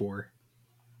traded for.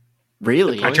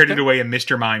 Really? I traded away a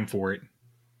Mr. Mime for it.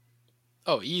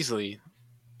 Oh, easily.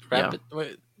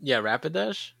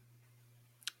 Rapidash?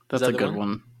 That's a good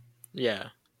one. Yeah.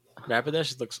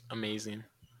 Rapidash looks amazing.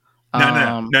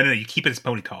 No. You keep it as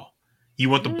Ponyta.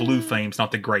 You want the blue flames,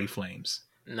 not the gray flames.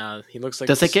 No, he looks like...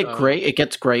 Does it get gray? It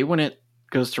gets gray when it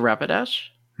goes to Rapidash?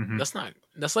 Mm-hmm.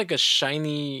 That's like a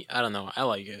shiny... I don't know. I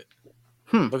like it.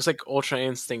 Looks like Ultra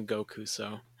Instinct Goku,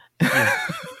 so...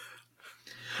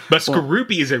 But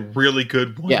Skorupi is a really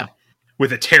good one. Yeah.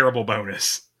 With a terrible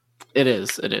bonus. It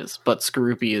is. But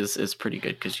Skorupi is pretty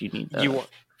good because you need that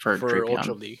for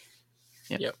Ultra League.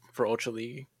 Yep, for Ultra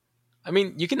League. I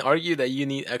mean, you can argue that you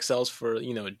need XLs for,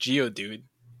 Geodude,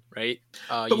 right?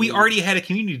 But we already had a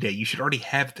community day. You should already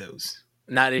have those.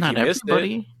 Not if you missed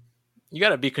it. You got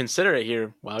to be considerate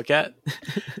here, Wildcat.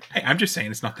 Hey, I'm just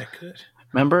saying it's not that good.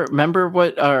 Remember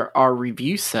what our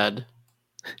review said?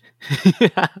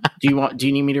 Do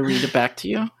you need me to read it back to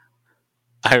you?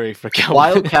 I already forgot.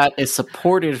 Wildcat is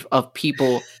supportive of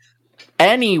people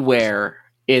anywhere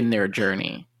in their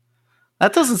journey.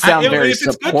 That doesn't sound very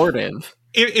supportive.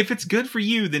 If it's good for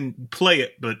you, then play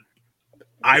it, but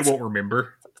I won't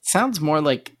remember. It sounds more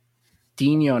like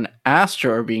Dino and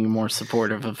Astro are being more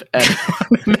supportive of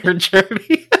everyone in their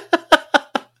journey.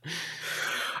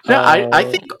 No, I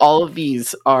think all of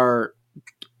these are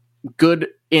good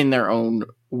in their own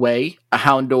way. A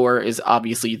Houndour is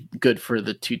obviously good for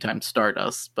the 2 times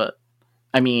Stardust, but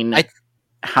I mean,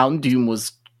 Houndoom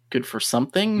was good for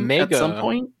something at some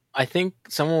point. I think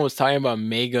someone was talking about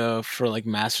Mega for like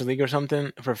Master League or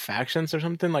something, for factions or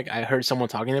something. Like I heard someone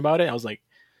talking about it. I was like,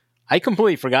 I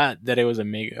completely forgot that it was a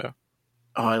Mega.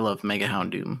 Oh, I love Mega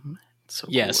Houndoom. So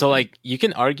yeah, cool. So like you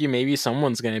can argue maybe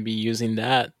someone's going to be using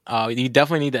that. You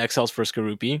definitely need the XLs for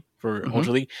Skorupi for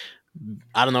Ultra League.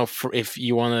 I don't know if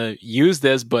you want to use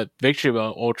this, but Victory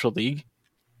Bell Ultra League.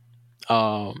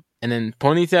 And then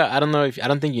Ponyta, I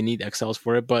don't think you need XLs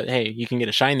for it, but hey, you can get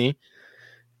a shiny.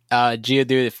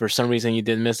 Geodude, if for some reason you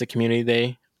did miss the community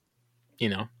day, you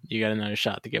got another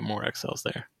shot to get more XLs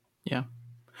there. Yeah.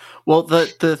 Well,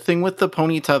 the thing with the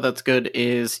Ponyta that's good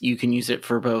is you can use it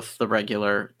for both the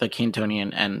regular, the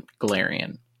Cantonian, and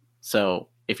Galarian. So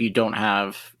if you don't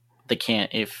have you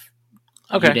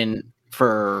didn't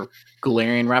for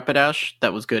Galarian Rapidash,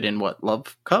 that was good in what,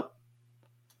 Love Cup?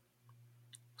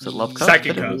 Was it Love Cup?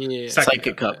 Psychic Cup. Yeah.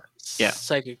 Psychic Cup. Yeah.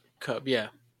 Psychic Cup, yeah.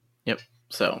 Yep.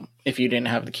 So if you didn't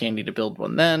have the candy to build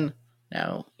one then,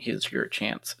 now here's your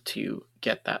chance to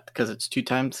get that because it's 2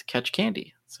 times catch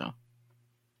candy. So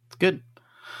it's good.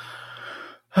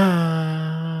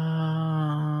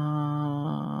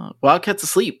 Wildcat's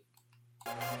asleep.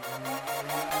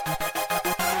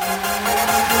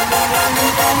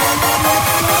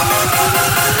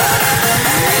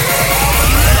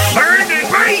 Learned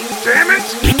it right, damn it!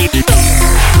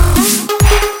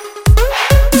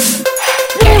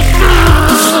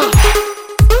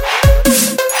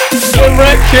 Good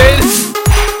wreck, kid!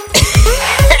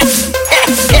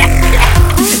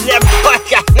 The fuck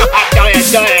I know I'm gonna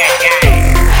do it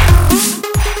again!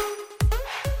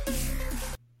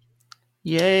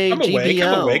 Yay, I'm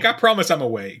GBL. awake. I promise I'm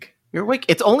awake. You're awake.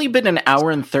 It's only been an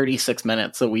hour and 36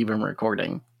 minutes that we've been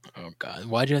recording. Oh, God.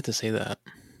 Why'd you have to say that?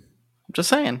 I'm just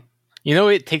saying.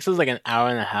 It takes us like an hour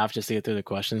and a half just to get through the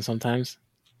questions sometimes.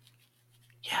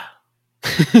 Yeah.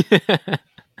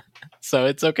 So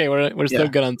it's okay. We're still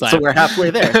good on time. So we're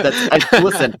halfway there.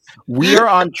 Listen, we are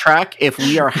on track if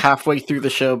we are halfway through the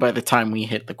show by the time we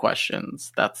hit the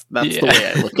questions. That's the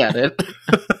way I look at it.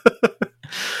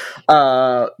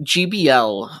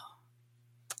 GBL.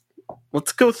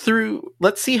 let's go through.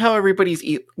 Let's see how everybody's.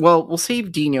 Well, we'll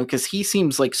save Dino because he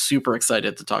seems like super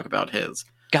excited to talk about his.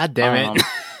 God damn it.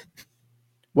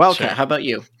 Wildcat, Sure. how about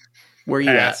you? Where are you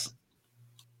Pass. at?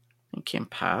 You can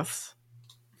pass.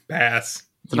 Pass.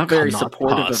 It's not very cannot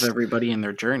supportive pass. of everybody in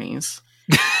their journeys.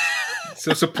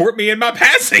 So support me in my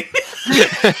passing.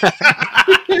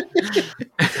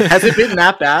 Has it been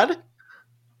that bad?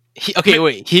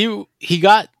 Wait. He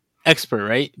got expert,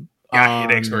 right? Yeah,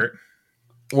 he expert.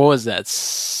 What was that?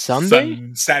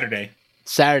 Sunday? Saturday.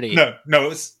 Saturday. No, it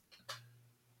was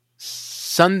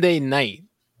Sunday night.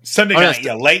 Sunday night.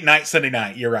 Yeah, late night Sunday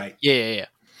night. You're right. Yeah.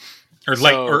 Or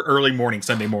late or early morning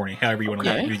Sunday morning. However you want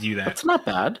to review that. That's not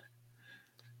bad.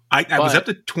 I was up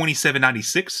to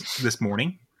 2796 this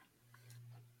morning.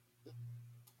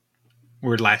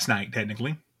 Or last night,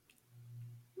 technically.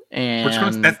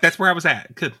 And that's where I was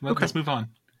at. Good. Well, Okay. let's move on.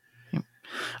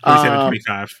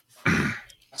 2725.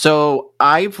 So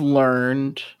I've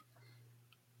learned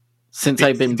since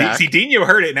I've been back. See, Dino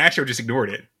heard it and Astro just ignored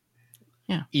it.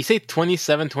 Yeah. You say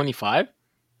 2725?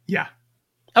 Yeah.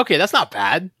 Okay, that's not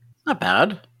bad. Not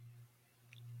bad.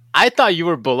 I thought you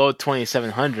were below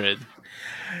 2700.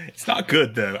 It's not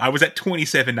good, though. I was at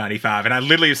 2795, and I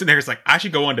literally was sitting there, it's like, I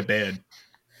should go on to bed.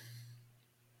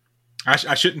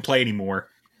 I shouldn't play anymore.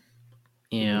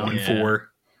 Yeah. 1-4,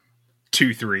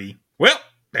 2-3. Well,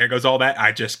 there goes all that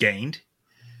I just gained.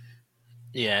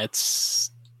 Yeah,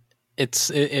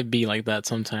 it'd be like that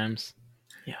sometimes.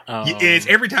 Yeah. It's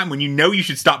every time when you know you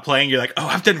should stop playing, you're like, oh,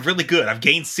 I've done really good. I've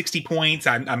gained 60 points.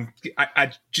 I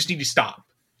just need to stop.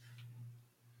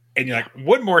 And you're like,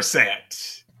 one more set.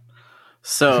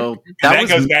 So that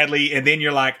goes badly, and then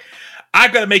you're like,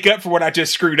 I've got to make up for what I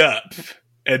just screwed up.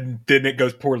 And then it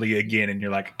goes poorly again, and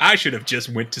you're like, I should have just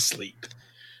went to sleep.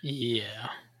 Yeah.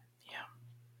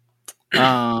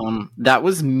 That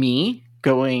was me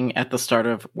going at the start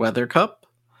of Weather Cup.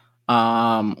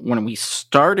 When we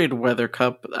started Weather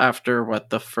Cup after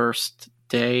the first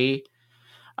day,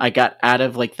 I got out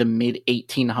of like the mid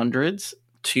 1800s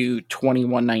to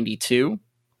 2192.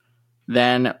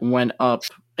 Then went up,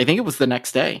 I think it was the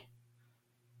next day.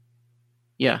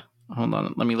 Yeah. Hold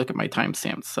on. Let me look at my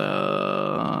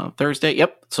timestamps. Thursday.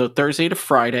 Yep. So Thursday to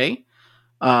Friday,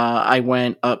 I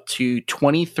went up to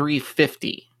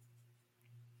 2350.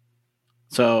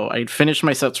 So I'd finished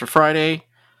my sets for Friday.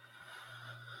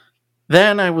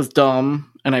 Then I was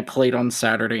dumb and I played on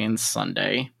Saturday and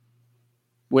Sunday,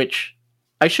 which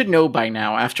I should know by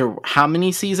now after how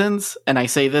many seasons. And I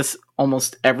say this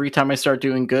almost every time I start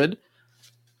doing good.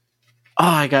 Oh,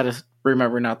 I got to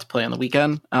remember not to play on the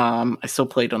weekend. I still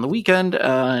played on the weekend,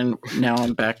 and now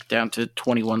I'm back down to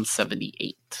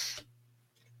 2178.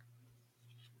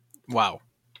 Wow.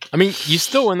 I mean, you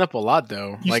still went up a lot,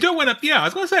 though. You still went up. Yeah, I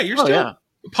was going to say, you're still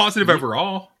positive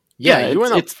overall. Yeah, you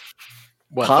went up, it's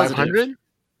what, positive. 500?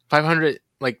 500,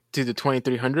 like, to the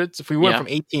 2300s? If we went Yeah. from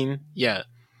 18, yeah.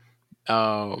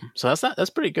 So that's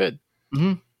pretty good.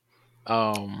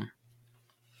 Mm-hmm.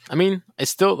 I mean,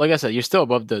 it's still, like I said, you're still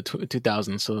above the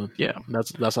 2000, so yeah,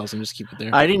 that's awesome. Just keep it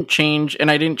there. I didn't change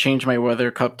my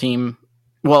Weather Cup team.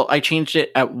 Well, I changed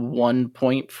it at one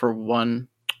point for one.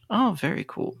 Oh, very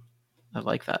cool. I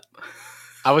like that.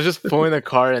 I was just pulling the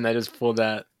card and I just pulled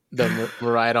the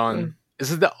Maridon.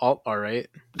 This is the alt art, right?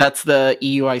 That's the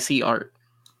EUIC art.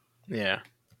 Yeah.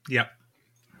 Yep.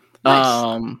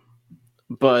 Nice.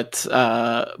 But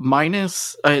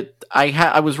minus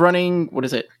I was running, what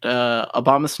is it?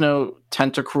 Abomasnow,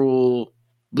 Tentacruel,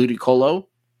 Ludicolo.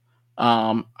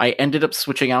 I ended up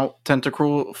switching out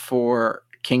Tentacruel for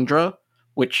Kingdra,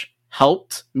 which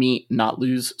helped me not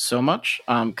lose so much.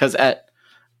 Because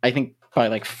I think by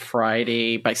like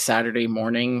by Saturday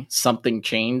morning, something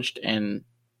changed and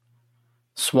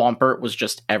Swampert was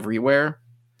just everywhere.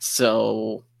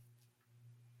 So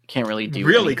can't really do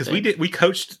really, because anything. we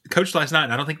coached last night,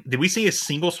 and I don't think, did we see a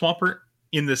single Swampert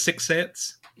in the 6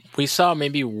 sets? We saw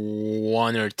maybe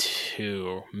one or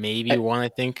two, maybe one, I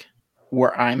think.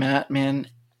 Where I'm at, man,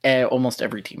 almost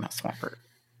every team has Swampert.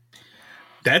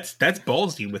 That's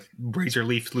ballsy with Razor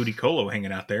Leaf Ludicolo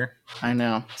hanging out there. I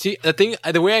know. See,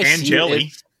 the way I see Jelly.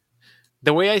 it,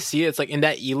 the way I see it, it's like in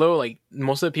that elo, like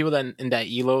most of the people that in that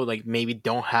elo, like maybe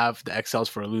don't have the XLs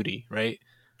for Ludi, right?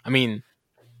 I mean,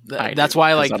 that's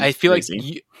why, like, I feel crazy.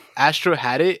 Like Astro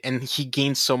had it and he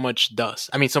gained so much dust.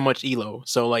 I mean, so much elo.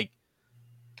 So like,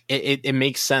 it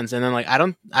makes sense. And then like, I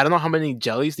don't know how many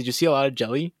jellies. Did you see a lot of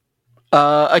jelly?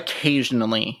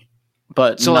 Occasionally,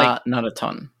 but so not a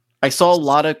ton. I saw a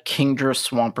lot of Kingdra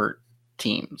Swampert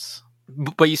teams.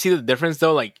 But you see the difference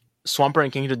though, like Swampert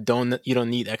and Kingdra you don't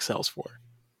need XLs for.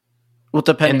 Well,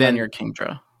 depending on your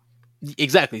Kingdra.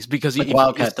 Exactly. It's because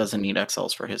Wildcat doesn't need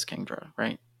XLs for his Kingdra,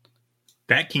 right?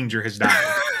 That Kingdra has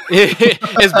died.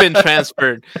 It's been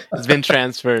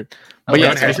transferred. But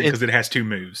yeah, it hasn't because it has 2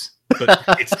 moves, but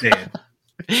it's dead.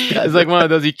 It's like one of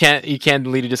those you can't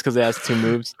delete it just because it has 2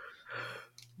 moves.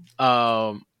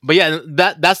 But yeah,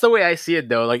 that's the way I see it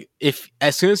though. Like if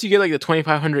as soon as you get like the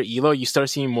 2500 elo, you start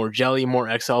seeing more Jelly, more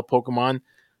XL Pokemon.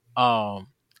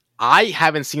 I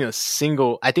haven't seen a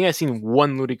single. I think I've seen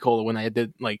 1 Ludicolo when I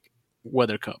did like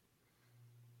Weather Cup.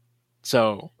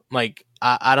 So like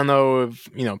I don't know if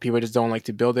people just don't like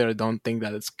to build it or don't think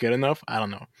that it's good enough. I don't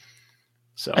know.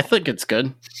 So I think it's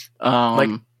good.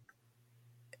 Like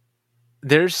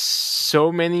there's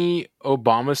so many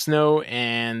Obama Snow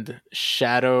and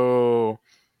Shadow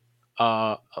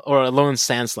or Alone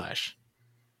Sandslash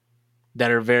that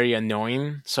are very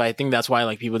annoying. So I think that's why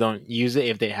like people don't use it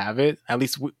if they have it. At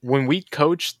least when we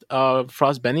coached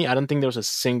Frost Benny, I don't think there was a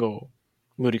single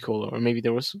Ludicolo, or maybe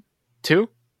there was 2.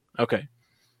 Okay,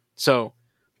 so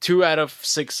 2 out of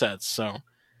 6 sets. So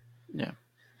yeah.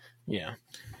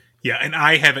 And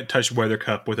I haven't touched Weather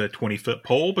Cup with a 20-foot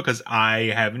pole because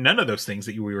I have none of those things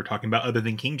that we were talking about other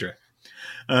than Kingdra.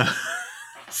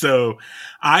 So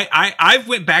I've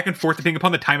went back and forth depending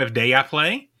upon the time of day I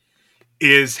play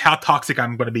is how toxic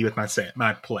I'm going to be with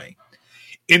my play.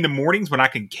 In the mornings when I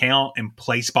can count and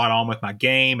play spot on with my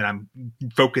game and I'm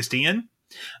focused in,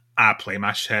 I play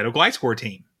my Shadow Gliscor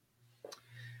team.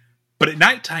 But at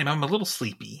nighttime, I'm a little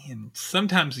sleepy, and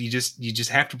sometimes you just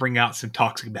have to bring out some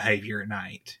toxic behavior at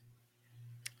night.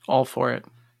 All for it.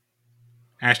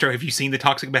 Astro, have you seen the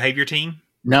toxic behavior team?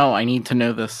 No, I need to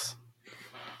know this.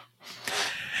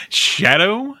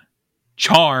 Shadow,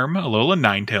 Charm, Alola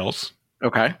Ninetales.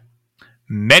 Okay.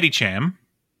 Medicham.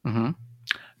 Mm-hmm.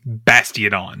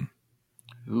 Bastiodon.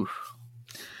 Oof.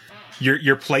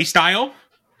 Your play style,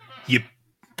 you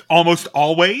almost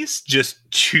always just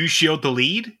 2 shield the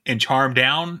lead and charm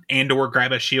down and or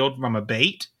grab a shield from a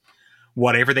bait,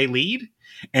 whatever they lead.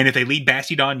 And if they lead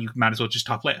Bastiodon, you might as well just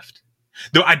top left.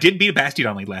 Though I did beat a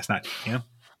Bastiodon lead last night. Yeah.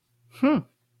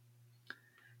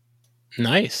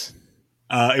 Nice.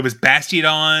 It was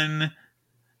Bastiodon,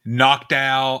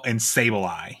 Noctowl, and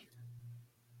Sableye.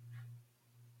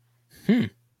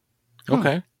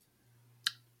 Okay.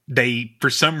 They, for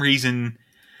some reason,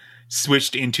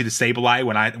 switched into the Sableye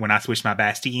when I switched my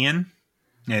Basti in,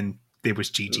 and it was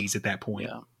GG's at that point.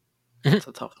 Yeah. That's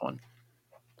a tough one.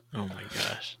 Oh my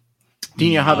gosh.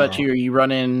 Dino, how about you?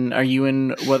 Are you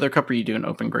in Weather Cup or are you doing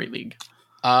Open Great League?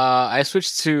 I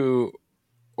switched to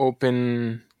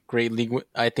Open Great League.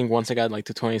 I think once I got like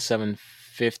to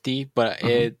 2750, but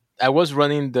I was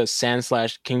running the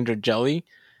Sandslash Kingdra Jelly,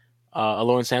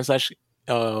 Alolan Sandslash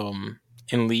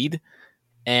in lead,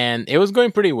 and it was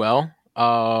going pretty well.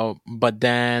 But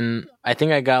then I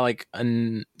think I got like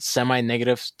a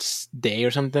semi-negative day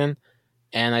or something,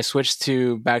 and I switched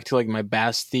back to like my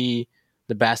the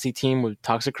Basti team with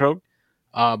Toxicroak.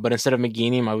 But instead of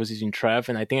Meganium, I was using Trev,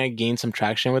 and I think I gained some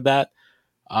traction with that.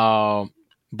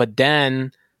 But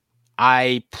then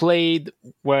I played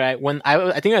I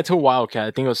think I told Wildcat,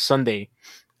 I think it was Sunday,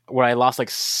 where I lost like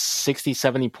 60,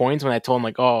 70 points when I told him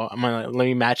like, oh, I'm gonna let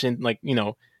me match in, like,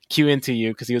 queue into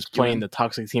you, because he was playing the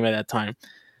Toxic team at that time.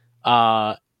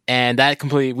 And that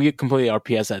we completely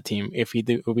RPS that team if we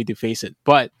do face it.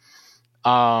 But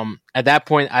at that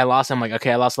point I lost. I'm like,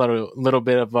 okay, I lost a little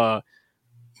bit of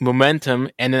momentum,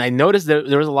 and then I noticed there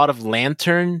was a lot of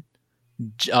Lantern,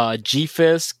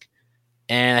 G-Fisk,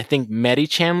 and I think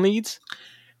Medicham leads.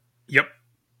 Yep.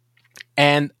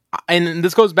 And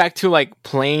this goes back to like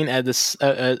playing at this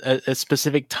a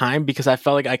specific time, because I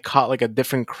felt like I caught like a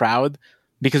different crowd,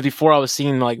 because before I was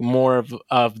seeing like more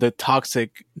of the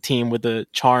Toxic team with the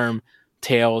Charm,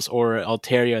 Tails, or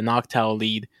Altaria, Noctowl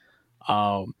lead,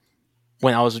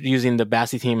 when I was using the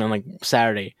Basti team on like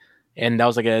Saturday, and that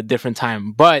was like a different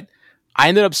time. But I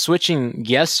ended up switching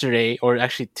yesterday, or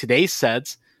actually today's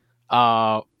sets,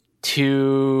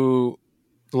 to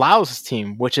Laos'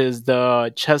 team, which is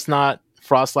the Chestnut,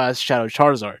 Frostlass, Shadow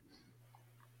Charizard.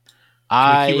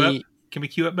 Can we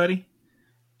queue up, buddy?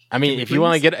 I mean, if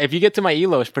you get to my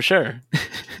elo, for sure.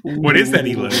 What is that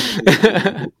elo?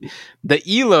 The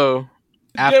elo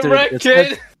after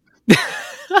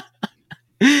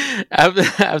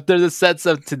after the sets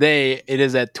of today, it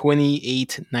is at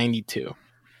 2892.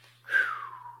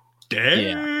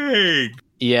 Dang.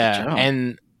 Yeah.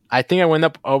 And I think I went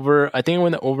over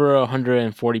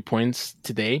 140 points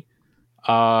today.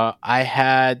 I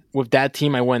had, with that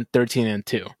team, I went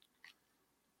 13-2.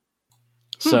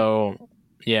 So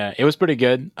yeah, it was pretty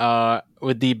good.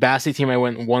 With the Basti team, I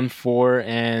went 1-4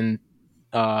 and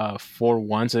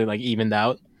 4-1, so they like evened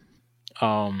out.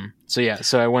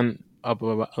 So I went up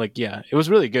about, like, yeah, it was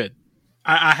really good.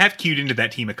 I have queued into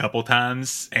that team a couple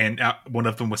times, and one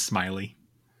of them was Smiley.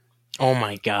 Oh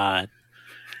my god,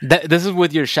 this is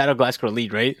with your Shadow Glasscore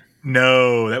lead, right?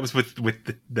 No, that was with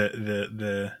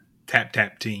the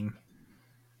tap team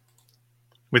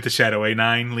with the Shadow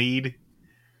A9 lead.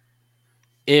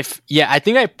 I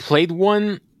think I played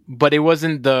one, but it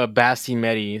wasn't the Basti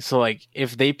Medi. So like,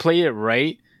 if they play it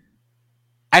right,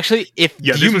 actually, if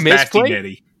you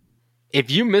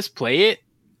misplay it,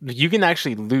 you can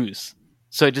actually lose.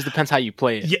 So it just depends how you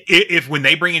play it. Yeah, if when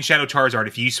they bring in Shadow Charizard,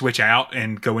 if you switch out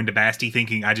and go into Basti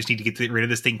thinking, I just need to get rid of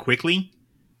this thing quickly,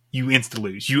 you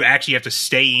insta-lose. You actually have to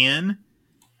stay in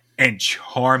and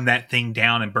charm that thing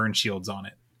down and burn shields on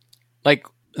it. Like,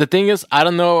 the thing is, I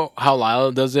don't know how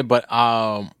Lyle does it, but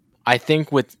I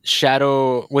think with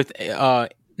Ninetales,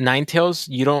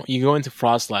 you go into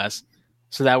Frostlass.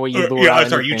 So that way you lure out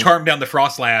anything. You charm down the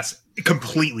Frostlass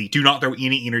completely. Do not throw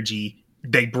any energy.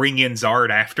 They bring in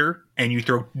Zard after, and you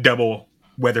throw double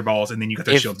weather balls, and then you got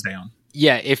their shields down.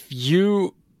 Yeah, if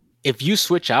you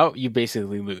switch out, you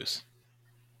basically lose.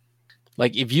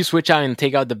 Like, if you switch out and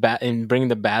take out and bring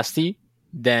the Basti,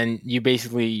 then you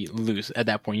basically lose at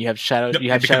that point. You have Shadow. You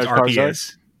have Shadow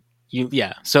Charizard.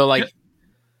 So like,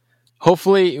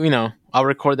 hopefully, I'll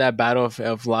record that battle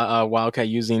of Wildcat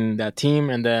using that team,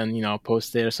 and then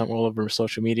post it or something all over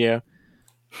social media.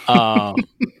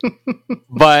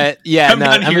 But yeah, come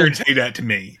down here and say that to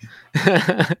me.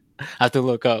 I have to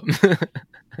look up.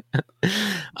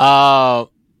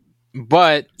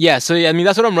 But yeah, so yeah, I mean,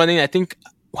 that's what I'm running. I think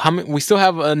we still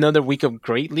have another week of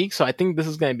Great League, so I think this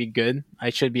is going to be good.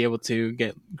 I should be able to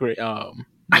get great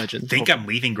Legend. I think I'm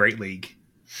leaving Great League.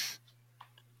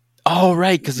 Oh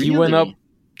right, because you went up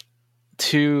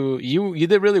to you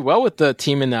did really well with the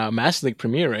team in Master League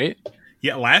Premier, right?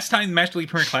 Yeah, last time Master League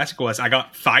Premier Classic was, I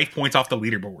got 5 points off the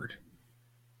leaderboard.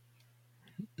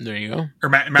 There you go. Or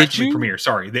Master League Premier,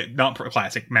 sorry. Not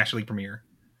Classic, Master League Premier.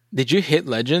 Did you hit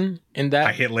Legend in that?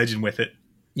 I hit Legend with it.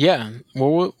 Yeah.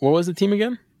 What was the team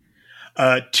again?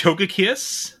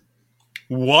 Togekiss,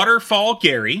 Waterfall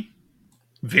Gary.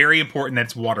 Very important,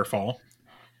 that's Waterfall.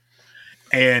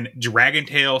 And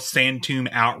Dragontail, Sandtomb,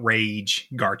 Outrage,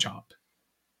 Garchomp.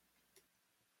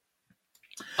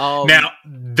 Now,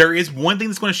 there is one thing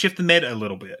that's going to shift the meta a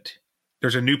little bit.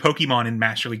 There's a new Pokemon in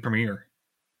Master League Premier.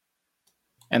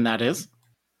 And that is?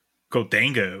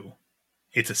 Goldango.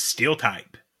 It's a Steel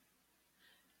type.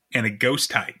 And a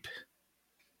Ghost type.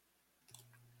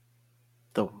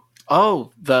 The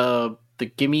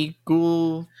Gimme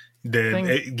Ghoul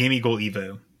The Gimme Ghoul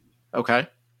Evo. Okay.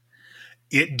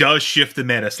 It does shift the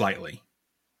meta slightly.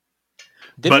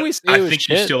 Didn't we say I it was think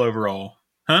shit? you're still overall.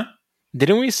 Huh?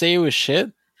 Didn't we say it was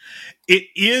shit? It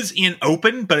is in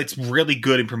Open, but it's really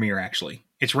good in Premier, actually.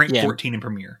 It's ranked 14 in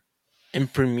Premier. In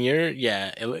Premier,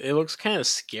 yeah, it looks kind of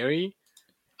scary,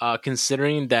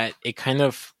 considering that it kind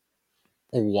of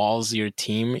walls your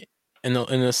team in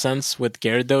a sense with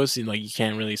Gyarados. Like, you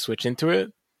can't really switch into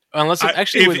it unless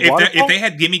if they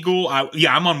had Gimme Ghoul,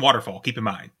 I'm on Waterfall. Keep in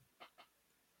mind,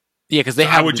 because they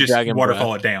I would just Dragon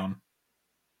Waterfall Breath. it down.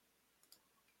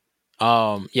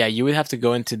 Yeah, you would have to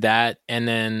go into that, and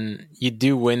then you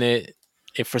do win it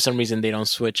if for some reason they don't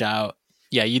switch out.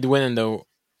 Yeah, you'd win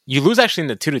you lose actually in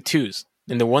the 2-2s.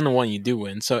 In the 1-1, you do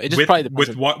win. So it just probably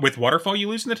depends. With Waterfall, you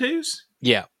lose in the 2s?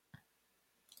 Yeah,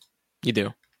 you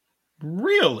do.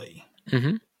 Really?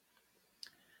 Mm-hmm.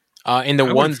 In the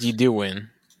 1s, you do win.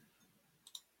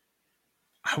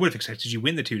 I would have expected you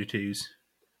win the 2-2s.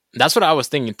 That's what I was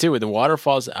thinking too. With the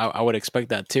Waterfalls, I would expect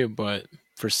that too. But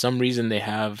for some reason, they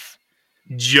have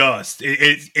that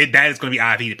is going to be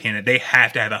IV dependent. They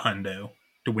have to have a hundo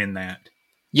to win that.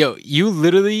 Yo,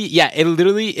 it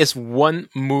literally is one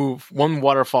move, one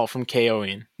Waterfall from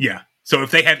KOing. Yeah. So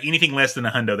if they have anything less than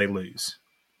a hundo, they lose.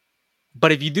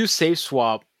 But if you do save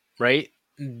swap, right,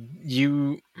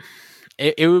 it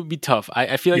would be tough.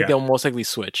 I feel like they'll most likely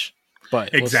switch.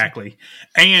 But exactly.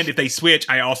 And if they switch,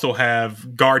 I also have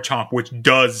Garchomp, which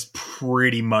does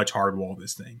pretty much hardwall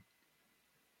this thing.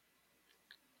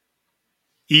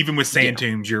 Even with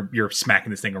Sandtombs, you're smacking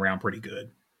this thing around pretty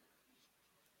good.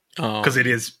 Because it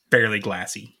is fairly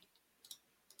glassy.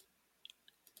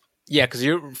 Yeah, because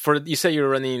you said you're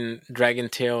running Dragon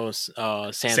Tail's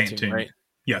Sandtomb, right?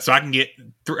 Yeah, so I can get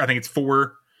I think it's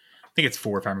 4. I think it's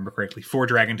 4 if I remember correctly. 4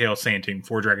 Dragon Tail Sandtomb,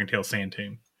 4 Dragon Tail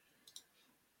Sandtomb.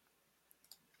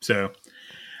 So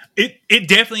it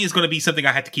definitely is going to be something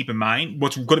I have to keep in mind.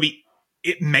 What's going to be,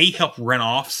 it may help run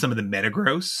off some of the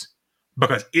Metagross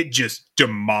because it just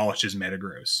demolishes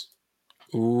Metagross.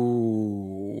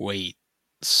 Ooh, wait.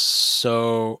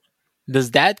 So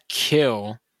does that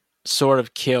kill sort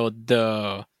of killed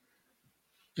the.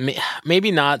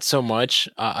 Maybe not so much.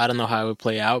 I don't know how it would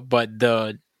play out, but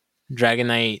the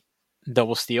Dragonite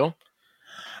double steal.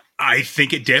 I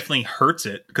think it definitely hurts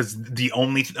it because the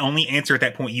only answer at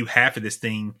that point you have for this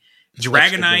thing,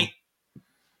 Dragonite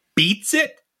beats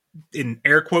it. In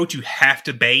air quotes, you have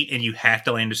to bait and you have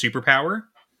to land a superpower.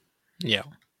 Yeah.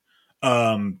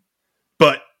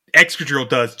 But Excadrill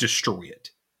does destroy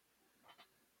it.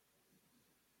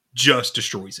 Just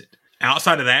destroys it.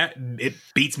 Outside of that, it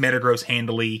beats Metagross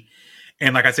handily.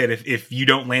 And like I said, if you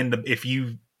don't land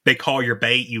they call your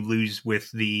bait, you lose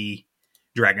with the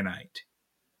Dragonite.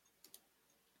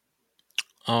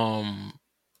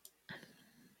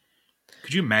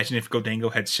 Could you imagine if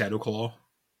Gholdengo had Shadow Claw?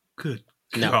 Good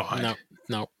God.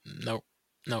 No.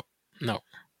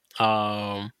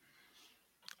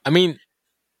 I mean,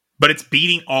 but it's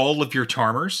beating all of your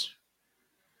Charmers.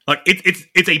 Like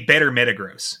it's a better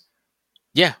Metagross.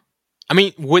 Yeah, I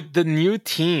mean, with the new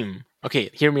team. Okay,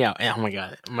 hear me out. Oh my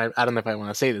God, I don't know if I want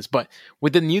to say this, but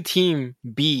would the new team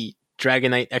be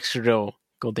Dragonite, Excadrill,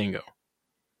 Gholdengo?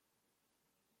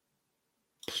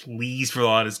 Please, for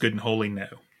all that is good and holy, no.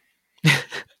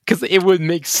 Because it would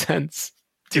make sense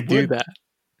to do that.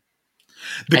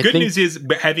 The good news is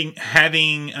having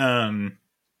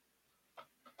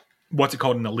what's it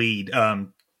called in the lead?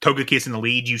 Togekiss in the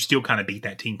lead, you still kind of beat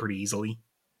that team pretty easily.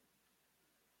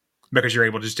 Because you're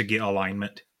able just to get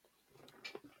alignment.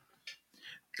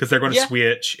 Because they're going to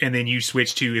switch, and then you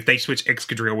switch to, if they switch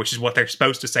Excadrill, which is what they're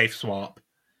supposed to safe swap,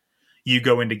 you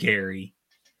go into Gary.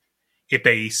 If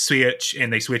they switch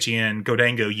and they switch in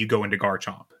Gholdengo, you go into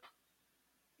Garchomp.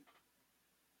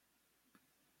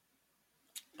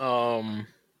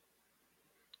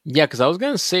 Yeah, because I was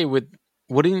gonna say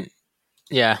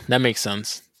yeah, that makes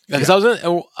sense. Because I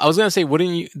was gonna say,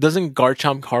 doesn't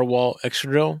Garchomp Carwall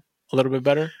Excadrill a little bit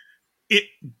better? It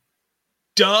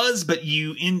does, but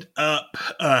you end up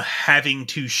having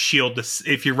to shield this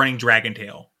if you're running Dragon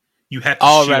Tail. You have to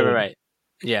shield. Right.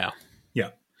 Yeah.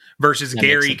 Versus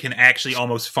Gary can actually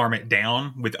almost farm it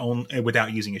down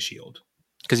without using a shield.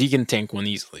 Because he can tank one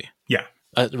easily. Yeah.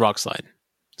 Rock Slide.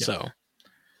 Yeah. So.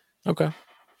 Okay.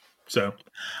 So,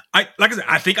 like I said,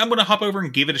 I think I'm going to hop over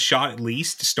and give it a shot at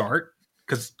least to start.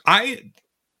 Because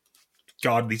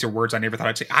God, these are words I never thought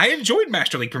I'd say. I enjoyed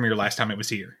Master League Premier last time it was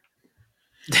here.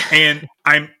 And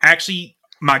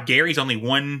my Gary's only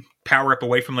one power up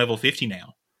away from level 50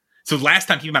 now. So last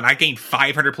time, keep in mind, I gained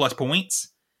 500 plus points.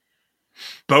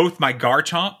 Both my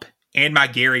Garchomp and my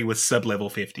Gary was sub level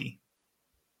 50.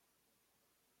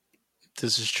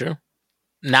 This is true.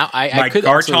 Now my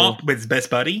Garchomp with his best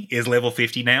buddy is level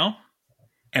 50 now,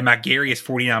 and my Gary is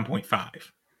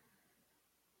 49.5.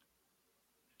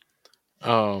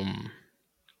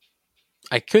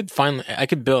 I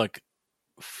could build like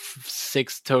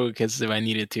 6 Togekiss if I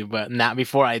needed to, but not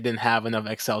before. I didn't have enough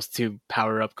XLs to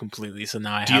power up completely, so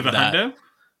now I have that. Do you have a hundo?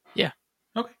 Yeah.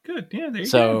 Okay, good. Yeah, there you go.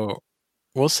 So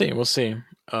we'll see.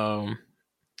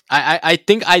 I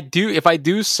think I do. If I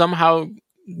do somehow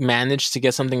manage to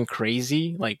get something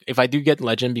crazy, like if I do get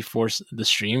Legend before the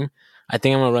stream, I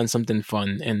think I'm gonna run something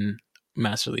fun in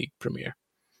Master League Premier.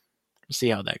 We'll see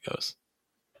how that goes.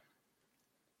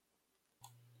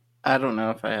 I don't know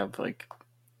if I have like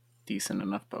decent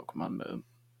enough Pokemon to.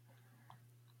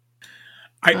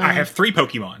 I have 3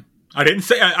 Pokemon. I didn't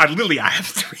say I literally I have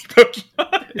 3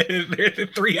 Pokemon. They're the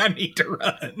 3 I need to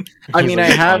run. I mean, I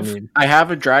have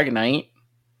a Dragonite.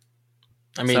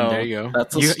 I mean, there you go.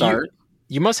 That's a start.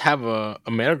 You must have a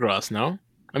Metagross, no?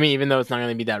 I mean, even though it's not going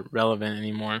to be that relevant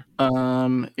anymore.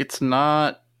 It's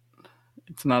not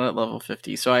at level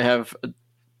 50. So I have a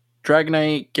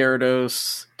Dragonite,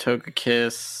 Gyarados,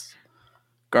 Togekiss,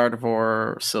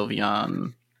 Gardevoir,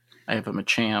 Sylveon. I have a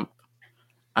Machamp.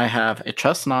 I have a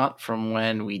Chestnut from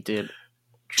when we did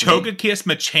Togekiss,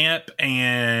 Machamp,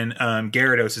 and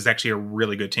Gyarados is actually a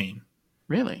really good team.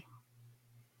 Really?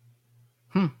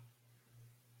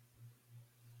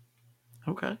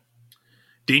 Okay.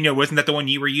 Dino, wasn't that the one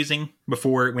you were using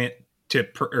before it went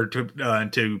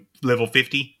to level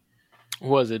 50?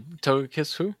 Was it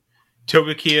Togekiss who?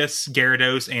 Togekiss,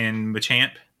 Gyarados, and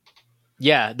Machamp.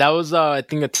 Yeah, that was I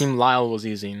think a team Lyle was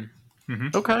using.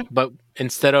 Mm-hmm. Okay. But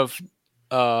instead of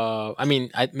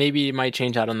maybe it might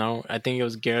change, I don't know. I think it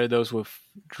was Gyarados with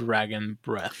Dragon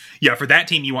Breath. Yeah, for that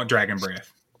team you want Dragon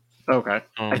Breath. Okay.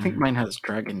 I think mine has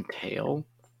Dragon Tail,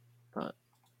 but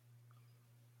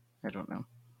I don't know.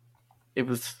 It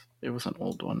was an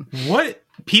old one. What?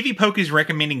 PvPoke is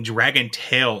recommending Dragon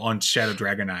Tail on Shadow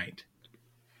Dragonite.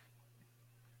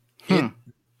 It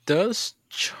does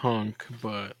chunk,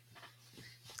 but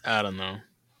I don't know.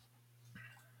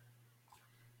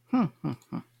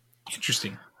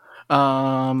 Interesting.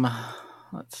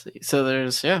 Let's see. So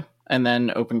there's and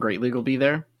then Open Great League will be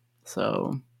there.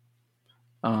 So,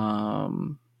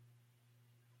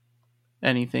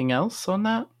 anything else on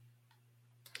that?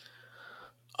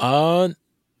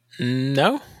 No,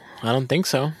 I don't think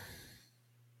so.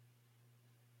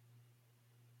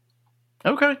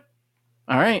 Okay.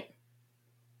 All right.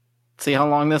 Let's see how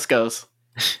long this goes.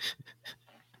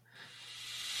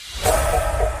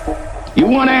 You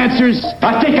want answers?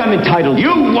 I think I'm entitled. You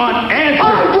want answers?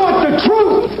 I want the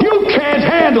truth! You can't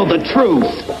handle the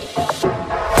truth!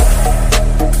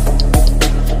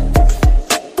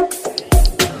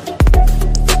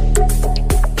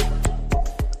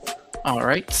 All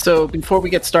right. So before we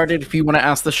get started, if you want to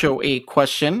ask the show a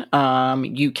question,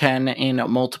 you can in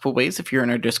multiple ways. If you're in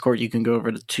our Discord, you can go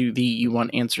over to the You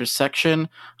Want Answers section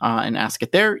and ask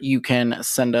it there. You can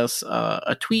send us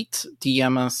a tweet,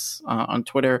 DM us on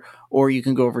Twitter, or you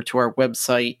can go over to our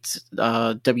website,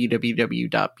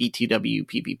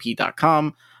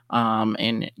 www.btwpvp.com,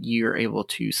 and you're able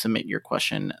to submit your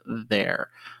question there.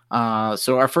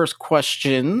 So our first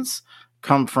questions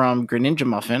come from Greninja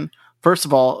Muffin. First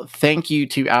of all, thank you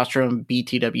to Astro and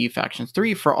BTW Factions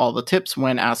 3 for all the tips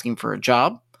when asking for a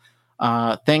job.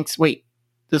 Thanks. Wait,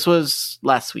 this was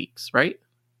last week's, right?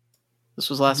 This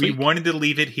was last week? We wanted to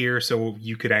leave it here so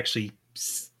you could actually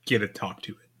get a talk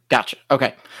to it. Gotcha.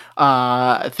 Okay.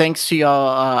 Thanks to y'all.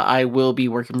 I will be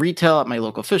working retail at my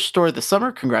local fish store this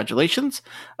summer. Congratulations.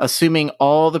 Assuming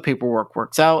all the paperwork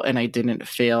works out and I didn't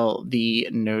failed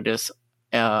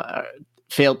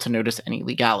to notice any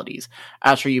legalities.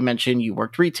 Asher, you mentioned you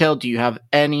worked retail. Do you have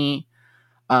any,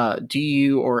 do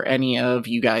you or any of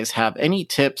you guys have any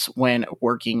tips when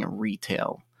working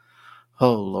retail?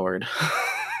 Oh, Lord.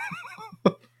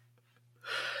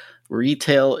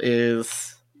 Retail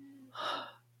is...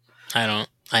 I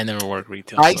never work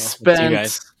retail. I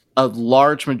spent a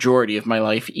large majority of my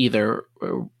life either,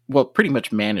 well, pretty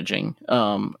much managing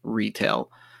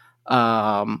retail.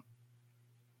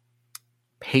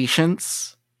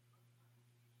 Patience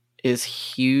is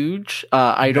huge.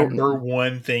 Number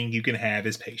one thing you can have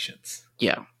is patience.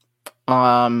 Yeah.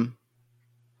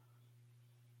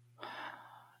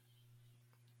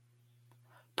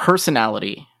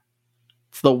 Personality.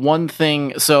 It's the one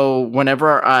thing. So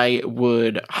whenever I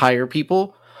would hire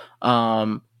people,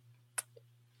 I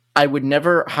would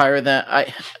never hire them.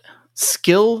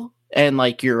 Skill and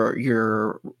like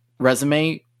your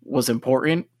resume was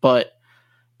important, but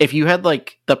if you had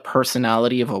like the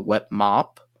personality of a wet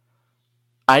mop,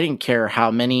 I didn't care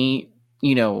how many,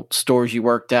 stores you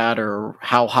worked at or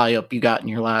how high up you got in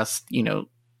your last,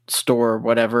 store or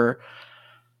whatever.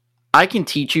 I can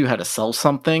teach you how to sell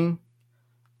something.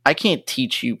 I can't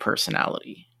teach you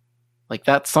personality. Like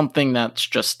that's something that's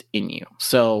just in you.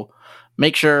 So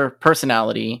make sure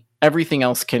personality, everything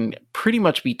else can pretty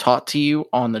much be taught to you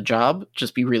on the job.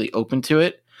 Just be really open to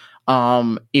it.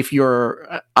 I'm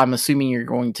assuming you're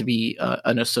going to be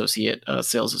an associate, a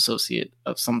sales associate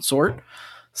of some sort.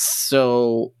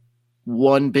 So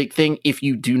one big thing, if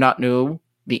you do not know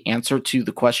the answer to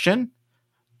the question,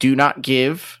 do not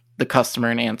give the customer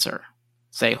an answer.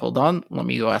 Say, hold on, let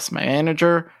me go ask my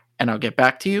manager and I'll get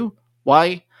back to you.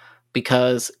 Why?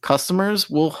 Because customers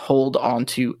will hold on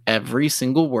to every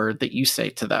single word that you say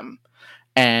to them.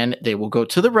 And they will go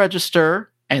to the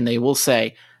register and they will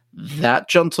say, that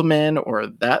gentleman or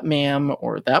that ma'am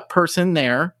or that person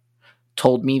there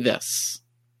told me this.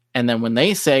 And then when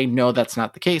they say, no, that's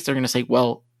not the case, they're going to say,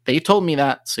 well, they told me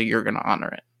that, so you're going to honor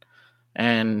it.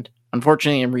 And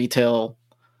unfortunately in retail,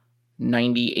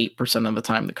 98% of the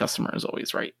time, the customer is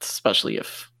always right, especially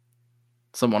if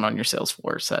someone on your sales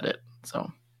floor said it. So,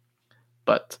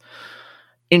 but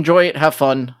enjoy it. Have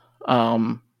fun.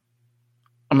 I'm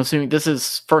assuming this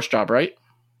is first job, right?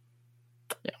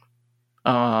 Yeah.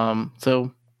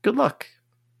 So good luck.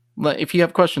 If you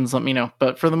have questions, let me know.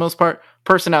 But for the most part,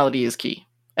 personality is key.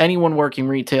 Anyone working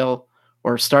retail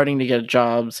or starting to get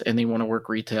jobs and they want to work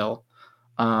retail,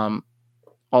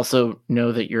 also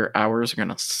know that your hours are going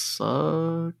to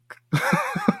suck.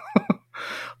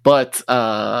 But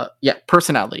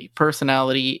personality.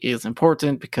 Personality is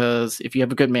important because if you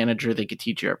have a good manager, they could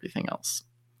teach you everything else.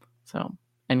 So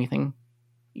anything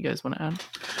you guys want to add?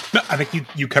 No, I think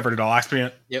you covered it all. I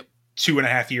spent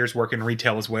 2.5 years working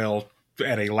retail as well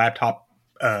at a laptop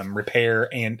repair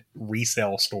and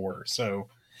resale store. So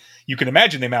you can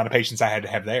imagine the amount of patience I had to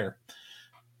have there.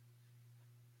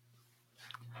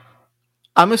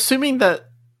 I'm assuming that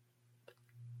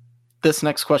this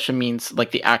next question means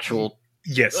like the actual...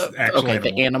 Yes. Okay, animal.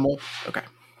 The animal. Okay.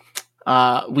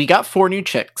 We got 4 new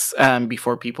chicks.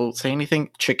 Before people say anything,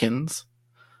 chickens.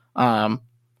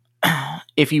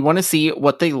 if you want to see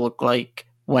what they look like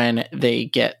when they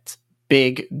get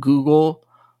big, Google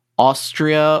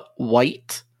Austria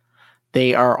White.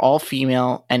 They are all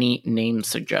female. Any name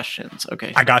suggestions?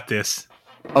 Okay. I got this.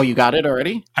 Oh, you got it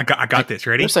already? I got this.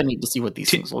 Ready? First, I need to see what these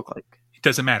things look like. It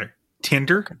doesn't matter.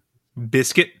 Tender,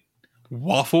 biscuit,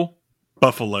 waffle,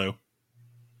 buffalo.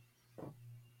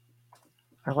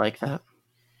 I like that.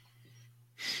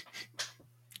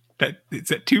 Is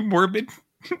that too morbid?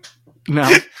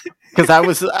 No, because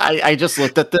I just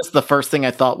looked at this. The first thing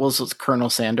I thought was Colonel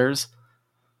Sanders.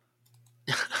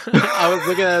 I was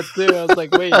looking at it too. I was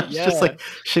like, wait, yeah. Just like,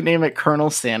 should name it Colonel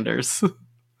Sanders.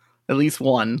 At least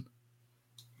one.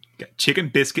 Got chicken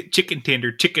biscuit, chicken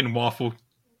tender, chicken waffle,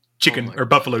 chicken or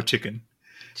buffalo chicken.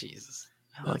 Jesus.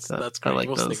 I like that. That's great. I like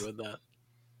we'll those. stick with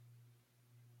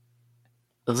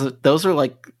that. Those are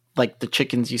like the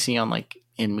chickens you see on like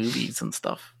in movies and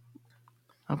stuff.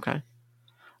 Okay.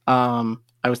 I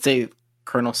would say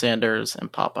Colonel Sanders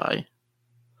and Popeye.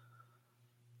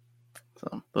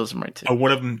 So those are my two. Oh,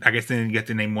 one of them, I guess then you have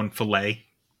to name one filet.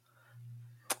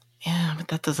 Yeah, but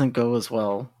that doesn't go as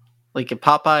well. Like if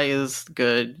Popeye is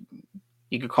good,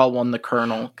 you could call one the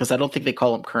Colonel, because I don't think they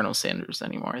call him Colonel Sanders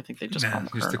anymore. I think they just call him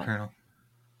just Colonel. the Colonel.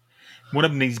 One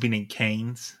of them needs to be named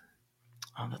Canes.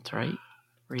 Oh, that's right.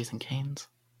 Raising Canes.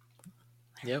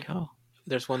 Yep.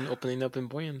 There's one opening up in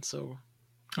Boyan, so.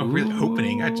 Oh, really?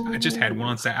 Opening? I just had one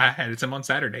on Saturday. I had some on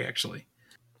Saturday, actually.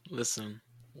 Listen,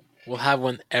 we'll have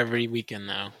one every weekend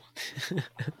now.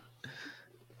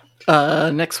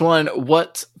 Next one.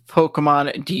 What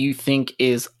Pokemon do you think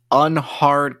is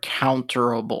unhard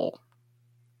counterable?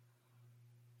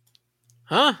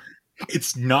 Huh?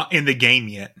 It's not in the game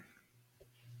yet.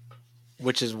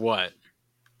 Which is what?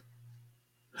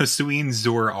 Hisuian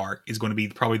Zoroark is going to be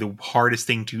probably the hardest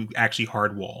thing to actually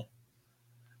hard wall.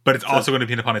 But it's also going to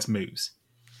depend upon its moves.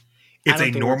 It's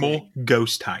a normal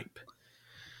ghost type.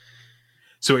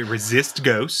 So it resists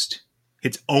ghost.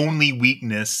 Its only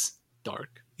weakness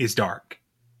is dark.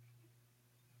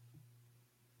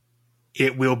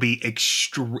 It will be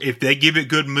if they give it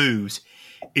good moves,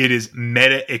 it is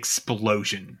meta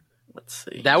explosion. Let's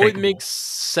see. That would make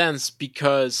sense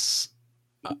because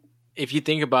if you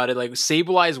think about it, like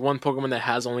Sableye is one Pokemon that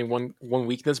has only one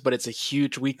weakness, but it's a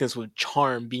huge weakness with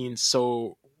Charm being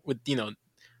so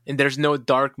and there's no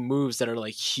dark moves that are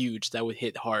like huge that would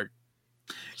hit hard.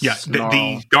 Yeah,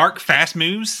 the dark fast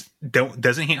moves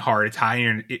doesn't hit hard. It's high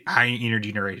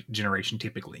energy generation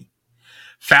typically.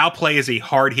 Foul play is a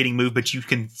hard hitting move, but you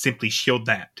can simply shield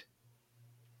that.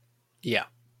 Yeah.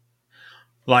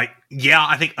 I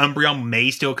think Umbreon may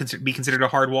still be considered a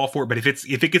hard wall for it, but if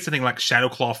it gets something like Shadow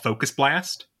Claw Focus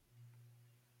Blast,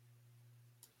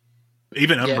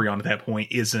 even Umbreon at that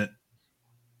point isn't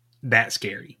that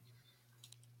scary.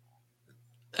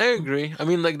 I agree. I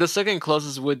mean, like the second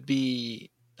closest would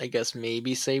be, I guess,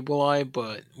 maybe Sableye,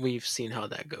 but we've seen how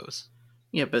that goes.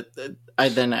 Yeah, but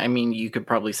you could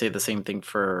probably say the same thing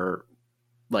for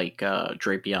like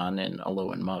Drapion and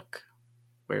Alolan Muck,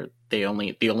 where the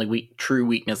only true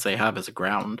weakness they have is a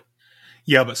ground.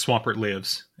 Yeah, but Swampert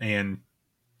lives, and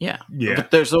yeah.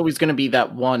 But there's always going to be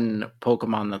that one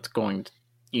Pokemon that's going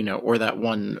to, or that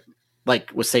one, like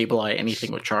with Sableye,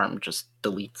 anything with Charm just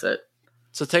deletes it.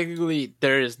 So technically,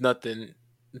 there is nothing.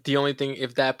 The only thing,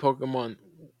 if that Pokemon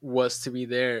was to be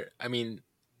there, I mean,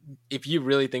 if you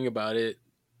really think about it,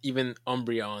 even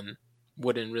Umbreon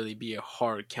wouldn't really be a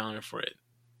hard counter for it,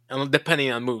 and depending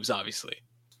on moves, obviously.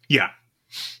 Yeah.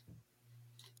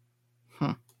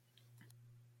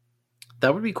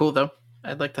 That would be cool, though.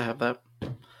 I'd like to have that.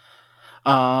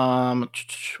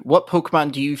 What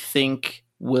Pokemon do you think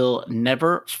will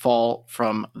never fall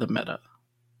from the meta?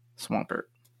 Swampert.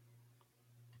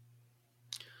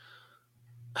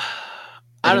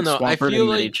 I don't know. Swampert I feel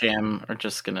and like Medicham are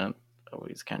just gonna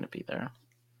always kind of be there.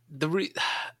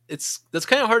 That's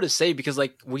kind of hard to say because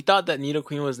like we thought that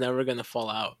Nidoqueen was never gonna fall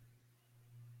out.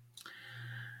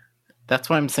 That's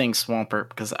why I'm saying Swampert,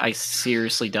 because I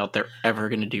seriously doubt they're ever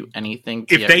going to do anything.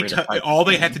 If they all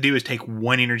they have to do is take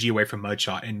one energy away from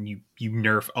Mudshot, and you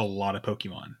nerf a lot of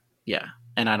Pokemon. Yeah,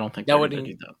 and I don't think that would do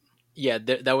that. Yeah,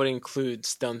 that would include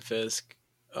Stunfisk.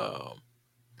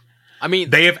 I mean,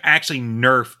 they have actually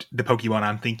nerfed the Pokemon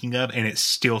I'm thinking of, and it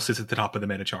still sits at the top of the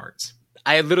meta charts.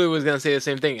 I literally was going to say the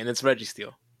same thing, and it's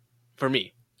Registeel for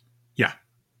me. Yeah,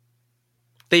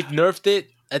 they've nerfed it.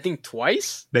 I think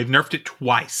twice? They've nerfed it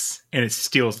twice, and it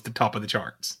still is at the top of the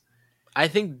charts. I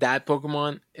think that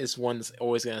Pokemon is one that's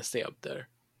always going to stay up there.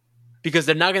 Because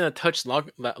they're not going to touch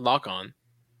Lock-On.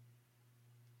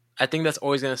 I think that's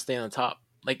always going to stay on the top.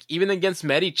 Like, even against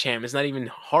Medicham, it's not even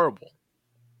horrible.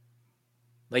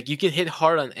 Like you can hit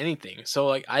hard on anything. So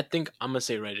like I think I'm gonna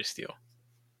say Registeel.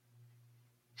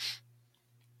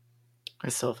 I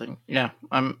still think, yeah,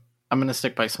 I'm gonna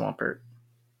stick by Swampert.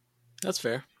 That's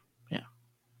fair. Yeah.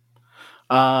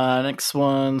 Next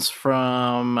one's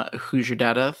from Who's Your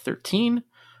Data 13.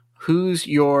 Who's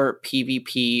your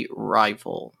PvP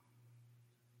rival?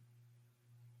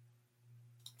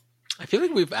 I feel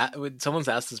like someone's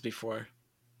asked this before.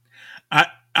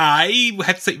 I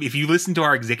have to say, if you listen to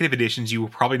our executive editions, you will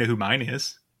probably know who mine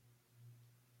is.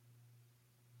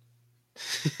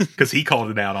 Because he called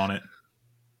it out on it.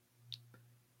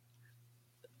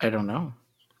 I don't know.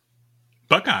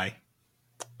 Buckeye.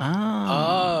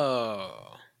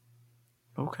 Oh.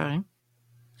 Okay.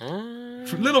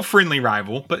 Little friendly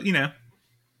rival, but we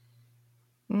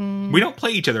don't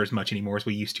play each other as much anymore as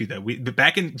we used to, though.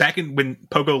 Back in when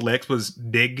Pogo Lex was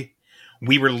big,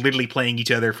 we were literally playing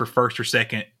each other for first or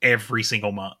second every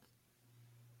single month.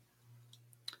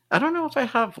 I don't know if I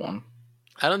have one.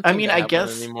 I don't. Think I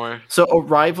guess anymore. So a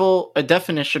rival, a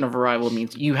definition of a rival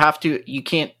means you have to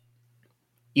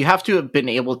have been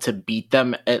able to beat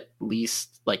them at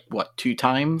least 2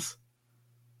 times.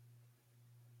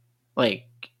 Like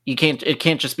it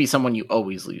can't just be someone you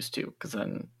always lose to, because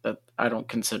then I don't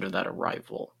consider that a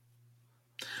rival.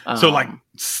 So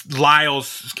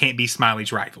Lyles can't be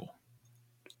Smiley's rival.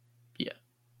 Yeah.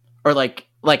 Or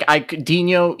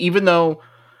Dino, even though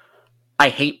I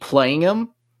hate playing him,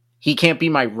 he can't be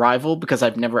my rival because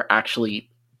I've never actually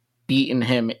beaten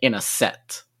him in a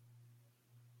set.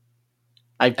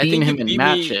 I've beaten him in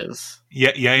matches.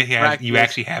 Yeah, you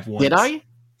actually have one. Did I?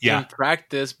 Yeah. In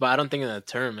practice, but I don't think in the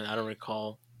tournament. I don't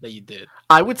recall that you did.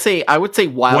 I would say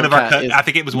Wildcat. I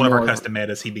think it was one of our custom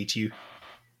metas. He beat you.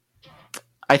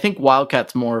 I think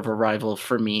Wildcat's more of a rival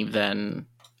for me than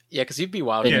because you beat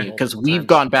Wildcat because we've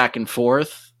gone back and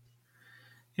forth.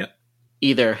 Yep.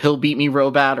 Either he'll beat me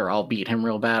real bad, or I'll beat him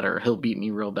real bad, or he'll beat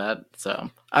me real bad. So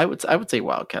I would say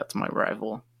Wildcat's my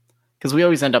rival because we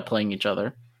always end up playing each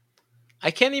other. I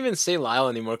can't even say Lyle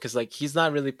anymore because he's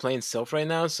not really playing Sylph right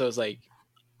now, so it's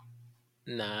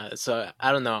nah. So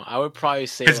I don't know. I would probably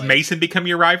say has Mason become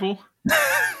your rival?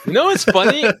 You know what's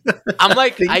funny? I'm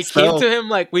I came to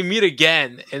him we meet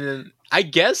again, and then I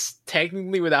guess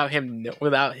technically without him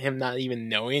not even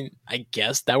knowing, I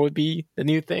guess that would be the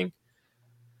new thing.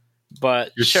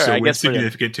 But you're sure, so I guess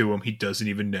insignificant to him, he doesn't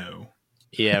even know.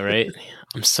 Yeah, right.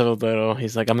 I'm so little.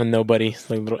 He's I'm a nobody,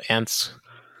 little ants.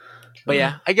 But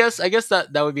yeah, I guess that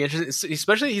would be interesting.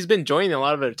 Especially he's been joining a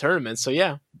lot of the tournaments, so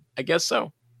yeah, I guess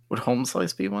so. Would Home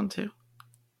Slice be one too?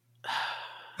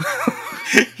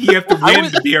 You have to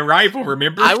win to be a rival,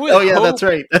 remember? That's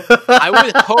right. I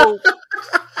would hope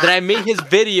that I made his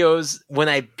videos when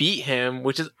I beat him,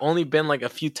 which has only been a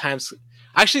few times.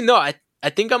 Actually, no, I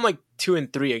think I'm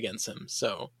 2-3 against him.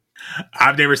 So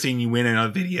I've never seen you win in a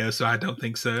video, so I don't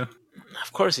think so.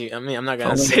 Of course, I'm not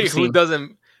gonna say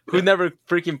who never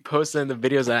freaking posted in the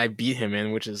videos that I beat him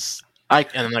in, which is I've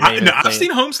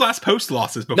seen Homeslash post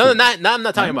losses before. No, I'm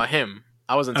not talking about him.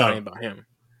 I wasn't talking about him.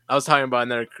 I was talking about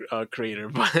another creator,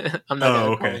 but I'm not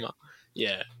going to call him out.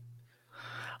 Yeah.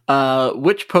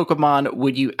 Which Pokemon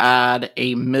would you add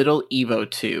a middle Evo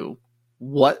to?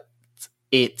 What's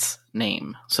its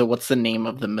name? So what's the name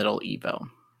of the middle Evo?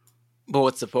 But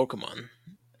what's the Pokemon?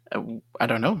 I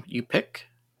don't know. You pick.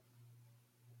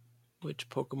 Which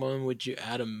Pokemon would you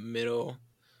add a middle?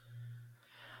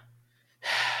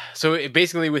 So it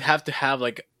basically would have to have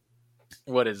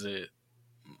what is it?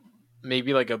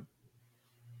 Maybe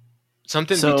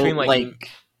something between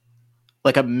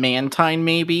like a Mantine,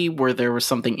 maybe, where there was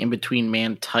something in between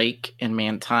Mantike and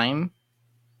Mantine.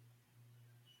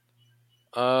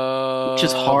 Which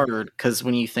is hard because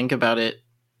when you think about it,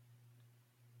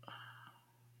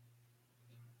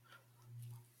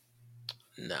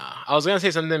 nah, I was gonna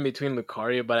say something between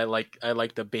Lucario, but I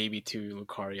like the baby to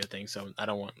Lucario thing, so I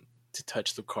don't want to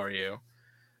touch Lucario.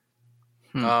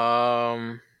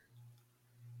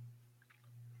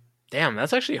 Damn,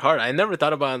 that's actually hard. I never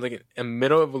thought about a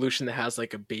middle evolution that has a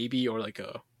baby or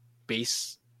a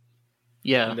base.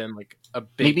 Yeah, and then a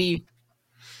big... maybe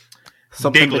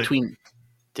something Diglett. Between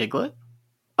Diglett.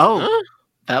 Oh,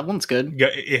 that one's good. Yeah,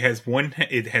 it has one.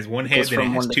 It has one head, then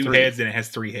it has 2 heads, and it has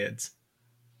 3 heads.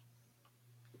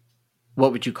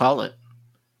 What would you call it?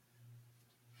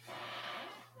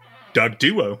 Doug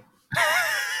Duo.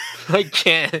 I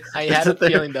can't. I had a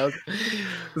feeling that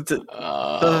was...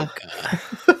 Oh,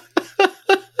 God.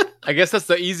 I guess that's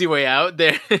the easy way out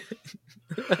there.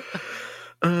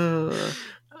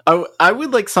 I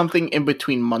would like something in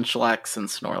between Munchlax and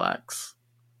Snorlax.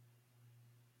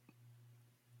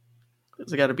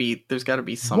 There's got to be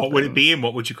something. What would it be, and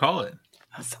what would you call it?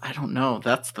 I don't know.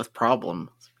 That's the problem.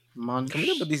 Munch.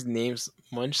 Coming up with these names: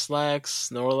 Munchlax,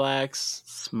 Snorlax,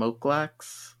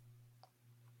 Smokelax.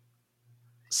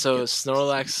 So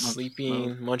Snorlax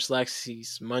sleeping, Munchlax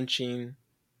he's munching.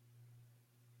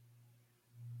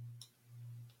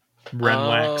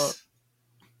 Remlax.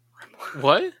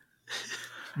 What?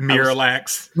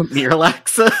 Miralax.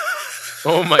 Miralax.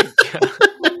 Oh my god.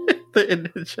 The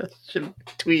indigestion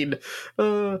between.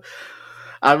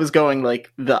 I was going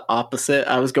like the opposite.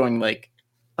 I was going like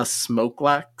a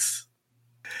Smokelax.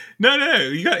 No.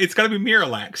 It's got to be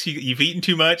Miralax. You've eaten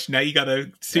too much. Now you got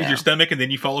to soothe your stomach, and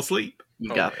then you fall asleep.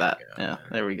 You got that. God. Yeah,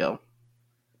 there we go.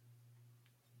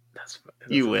 That's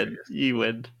you win. You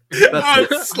win. I'm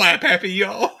slap happy,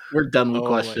 y'all. We're done with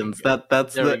questions.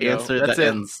 That's the answer that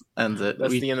ends it.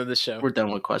 That's the end of the show. We're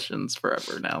done with questions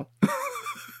forever now.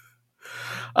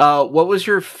 What was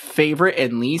your favorite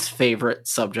and least favorite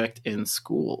subject in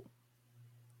school?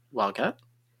 Wildcat?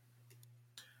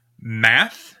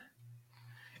 Math.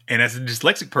 And as a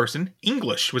dyslexic person,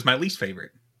 English was my least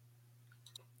favorite.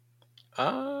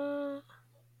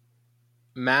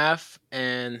 Math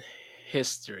and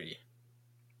history.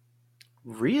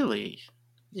 Really?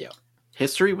 Yeah.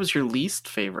 History was your least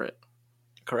favorite?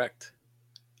 Correct.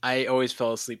 I always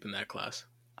fell asleep in that class.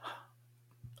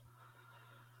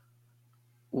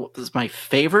 What was my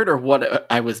favorite or what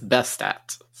I was best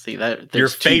at? See, that your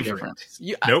favorite.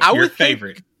 Your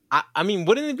favorite. I mean,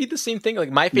 wouldn't it be the same thing?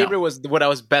 Like, my favorite was what I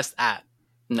was best at.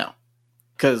 No.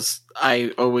 Because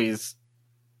I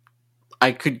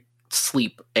could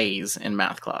sleep A's in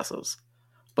math classes.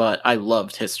 But I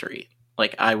loved history.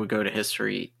 Like, I would go to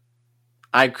history.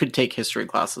 I could take history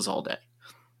classes all day.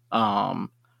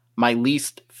 My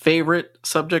least favorite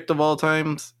subject of all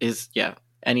times is,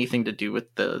 anything to do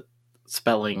with the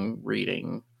spelling,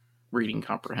 reading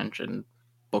comprehension,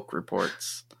 book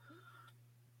reports.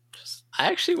 I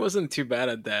actually wasn't too bad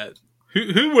at that.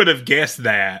 Who would have guessed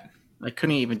that? I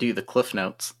couldn't even do the Cliff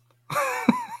Notes.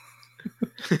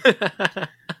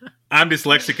 I'm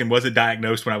dyslexic and wasn't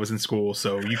diagnosed when I was in school,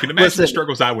 so you can imagine the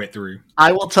struggles I went through.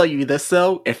 I will tell you this,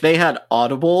 though. If they had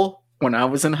Audible when I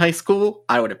was in high school,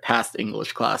 I would have passed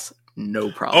English class.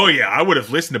 No problem. Oh, yeah. I would have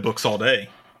listened to books all day.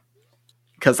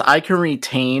 Because I can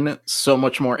retain so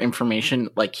much more information,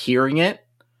 like hearing it,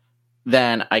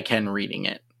 than I can reading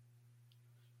it.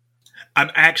 I'm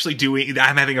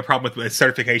having a problem with a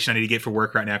certification I need to get for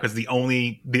work right now, because the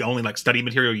only like study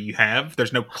material you have,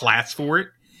 there's no class for it,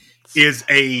 is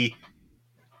a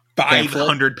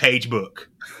 500-page book.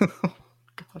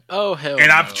 Oh, hell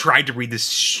And I've tried to read this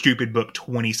stupid book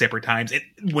 20 separate times.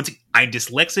 I'm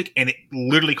dyslexic, and it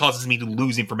literally causes me to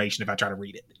lose information if I try to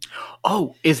read it.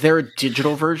 Oh, is there a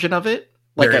digital version of it?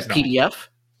 Like a PDF?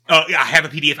 Oh, yeah, I have a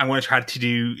PDF. I want to try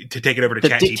to take it over to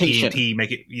ChatGPT,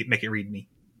 make it read me.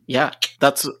 Yeah,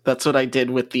 that's what I did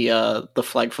with the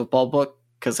flag football book,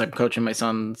 because I'm coaching my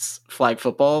son's flag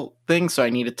football thing, so I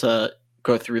needed to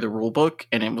go through the rule book,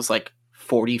 and it was like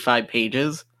 45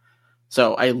 pages.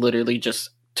 So I literally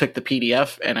just took the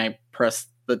PDF and I pressed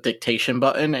the dictation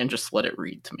button and just let it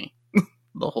read to me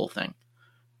the whole thing,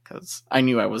 because I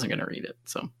knew I wasn't going to read it.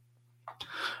 So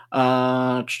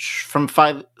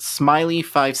from Smiley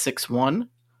 561,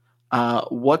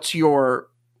 what's your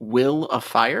will of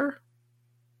fire?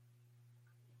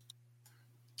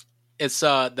 It's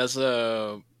that's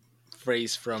a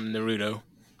phrase from Naruto.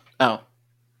 Oh.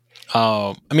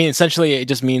 I mean, essentially, it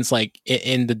just means like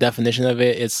in the definition of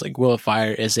it, it's like will of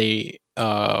fire is a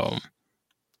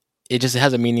it just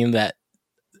has a meaning that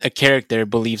a character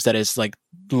believes that it's like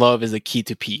love is the key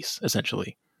to peace.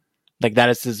 Essentially, like that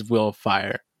is his will of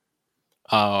fire.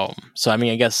 So I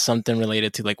mean, I guess something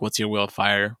related to like what's your will of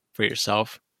fire for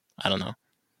yourself. I don't know.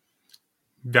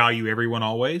 Value everyone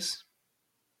always.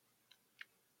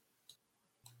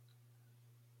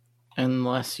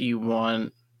 Unless you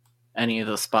want any of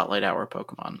the Spotlight Hour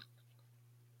Pokemon.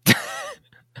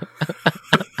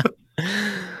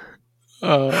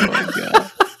 Oh my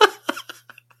god.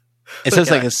 It says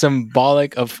like it's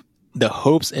symbolic of the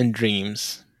hopes and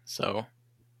dreams. So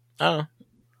I don't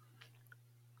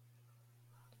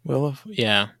know.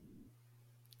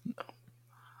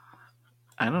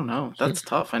 I don't know. That's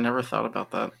tough. I never thought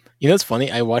about that. You know, it's funny.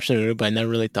 I watched Naruto, but I never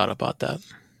really thought about that.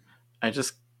 I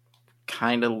just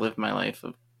kind of live my life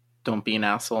of don't be an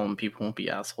asshole and people won't be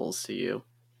assholes to you.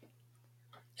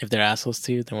 If they're assholes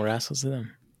to you, then we're assholes to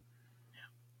them.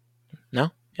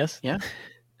 No? Yes? Yeah.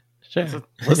 Sure.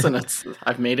 Listen,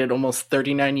 I've made it almost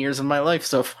 39 years of my life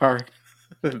so far.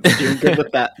 I've been doing good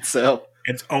with that. So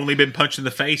it's only been punched in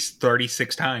the face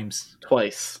 36 times.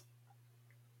 Twice.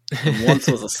 And once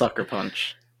was a sucker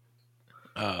punch.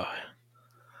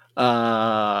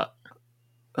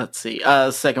 Let's see.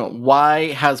 Second,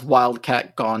 why has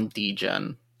Wildcat gone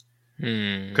degen?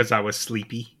 Because I was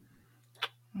sleepy.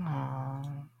 Aww.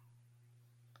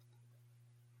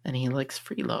 And he likes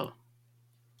Freelo.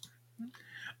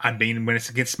 I mean, when it's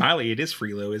against Smiley, it is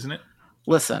Freelo, isn't it?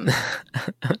 Listen.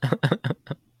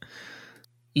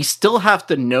 You still have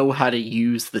to know how to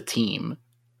use the team.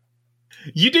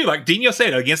 You do, like Dino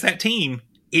said, against that team,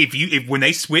 if when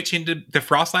they switch into the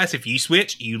Frostlass, if you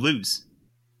switch, you lose.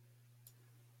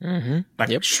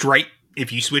 Like straight,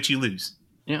 if you switch, you lose.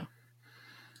 Yeah.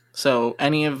 So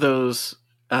any of those,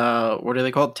 what are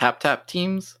they called? Tap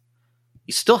teams?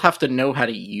 You still have to know how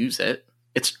to use it.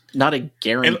 It's not a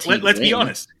guarantee. And let's be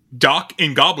honest. Doc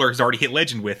and Gobbler has already hit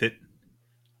Legend with it.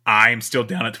 I am still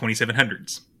down at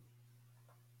 2700s.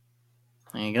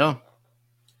 There you go.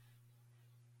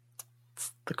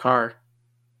 It's the car.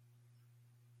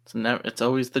 It's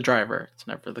always the driver. It's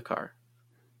never the car.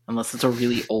 Unless it's a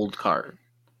really old car.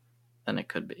 Then it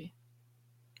could be.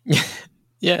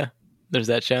 Yeah, there's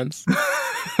that chance.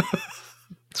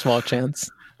 Small chance.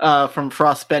 From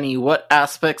Frost Benny, what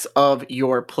aspects of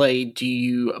your play do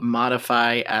you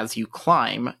modify as you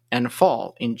climb and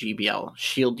fall in GBL?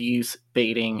 Shield use,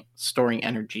 baiting, storing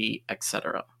energy,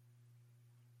 etc.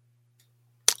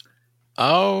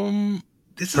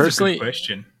 This is a good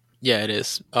question. Yeah, it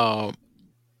is.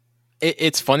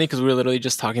 It's funny because we're literally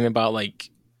just talking about like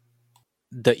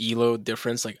the elo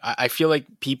difference. Like I feel like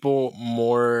people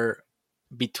more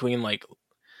between like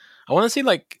I want to say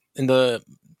like in the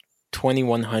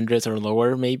 2100s or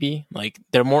lower, maybe like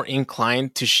they're more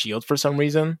inclined to shield for some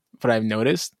reason. What I've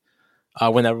noticed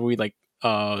whenever we like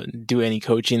do any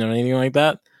coaching or anything like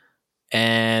that,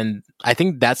 and I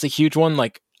think that's a huge one.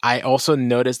 Like I also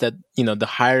noticed that the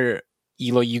higher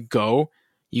elo you go,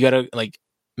 you gotta like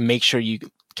make sure you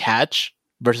catch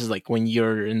versus like when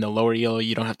you're in the lower elo,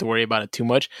 you don't have to worry about it too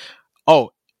much.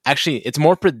 Oh, actually, it's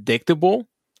more predictable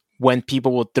when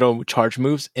people will throw charge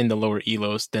moves in the lower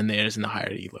elos than there is in the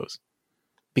higher elos,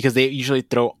 because they usually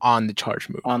throw on the charge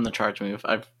move. On the charge move,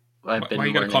 I've been. Why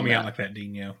you gotta call me out like that,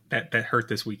 Dino? That hurt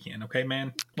this weekend, okay,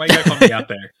 man? Why you gotta call me out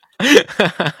there?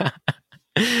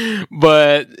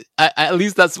 But at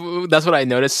least that's what I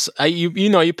noticed.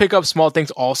 You pick up small things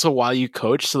also while you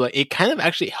coach, so like it kind of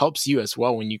actually helps you as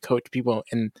well when you coach people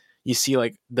and you see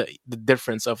like the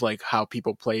difference of like how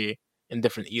people play in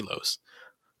different elos.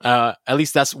 At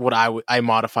least that's what I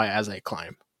modify as I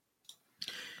climb.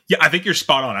 Yeah, I think you're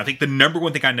spot on. I think the number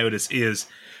one thing I notice is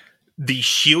the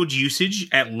shield usage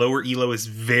at lower elo is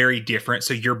very different,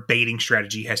 so your baiting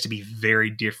strategy has to be very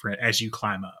different as you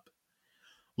climb up.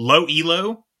 Low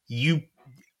elo,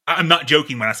 I'm not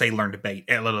joking when I say learn to bait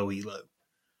at low elo,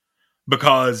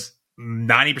 because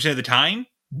 90% of the time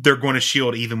they're going to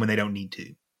shield even when they don't need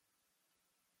to.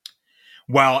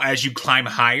 While as you climb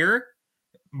higher,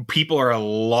 people are a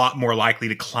lot more likely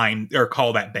to climb or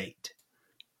call that bait.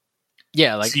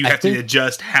 Yeah, like so you have to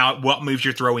adjust what moves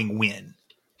you're throwing when.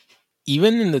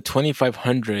 Even in the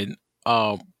 2500, it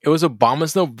was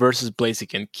Abomasnow versus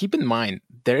Blaziken. Keep in mind,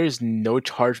 there is no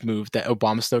charge move that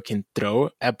Abomasnow can throw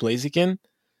at Blaziken,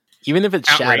 even if it's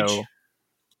Outrage. Shadow.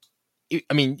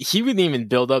 I mean, he wouldn't even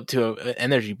build up to an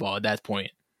energy ball at that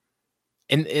point.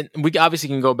 And we obviously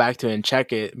can go back to it and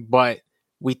check it, but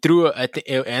we threw an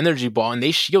energy ball and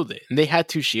they shielded it. And they had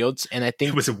 2 shields, and I think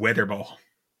it was a weather ball.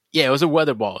 Yeah, it was a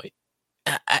weather ball.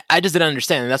 I just didn't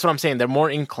understand, and that's what I'm saying. They're more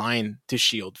inclined to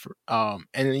shield for,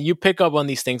 and you pick up on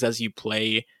these things as you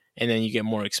play, and then you get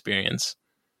more experience.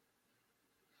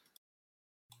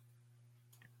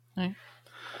 Right.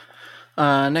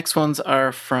 Next ones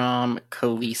are from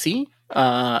Khaleesi.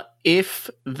 If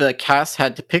the cast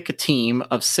had to pick a team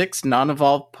of 6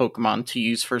 non-evolved Pokemon to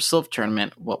use for Sylph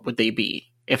Tournament, what would they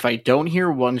be? If I don't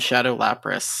hear one Shadow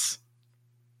Lapras,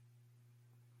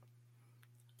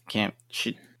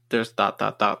 there's ...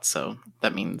 so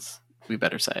that means we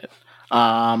better say it.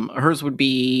 Hers would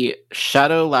be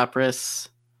Shadow Lapras,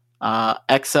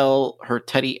 XL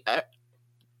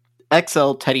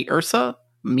Teddy Ursa,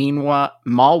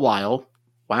 Mawile,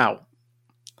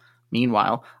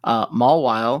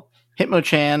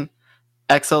 Hitmonchan,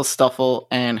 XL Stuffle,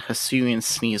 and Hisuian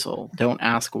Sneasel. Don't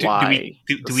ask why.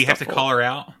 Do we have to call her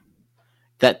out?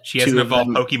 That she has an evolved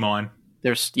Pokemon.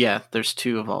 There's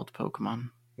 2 evolved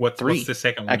Pokemon. What's the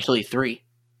second one? Actually, 3.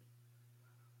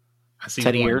 I see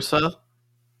Teddy one. Ursa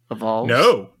evolves.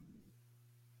 No,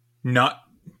 not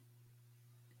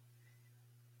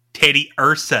Teddy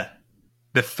Ursa.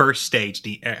 The first stage,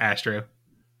 Astro.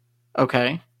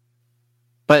 Okay,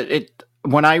 but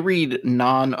when I read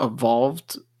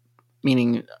non-evolved,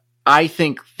 meaning I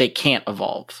think they can't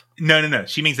evolve. No.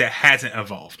 She means that hasn't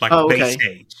evolved, like okay. base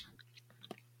stage.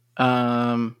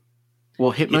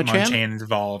 Well, Hitmonchan is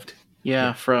evolved.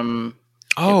 Yeah, from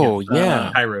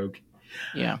High Rogue.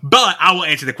 Yeah. But I will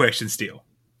answer the question still.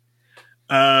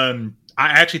 I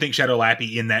actually think Shadow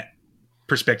Lappy in that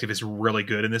perspective is really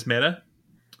good in this meta.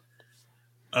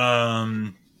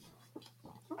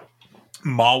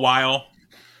 Mawile,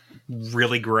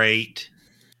 really great.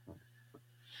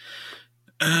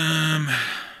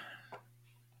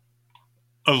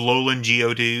 Alolan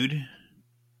Geodude.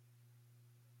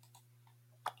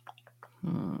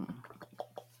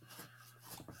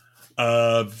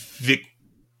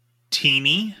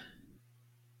 Victini.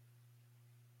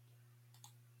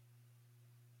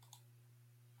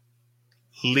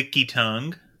 Licky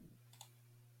Tongue.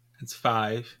 That's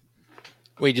 5.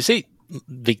 Wait, did you say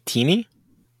Victini?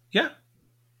 Yeah.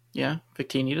 Yeah,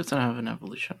 Victini doesn't have an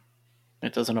evolution.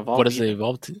 It doesn't evolve. What does it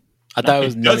evolve to? I thought it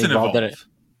was non-evolved.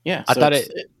 Yeah, I thought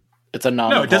it's a non.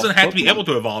 No, it doesn't have to be able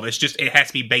to evolve. It's just it has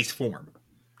to be base form.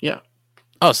 Yeah.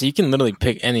 Oh, so you can literally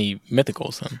pick any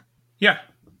mythicals then. Yeah.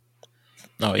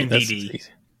 Oh, yeah, that's easy.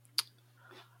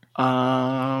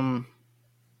 I'm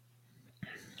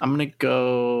gonna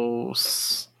go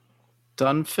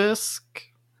Stunfisk,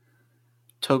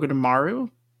 Togedemaru.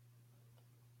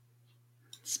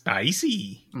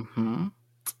 Spicy. Mm-hmm.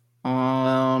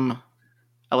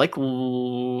 I like.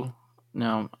 No,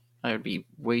 I would be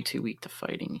way too weak to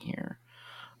fighting here.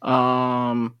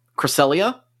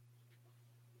 Cresselia.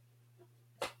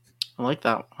 I like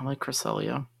that. I like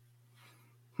Cresselia.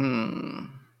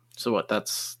 So what?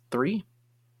 That's 3.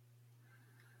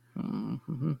 I'm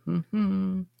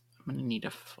gonna need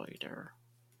a fighter.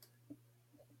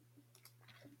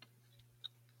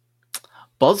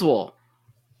 Buzzwole.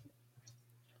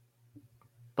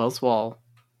 Buzzwole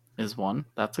is 1.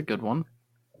 That's a good one.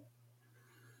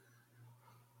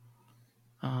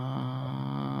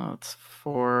 It's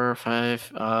 4,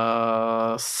 5.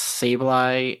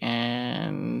 Sableye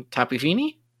and Tapu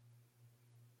Fini.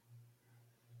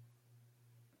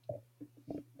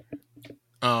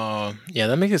 Yeah,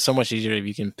 that makes it so much easier if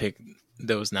you can pick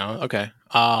those now. Okay.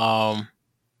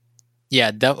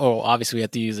 Yeah, obviously we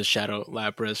have to use the Shadow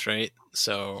Lapras, right?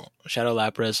 So Shadow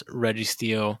Lapras,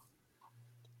 Registeel,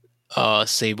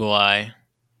 Sableye.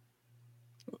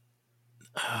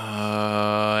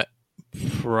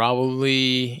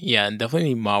 Probably, yeah,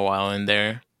 definitely need Mawile in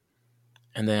there.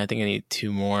 And then I think I need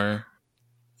 2 more.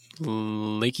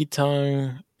 Licky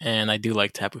Tongue, and I do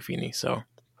like Tapu Fini, so.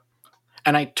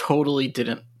 And I totally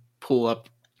didn't pull up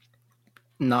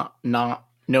no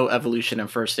evolution and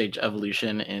first stage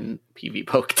evolution in PV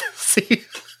Poke to see.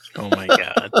 Oh my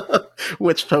god.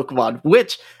 Which Pokemon?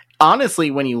 Which, honestly,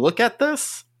 when you look at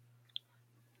this,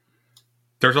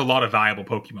 there's a lot of viable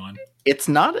Pokemon. It's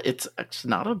not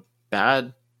a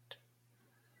bad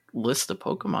list of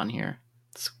Pokemon here.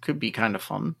 This could be kind of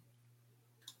fun.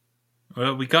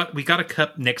 Well, we got a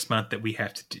cup next month that we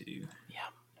have to do.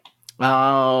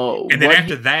 Oh, and then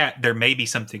after that, there may be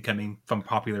something coming from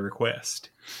popular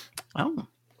request. Oh,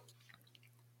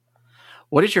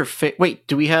 what is your wait?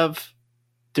 Did we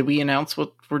announce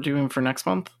what we're doing for next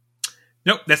month?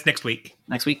 Nope, that's next week.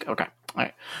 Next week, okay. All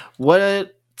right.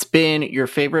 What's been your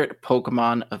favorite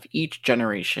Pokemon of each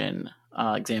generation?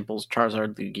 Examples: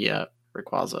 Charizard, Lugia,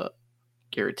 Rayquaza,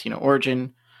 Giratina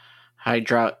Origin, I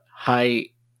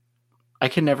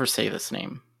can never say this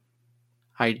name.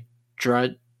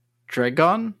 Hydreigon?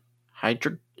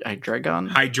 Hydreigon.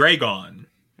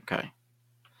 Okay.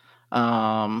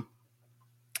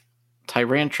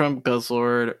 Tyrantrum,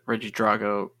 Guzzlord,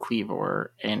 Regidrago,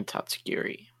 Cleavor, and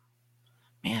Tatsugiri.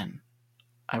 Man,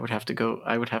 I would have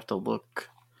to look.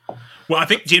 Well, I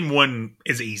think Gen 1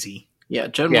 is easy. Yeah,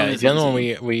 Gen 1 is Gen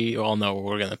easy. 1 we all know what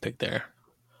we're going to pick there.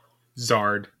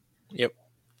 Zard. Yep.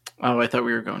 Oh, I thought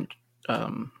we were going...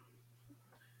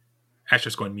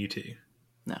 Astro's going Mewtwo.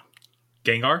 No.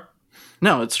 Gengar?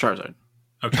 No, it's Charizard.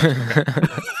 Okay.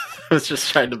 I was just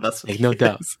trying to mess with you. No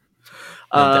doubt.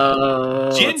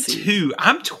 Gen 2.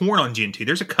 I'm torn on Gen 2.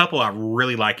 There's a couple I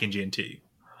really like in Gen 2.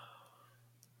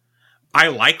 I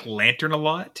like Lantern a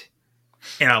lot,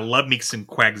 and I love me some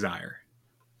Quagsire.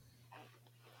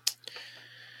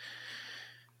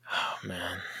 Oh,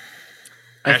 man.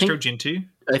 Astro Gen 2?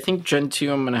 I think Gen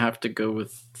 2 I'm going to have to go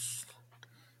with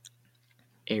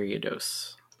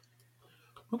Ariados.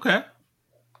 Okay.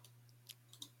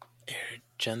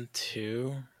 Gen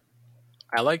 2.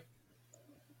 I like...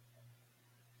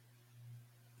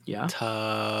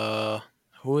 Yeah.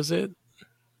 Who is it?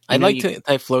 I like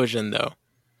Typhlosion, though.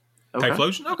 Okay.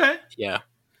 Typhlosion? Okay. Yeah.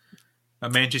 My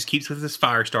man just keeps with his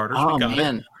fire starters. Oh,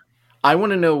 man. I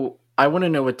want to know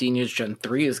what Dini's Gen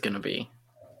 3 is going to be.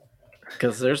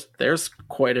 Because there's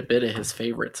quite a bit of his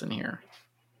favorites in here.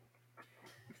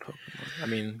 I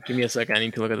mean, give me a second. I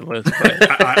need to look at the list.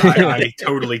 But I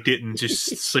totally didn't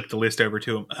just slip the list over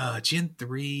to him. Gen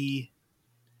 3.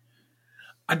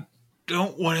 I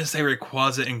don't want to say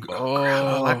Rayquaza and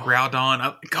I like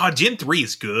Groudon. God, Gen 3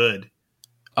 is good.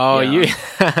 Oh, yeah.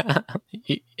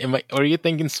 Are you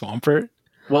thinking Swampert?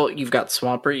 Well, you've got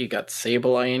Swampert, you got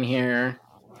Sableye in here.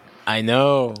 I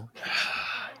know.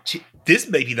 This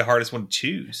may be the hardest one to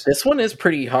choose. This one is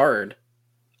pretty hard.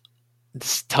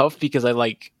 It's tough because I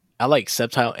like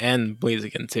Sceptile and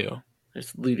Blaziken too.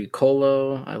 There's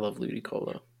Ludicolo. I love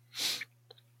Ludicolo.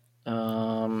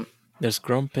 There's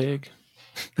Grumpig.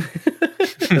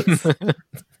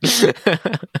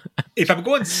 If I'm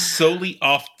going solely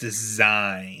off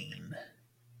design,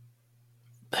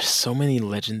 there's so many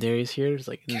legendaries here. It's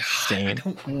like insane.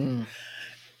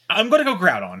 I'm going to go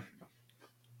Groudon.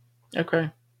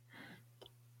 Okay.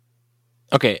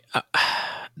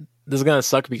 This is gonna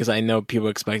suck because I know people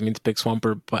expect me to pick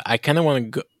Swampert, but I kind of want to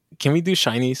go. Can we do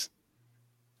shinies?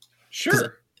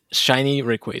 Sure. Shiny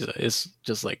Rayquaza is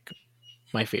just like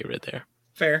my favorite there.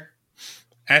 Fair.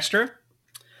 Astro?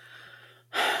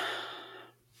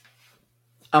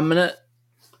 I'm gonna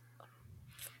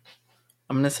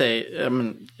say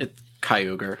it's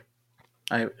Kyogre.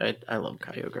 I love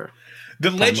Kyogre. The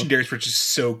legendaries were just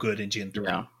so good in Gen 3.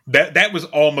 Yeah. That was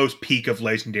almost peak of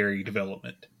legendary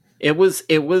development. It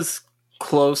was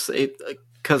close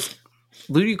because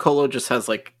Ludicolo just has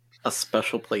like a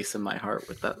special place in my heart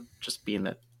with that just being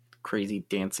that crazy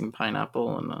dancing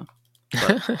pineapple and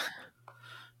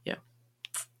yeah.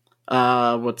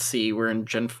 Let's see, we're in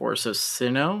Gen 4, so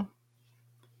Sinnoh.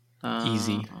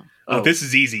 Easy. This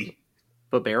is easy.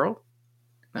 Babero?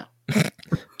 No.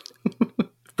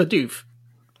 Bidoof.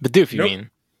 Bidoof, you mean?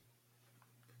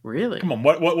 Really? Come on,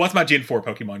 what's my Gen 4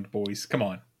 Pokemon, boys? Come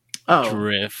on. Oh,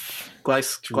 Drift.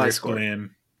 Drifloon.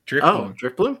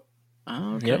 Drifloon?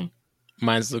 Oh, okay. Yep.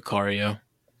 Mine's Lucario.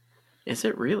 Is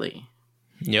it really?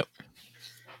 Yep.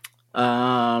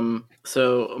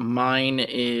 So mine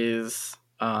is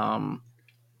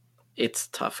it's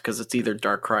tough because it's either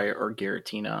Darkrai or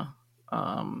Giratina.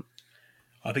 I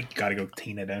think you gotta go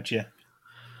Tina, don't you?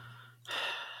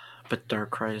 But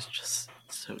Darkrai is just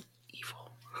so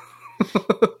evil.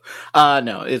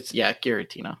 No, it's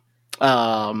Giratina.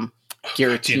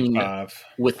 Giratina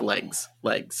with legs,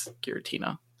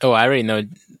 Giratina. Oh, I already know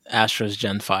Astro's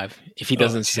Gen 5. If he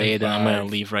doesn't say it, then I'm gonna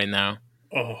leave right now.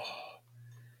 Oh,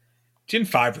 Gen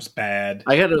 5 was bad.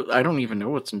 I don't even know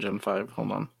what's in Gen 5.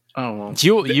 Hold on. Oh well.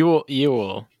 You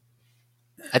will.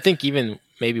 I think even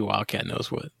maybe Wildcat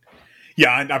knows what.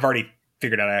 Yeah, I've already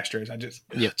figured out Astros.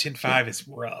 Gen 5 is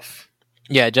rough.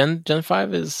 Yeah, Gen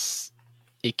 5 is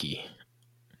icky.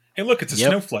 Hey, look, it's a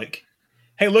snowflake.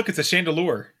 Hey, look, it's a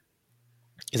Chandelure.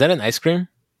 Is that an ice cream?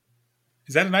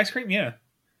 Is that an ice cream? Yeah.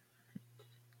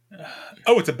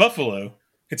 Oh, it's a buffalo.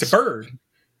 It's a bird.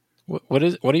 What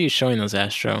are you showing us,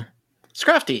 Astro?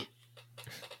 Scrafty.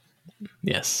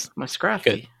 Yes. My Scrafty.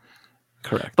 Good.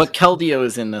 Correct. But Keldeo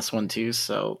is in this one too,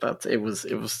 so it was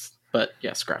but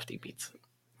yeah, Scrafty beats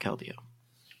Keldeo.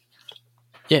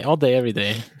 Yeah, all day, every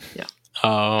day.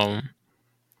 Yeah.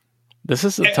 This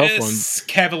is a tough one.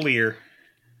 Cavalier.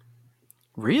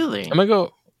 Really? I'm gonna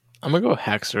go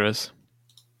Haxorus.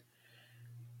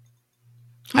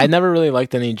 I never really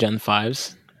liked any Gen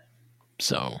 5s,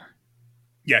 so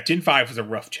yeah, Gen 5 was a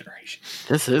rough generation.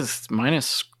 This is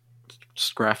minus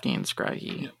Scrafty and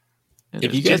Scraggy. Yeah.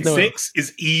 If you guys know, Gen 6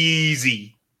 is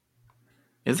easy.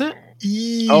 Is it?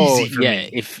 Easy for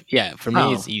me. For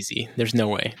me it's easy. There's no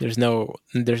way. There's no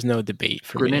debate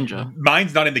for Greninja. me.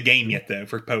 Mine's not in the game yet though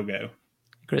for Pogo.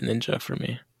 Greninja for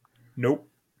me. Nope.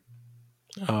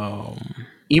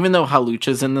 Even though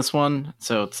Halucha's in this one,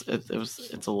 so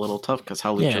it's a little tough because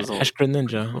Halucha's Ash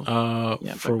Greninja.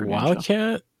 For Greninja.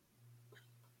 Wildcat,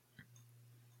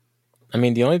 I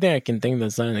mean the only thing I can think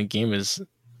that's not in the game is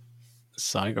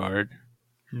Zygarde.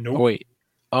 Nope. Oh, wait.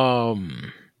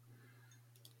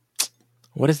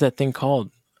 What is that thing called?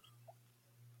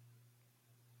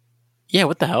 Yeah,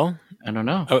 what the hell? I don't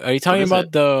know. Are you talking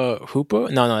about the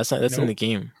Hoopa? No, that's not. That's in the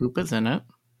game. Hoopa's in it.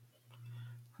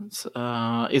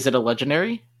 Is it a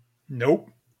legendary? Nope.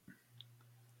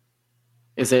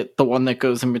 Is it the one that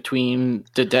goes in between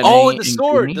Dedenne? Oh, the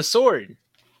sword. Goonie? The sword.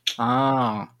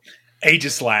 Ah.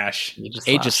 Aegislash.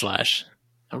 Aegislash.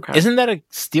 Okay. Isn't that a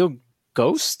Steel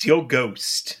Ghost? Steel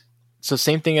Ghost. So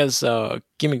same thing as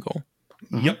Gimmighoul.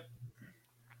 Mm-hmm. Yep.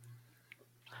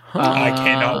 I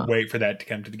cannot wait for that to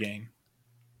come to the game.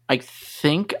 I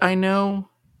think I know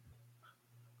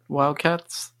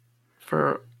Wildcats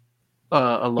for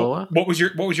Alola. What was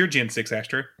your Gen 6,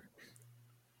 Astro?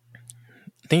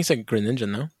 I think you said Greninja,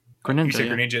 no? Greninja. You said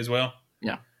Greninja as well?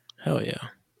 Yeah. Hell yeah.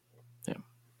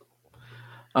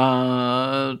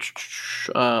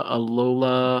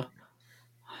 Alola.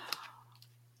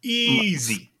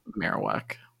 Easy.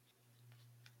 Marowak.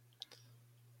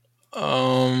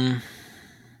 I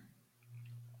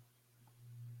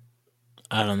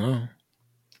don't know.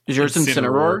 Is yours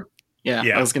Incineroar? Yeah,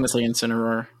 Yeah. I was gonna say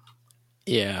Incineroar.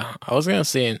 Yeah, I was gonna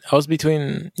say I was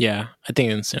between. Yeah, I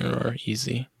think Incineroar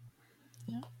easy.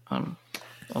 Alola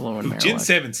and Gen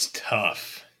Marowak. 7's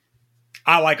tough.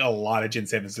 I like a lot of Gen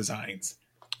 7's designs.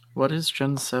 What is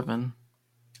Gen 7?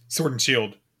 Sword and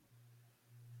Shield.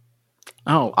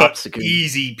 Oh, But Obstagoon.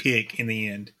 easy pick in the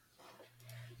end.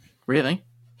 Really?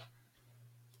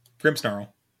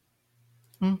 Grimmsnarl.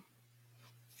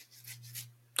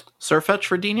 Surfetch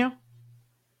for Dino?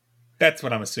 That's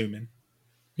what I'm assuming.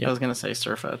 I was gonna say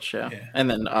Surfetch, yeah. And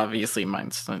then obviously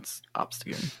mine's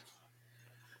Obstagoon.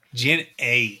 Gen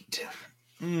 8.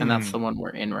 And that's the one we're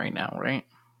in right now, right?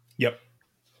 Yep.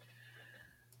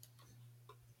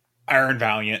 Iron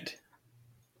Valiant.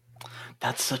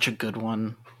 That's such a good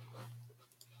one.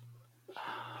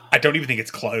 I don't even think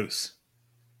it's close.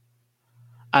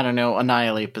 I don't know.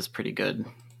 Annihilate is pretty good.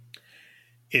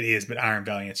 It is, but Iron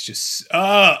Valiant's just...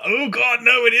 oh, God,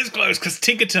 no, it is close, because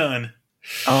Tinkaton.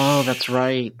 Oh, that's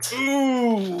right.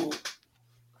 Ooh.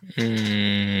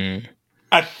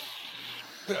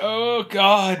 Oh,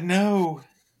 God, no.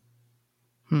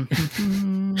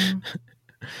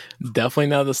 Definitely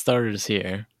not the starters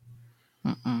here.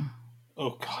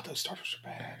 Oh, God, those starters are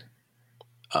bad.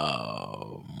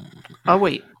 Oh,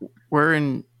 wait. We're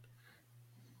in...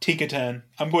 Tinkaton.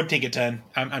 I'm going Tinkaton.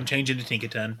 I'm changing to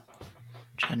Tinkaton.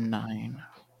 Gen 9.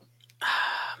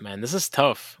 Man, this is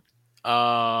tough.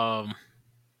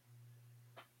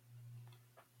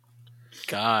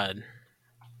 God,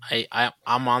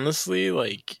 I'm honestly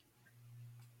like,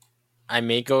 I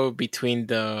may go between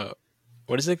the,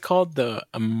 what is it called, the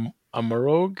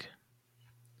Amarog,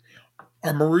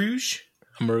 Armarouge,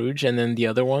 and then the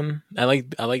other one. I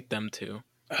like them too.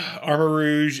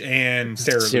 Armarouge and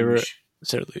Ceruledge.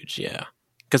 Ceruledge, yeah.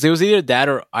 Because it was either that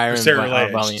or Iron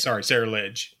Valiant. Sorry,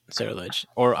 Ceruledge.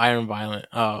 Or Iron Valiant.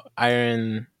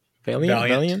 Iron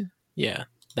Valiant? Yeah.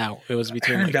 That it was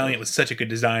between Iron Valiant was such a good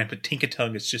design, but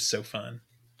Tinkaton is just so fun.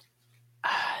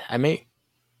 I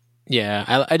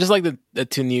just like the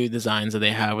two new designs that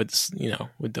they have with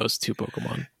with those two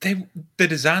Pokemon. The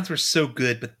designs were so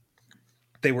good, but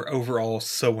they were overall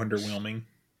so underwhelming.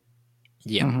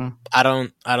 Yeah. Mm-hmm. I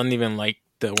don't even like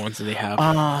the ones that they have.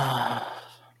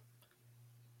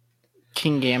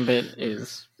 King Gambit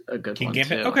is a good one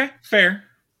too. Okay, fair.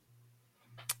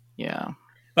 Yeah.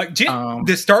 Like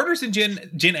the starters in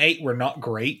Gen 8 were not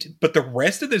great, but the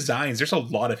rest of the designs, there's a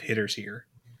lot of hitters here.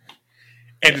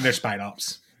 And then there's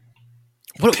Spinops.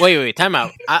 Wait, time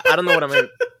out. I don't know what I meant.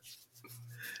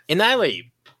 Annihilate.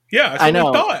 Yeah, that's what I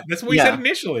know. we thought. That's what we said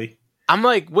initially. I'm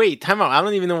like, wait, time out. I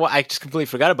don't even know what. I just completely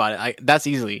forgot about it. That's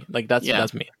easily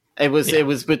that's me. It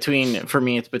was between, for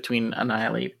me, it's between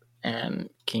Annihilate and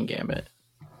King Gambit.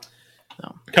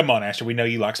 So. Come on, Asher. We know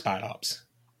you like Spinops.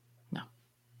 No.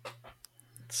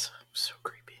 It's so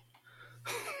creepy.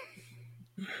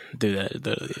 Dude, that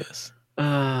literally is.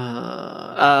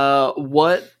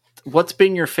 What's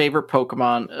been your favorite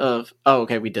Pokemon of... Oh,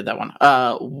 okay, we did that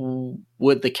one.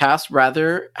 Would the cast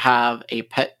rather have a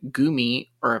pet Gumi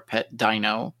or a pet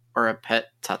Dino or a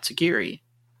pet Tatsugiri?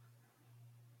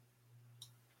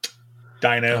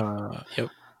 Dino. Yep.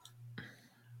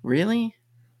 Really?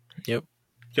 Yep.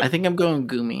 I think I'm going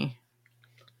Gumi.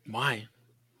 Why?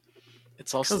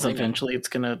 It's also because eventually it's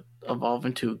gonna evolve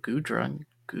into a Goodra, and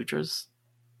Goodra's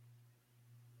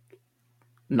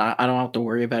not. I don't have to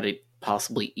worry about it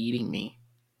possibly eating me.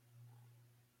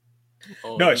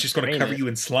 Oh, no, it's just going to cover you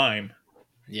in slime.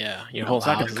 Yeah, your whole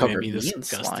house is going to be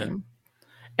disgusting.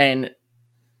 And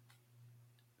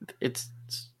it's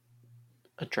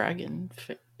a dragon.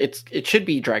 It should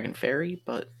be Dragon Fairy,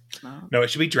 but it's not. No, it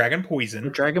should be Dragon Poison.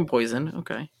 Dragon Poison.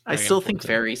 Okay, I still think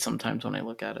Fairy sometimes when I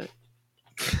look at it.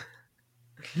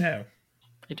 No,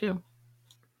 I do.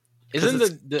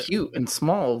 Isn't the cute and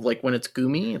small? Like when it's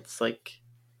Gumi, it's like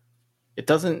it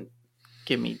doesn't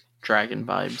give me dragon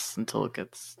vibes until it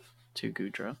gets to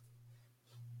Goodra.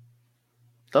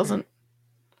 Doesn't.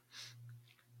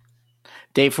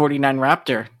 Day 49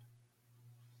 Raptor.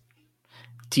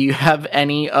 Do you have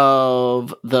any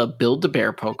of the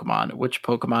Build-A-Bear Pokemon? Which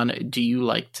Pokemon do you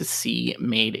like to see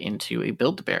made into a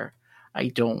Build-A-Bear? I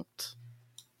don't.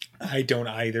 I don't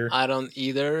either. I don't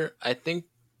either. I think.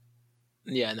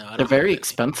 Yeah, no. They're very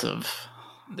expensive.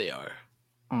 They are.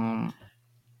 And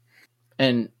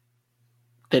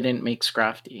they didn't make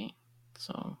Scrafty,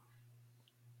 so.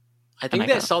 I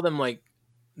think I saw them like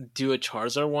do a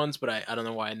Charizard once, but I don't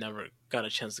know why I never got a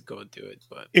chance to go do it.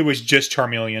 But it was just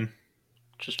Charmeleon.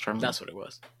 Just Charmeleon. That's what it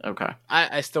was. Okay.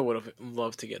 I still would have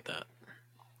loved to get that.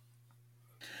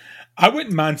 I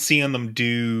wouldn't mind seeing them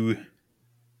do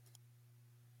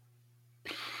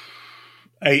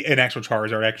an actual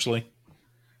Charizard, actually.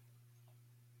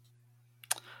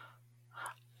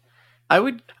 I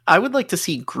would like to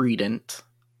see Greedent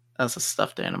as a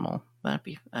stuffed animal. That'd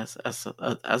be as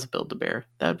a Build-A-Bear.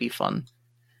 That'd be fun.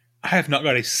 I have not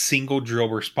got a single drill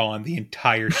respawn the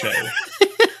entire show.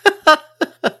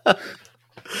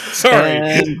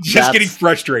 Sorry, just getting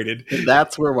frustrated.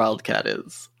 That's where Wildcat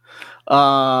is.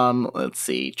 Let's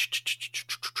see.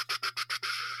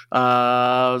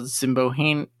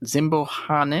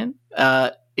 Zimbohanen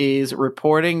is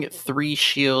reporting 3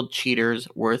 shield cheaters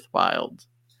worth wild.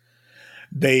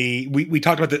 We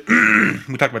talked about the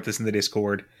we talked about this in the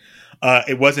Discord.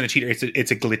 It wasn't a cheater.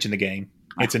 It's a glitch in the game.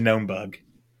 It's a known bug.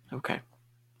 Okay.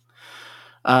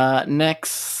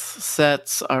 Next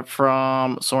sets are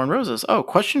from Soren Roses. Oh,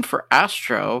 question for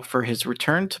Astro for his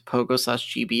return to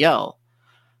Pogo/GBL.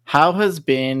 How has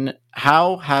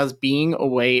being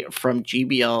away from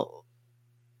GBL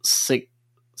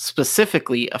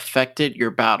specifically affected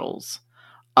your battles?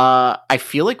 I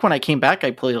feel like when I came back,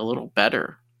 I played a little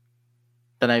better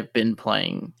than I've been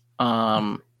playing.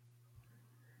 Why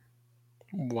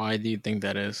do you think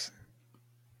that is?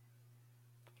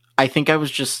 I think I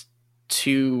was just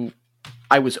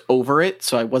I was over it,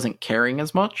 so I wasn't caring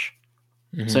as much.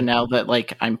 Mm-hmm. So now that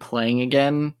like I'm playing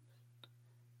again,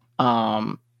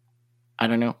 I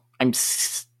don't know. I'm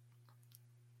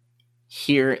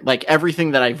here, like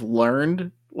everything that I've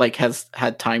learned, like has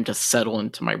had time to settle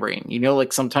into my brain. You know,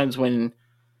 like sometimes when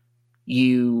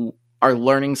you are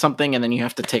learning something and then you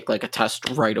have to take like a test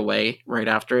right away, right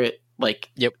after it,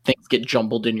 like things get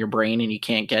jumbled in your brain and you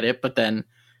can't get it. But then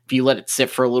if you let it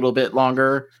sit for a little bit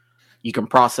longer, you can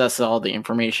process all the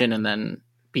information and then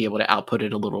be able to output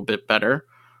it a little bit better.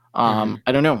 I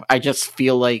don't know. I just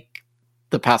feel like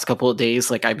the past couple of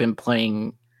days, like I've been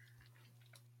playing,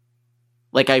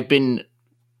 like I've been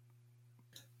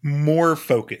more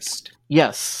focused.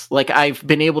 Yes. Like I've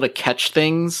been able to catch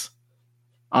things.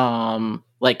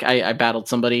 Like I battled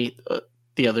somebody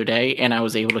the other day and I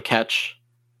was able to catch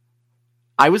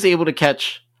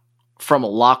from a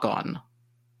lock-on,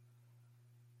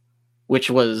 which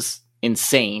was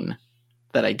insane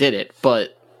that I did it.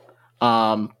 But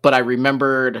I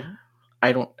remembered,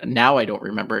 I don't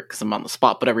remember it because I'm on the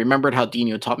spot, but I remembered how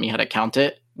Dino taught me how to count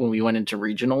it when we went into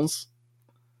regionals.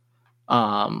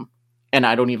 And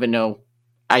I don't even know,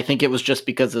 I think it was just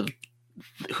because of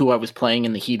who I was playing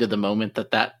in the heat of the moment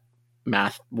that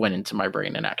math went into my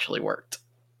brain and actually worked.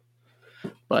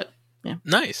 But yeah.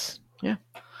 Nice. Yeah.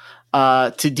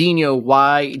 To Dino,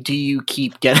 why do you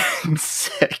keep getting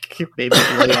sick? Maybe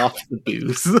lay off the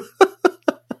booze.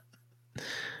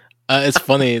 It's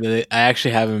funny that I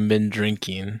actually haven't been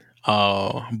drinking,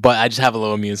 but I just have a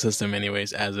low immune system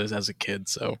anyways, as a kid,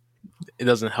 so it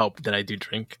doesn't help that I do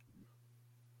drink.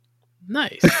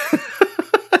 Nice.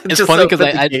 It's funny because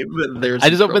I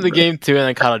just opened the game too and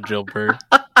I caught a drill bird.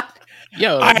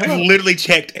 Yo, I have literally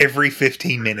checked every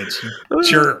 15 minutes, you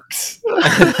jerks.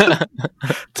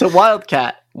 To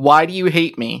Wildcat, why do you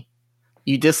hate me?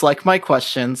 You dislike my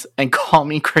questions and call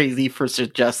me crazy for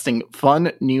suggesting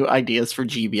fun new ideas for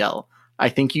GBL. I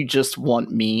think you just don't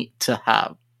want me to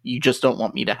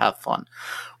have fun.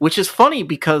 Which is funny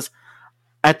because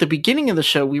at the beginning of the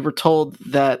show, we were told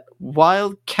that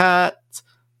Wildcat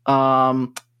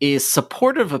is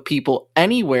supportive of people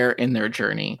anywhere in their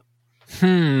journey.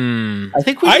 I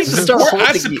think we need to start holding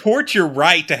I support your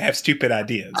right to have stupid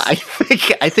ideas. I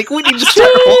think we need to start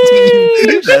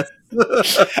holding you to this.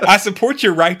 I support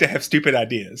your right to have stupid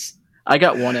ideas. I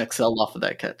got 1XL off of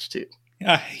that catch too.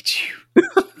 I hate you.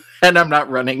 And I'm not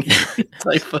running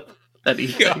type of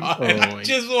anything. God, I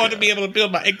just want to be able to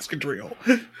build my Excadrill.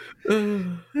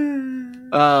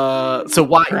 So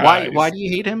why do you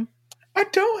hate him? I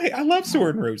don't hate. I love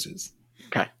Soren Roses.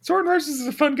 Okay. Soren Roses is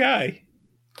a fun guy.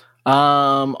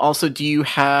 Also, do you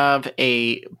have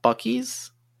a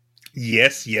Buc-ee's?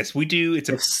 Yes, we do. It's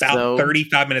about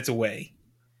 35 minutes away.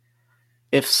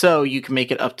 If so, you can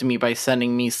make it up to me by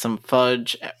sending me some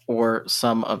fudge or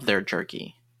some of their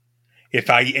jerky. If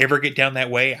I ever get down that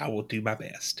way, I will do my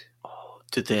best. Oh,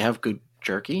 did they have good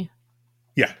jerky?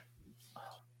 Yeah.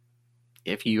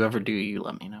 If you ever do, you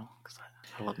let me know.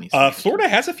 I love me. Florida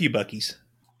has a few Buc-ee's.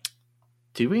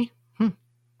 Do we?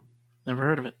 Never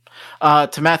heard of it.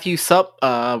 To Matthew, sup.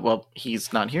 Well,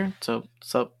 he's not here, so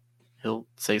sup. He'll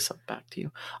say sup back to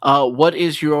you. What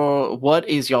is your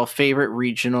favorite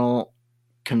regional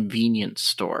convenience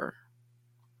store?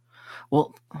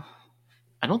 Well,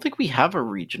 I don't think we have a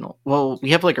regional. Well,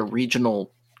 we have like a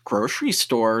regional grocery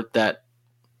store that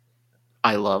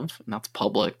I love, and that's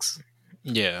Publix.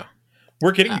 Yeah.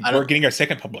 We're getting our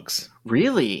second Publix.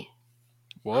 Really?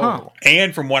 Whoa. Huh.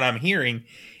 And from what I'm hearing,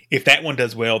 if that one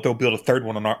does well, they'll build a third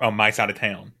one on my side of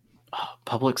town. Oh,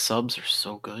 Publix subs are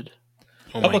so good.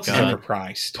 Oh Publix my is god.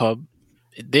 overpriced.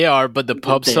 They are, but the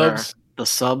pub subs. The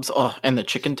subs, and the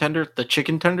chicken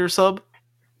tender sub.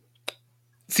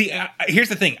 See, here's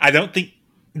the thing. I don't think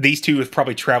these two have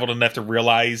probably traveled enough to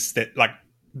realize that like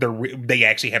they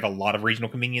actually have a lot of regional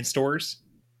convenience stores.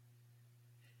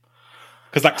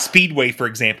 Because like Speedway, for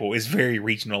example, is very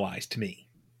regionalized to me.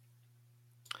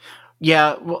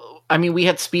 Yeah, well, I mean, we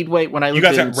had Speedway when I lived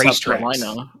in South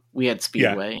Carolina. We had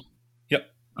Speedway. Yeah.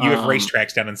 Yep. You have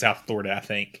racetracks down in South Florida, I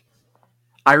think.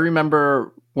 I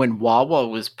remember when Wawa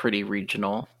was pretty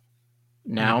regional.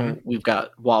 Now we've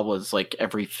got Wawas like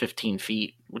every 15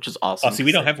 feet, which is awesome. Oh, see,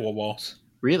 we don't have Wawas.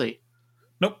 Really?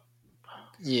 Nope.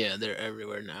 Yeah, they're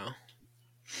everywhere now.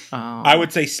 I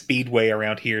would say Speedway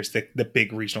around here is the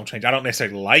big regional change. I don't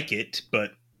necessarily like it,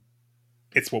 but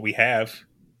it's what we have.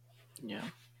 Yeah.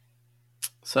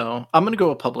 So I'm going to go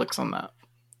with Publix on that.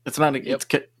 It's not. It's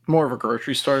more of a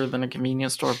grocery store than a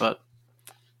convenience store, but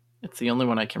it's the only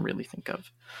one I can really think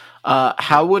of.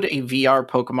 How would a VR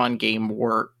Pokemon game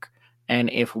work? And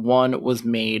if one was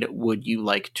made, would you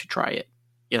like to try it?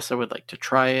 Yes, I would like to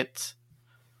try it.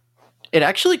 It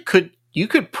actually could. You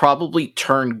could probably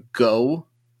turn Go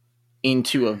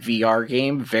into a VR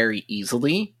game very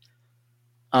easily.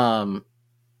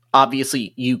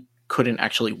 Obviously, you couldn't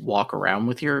actually walk around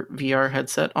with your VR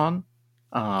headset on.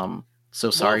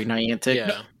 So sorry, Niantic.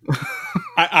 Yeah.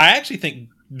 I actually think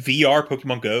VR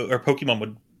Pokemon Go or Pokemon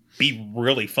would be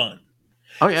really fun.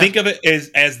 Oh yeah. Think of it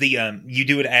as the you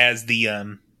do it as the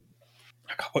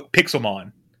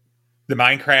Pixelmon, the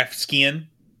Minecraft skin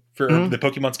for the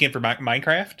Pokemon skin for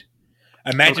Minecraft.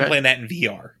 Imagine playing that in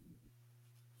VR.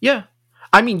 Yeah,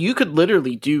 I mean, you could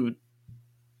literally do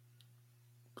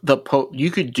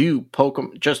you could do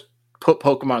Pokemon, just put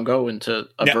Pokemon Go into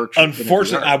a virtual.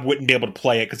 Unfortunately, I wouldn't be able to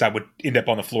play it because I would end up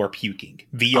on the floor puking.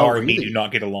 VR and me do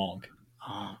not get along.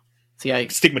 See,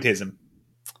 stigmatism.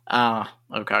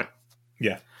 Okay.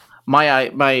 Yeah.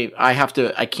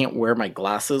 I can't wear my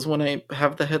glasses when I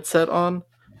have the headset on.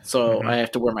 So I have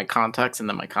to wear my contacts, and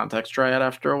then my contacts dry out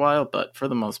after a while. But for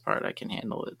the most part, I can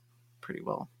handle it pretty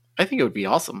well. I think it would be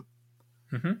awesome.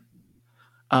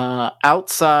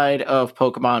 Outside of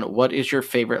Pokemon, what is your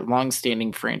favorite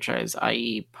long-standing franchise,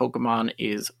 i.e. Pokemon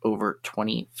is over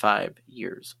 25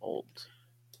 years old?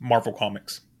 Marvel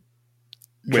Comics.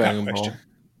 Dragon Ball.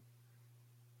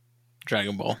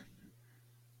 Dragon Ball.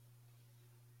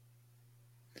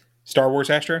 Star Wars,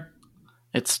 Astro?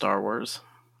 It's Star Wars.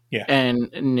 Yeah.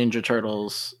 And Ninja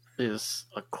Turtles is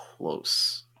a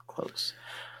close.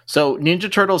 So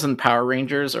Ninja Turtles and Power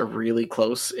Rangers are really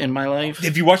close in my life.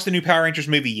 Have you watched the new Power Rangers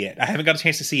movie yet? I haven't got a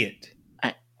chance to see it.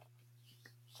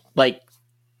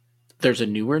 There's a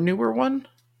newer one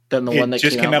than the one that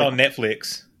just came out on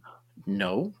Netflix.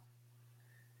 No.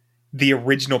 The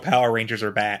original Power Rangers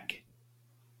are back.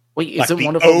 Wait, is it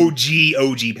one of them?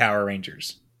 OG Power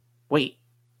Rangers. Wait,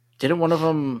 didn't one of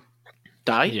them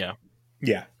die? Yeah.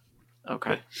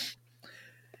 Okay.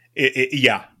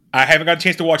 Yeah. I haven't got a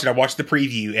chance to watch it. I watched the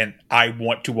preview, and I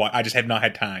want to watch. I just have not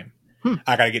had time.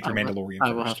 I got to get through Mandalorian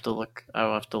first. I will have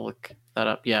to look that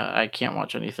up. Yeah, I can't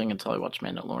watch anything until I watch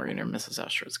Mandalorian, or Mrs.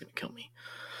 Astro is going to kill me.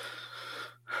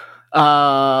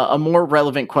 A more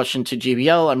relevant question to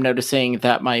GBL. I'm noticing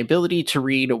that my ability to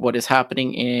read what is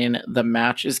happening in the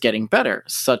match is getting better,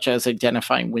 such as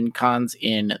identifying win cons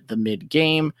in the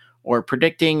mid-game or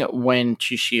predicting when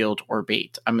to shield or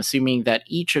bait. I'm assuming that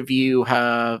each of you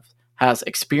has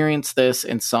experienced this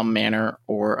in some manner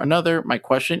or another. My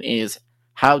question is,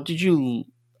 how did you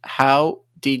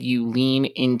lean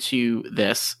into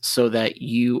this so that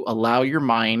you allow your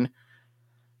mind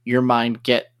to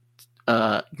get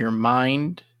the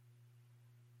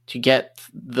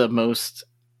most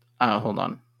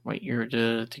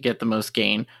to get the most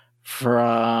gain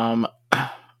from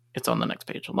it's on the next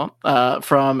page, hold on,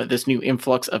 from this new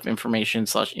influx of information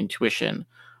 / intuition.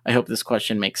 I hope this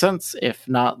question makes sense. If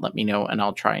not, let me know and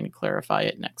I'll try and clarify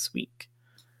it next week.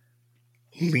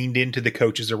 Leaned into the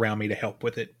coaches around me to help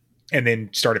with it, and then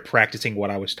started practicing what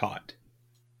I was taught.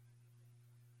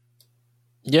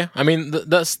 Yeah, I mean,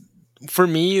 that's for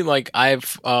me. Like,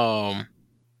 I've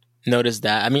noticed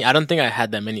that. I mean, I don't think I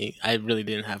had that many. I really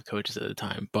didn't have coaches at the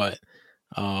time, but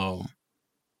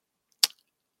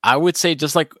I would say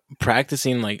just like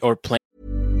practicing, like, or playing.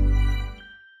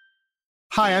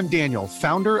 Hi, I'm Daniel,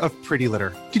 founder of Pretty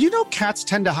Litter. Did you know cats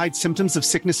tend to hide symptoms of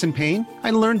sickness and pain?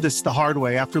 I learned this the hard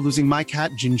way after losing my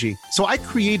cat, Gingy. So I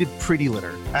created Pretty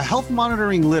Litter, a health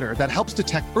monitoring litter that helps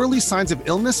detect early signs of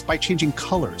illness by changing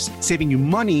colors, saving you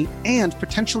money and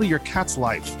potentially your cat's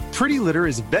life. Pretty Litter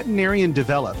is veterinarian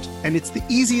developed, and it's the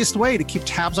easiest way to keep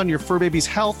tabs on your fur baby's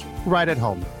health right at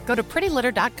home. Go to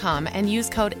prettylitter.com and use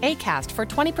code ACAST for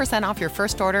 20% off your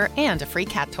first order and a free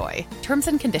cat toy. Terms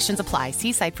and conditions apply.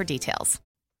 See site for details.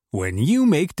 When you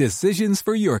make decisions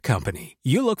for your company,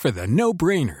 you look for the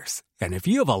no-brainers. And if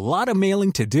you have a lot of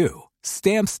mailing to do,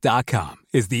 Stamps.com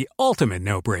is the ultimate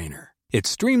no-brainer. It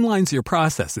streamlines your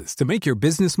processes to make your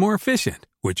business more efficient,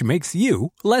 which makes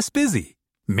you less busy.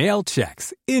 Mail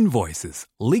checks, invoices,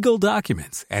 legal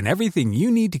documents, and everything you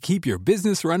need to keep your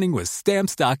business running with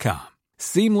Stamps.com.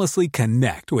 Seamlessly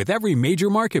connect with every major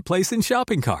marketplace and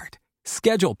shopping cart.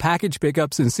 Schedule package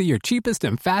pickups and see your cheapest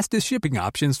and fastest shipping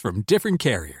options from different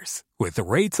carriers. With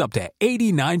rates up to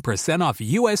 89% off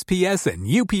USPS and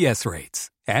UPS rates.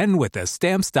 And with the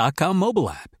Stamps.com mobile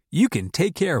app, you can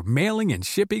take care of mailing and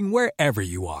shipping wherever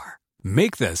you are.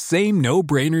 Make the same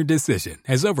no-brainer decision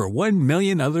as over 1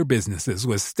 million other businesses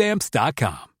with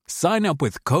Stamps.com. Sign up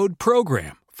with code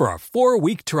PROGRAM for a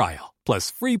 4-week trial, plus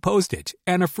free postage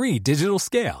and a free digital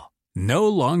scale. No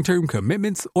long-term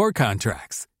commitments or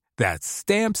contracts. That's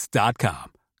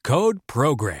Stamps.com. Code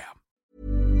PROGRAM.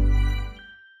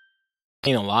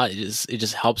 A lot. It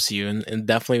just helps you, and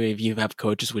definitely if you have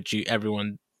coaches, which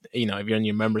everyone, if you're in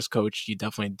your members coach, you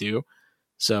definitely do.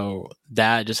 So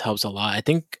that just helps a lot. I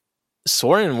think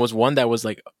Soren was one that was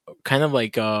like kind of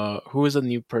like who is a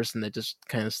new person that just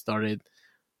kind of started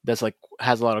that's like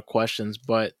has a lot of questions,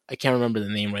 but I can't remember the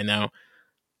name right now.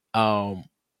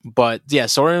 But yeah,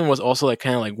 Soren was also like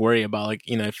kind of like worried about like,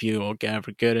 if you'll get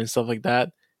ever good and stuff like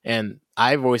that. And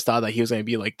I've always thought that he was going to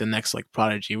be like the next like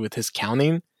prodigy. With his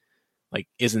counting, like,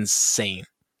 is insane.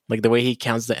 Like the way he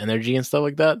counts the energy and stuff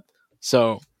like that.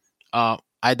 So I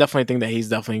definitely think that he's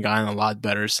definitely gotten a lot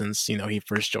better since, he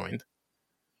first joined.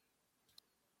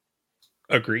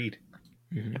 Agreed.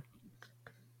 Mm-hmm.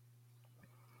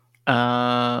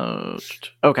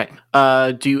 Okay.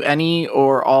 Do any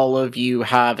or all of you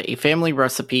have a family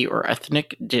recipe or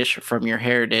ethnic dish from your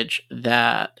heritage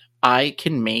that I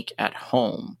can make at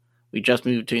home? We just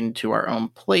moved into our own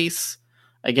place.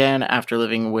 Again, after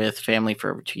living with family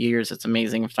for over 2 years, it's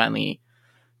amazing to finally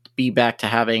be back to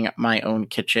having my own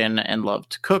kitchen and love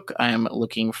to cook. I am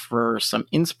looking for some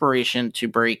inspiration to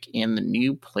break in the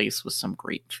new place with some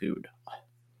great food.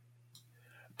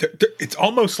 It's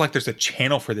almost like there's a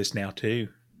channel for this now too.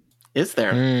 Is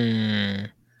there?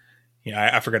 Yeah,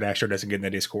 I forgot Astro doesn't get in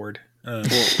the Discord.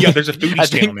 Yeah, there's a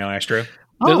foodies channel now, Astro.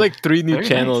 There's like 3 new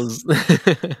channels.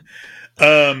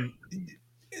 Nice.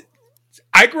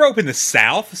 I grew up in the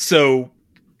South, so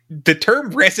the term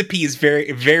recipe is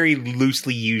very, very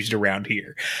loosely used around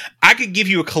here. I could give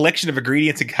you a collection of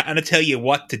ingredients and kind of tell you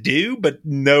what to do, but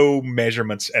no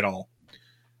measurements at all.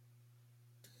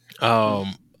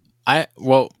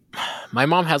 My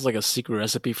mom has like a secret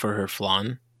recipe for her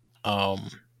flan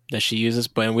that she uses,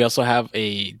 but we also have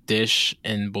a dish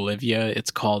in Bolivia.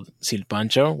 It's called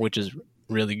silpancho, which is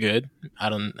really good. I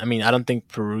don't think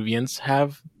Peruvians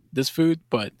have this food,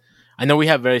 but I know we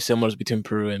have very similars between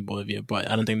Peru and Bolivia, but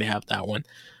I don't think they have that one.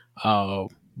 But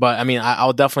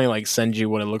I'll definitely like send you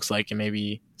what it looks like, and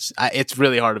maybe it's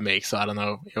really hard to make, so I don't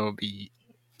know. It will be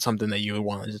something that you would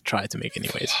want to try to make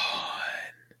anyways.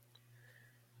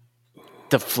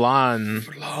 The flan.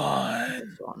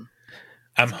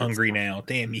 I'm hungry now.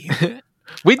 Damn you.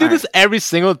 We do this every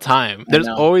single time. There's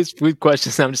always food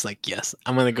questions. And I'm just like, yes,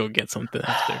 I'm going to go get something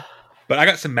after. But I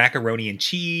got some macaroni and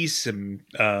cheese, some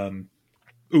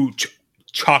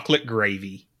chocolate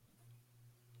gravy.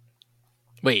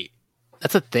 Wait,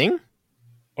 that's a thing?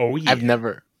 Oh yeah. I've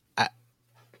never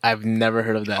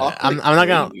heard of that. I'm not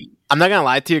gonna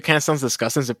lie to you. It kind of sounds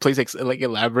disgusting. So please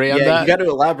elaborate on that. Yeah, you got to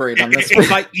elaborate on this.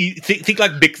 It's like you think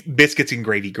like biscuits and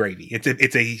gravy.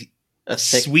 It's a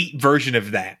sweet version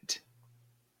of that.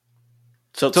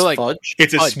 So it's like fudge.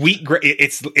 It's a sweet.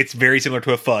 It's very similar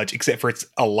to a fudge, except for it's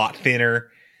a lot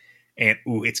thinner. And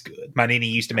it's good. My nini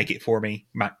used to make it for me.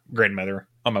 My grandmother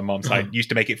on my mom's side used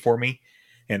to make it for me,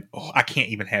 and I can't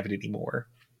even have it anymore.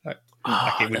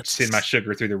 I would send my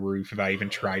sugar through the roof if I even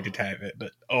tried to have it.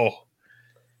 But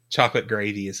chocolate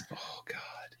gravy is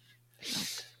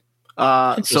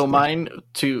God. So mine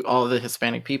to all the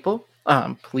Hispanic people.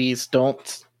 Please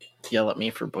don't yell at me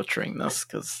for butchering this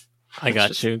because I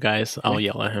got you guys. I'll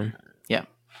yell at him. Yeah.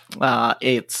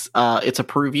 It's a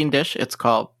Peruvian dish. It's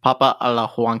called papa a la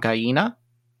huancaína.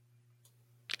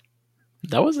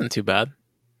 That wasn't too bad.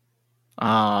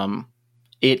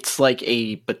 It's like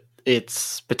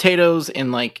it's potatoes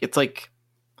and like it's like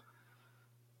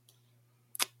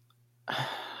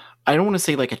I don't want to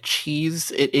say like a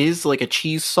cheese. It is like a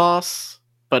cheese sauce,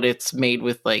 but it's made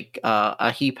with like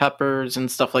ají peppers and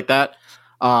stuff like that.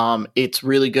 It's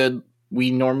really good.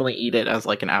 We normally eat it as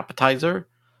like an appetizer,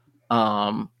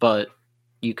 but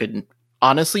you could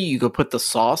put the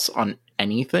sauce on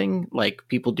anything. Like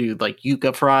people do like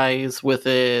yuca fries with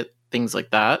it, things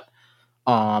like that.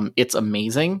 It's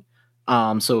amazing.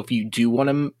 So if you do want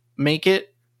to make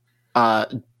it,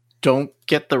 don't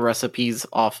get the recipes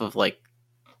off of like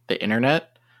the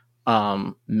internet.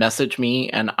 Message me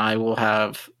and I will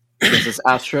have Mrs.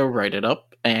 Astro write it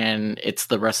up, and it's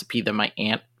the recipe that my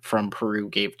aunt from Peru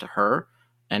gave to her,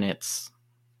 and it's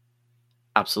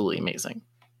absolutely amazing.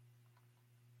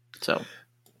 So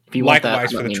if you likewise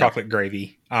want that, for the chocolate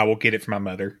gravy, I will get it from my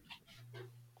mother.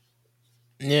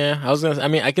 Yeah,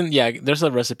 I can. Yeah, there's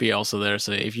a recipe also there.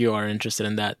 So if you are interested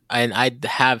in that, and I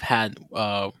have had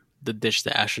the dish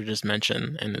that Asher just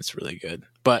mentioned, and it's really good.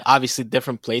 But obviously,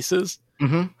 different places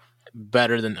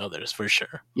better than others for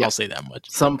sure. Yeah. I'll say that much.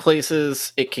 Some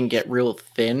places it can get real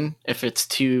thin. If it's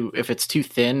too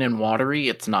thin and watery,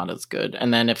 it's not as good.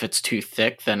 And then if it's too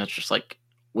thick, then it's just like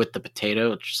with the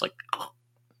potato, it's just like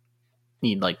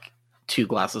need like 2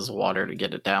 glasses of water to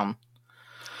get it down.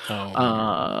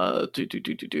 It's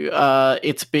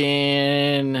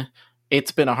been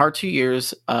a hard 2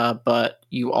 years, but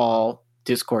you all,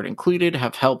 Discord included,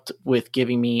 have helped with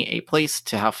giving me a place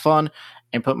to have fun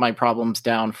and put my problems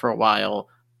down for a while.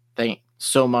 For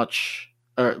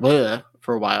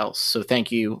a while. So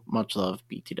thank you. Much love,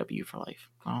 BTW for life.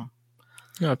 Oh,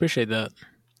 no, I appreciate that.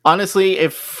 Honestly,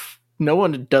 if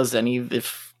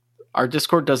our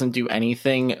Discord doesn't do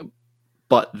anything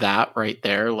but that right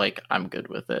there, like, I'm good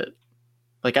with it.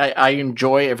 Like, I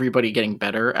enjoy everybody getting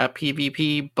better at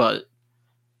PvP, but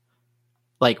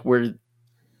like where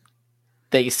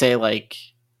they say like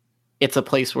it's a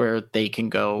place where they can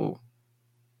go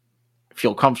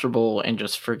feel comfortable and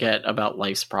just forget about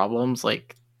life's problems,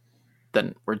 like,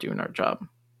 then we're doing our job,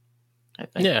 I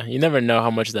think. Yeah, you never know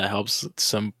how much that helps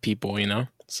some people, you know?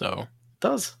 So it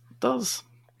does.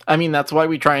 I mean, that's why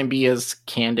we try and be as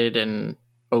candid and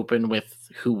open with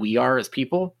who we are as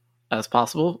people as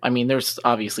possible. I mean, there's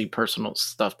obviously personal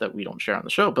stuff that we don't share on the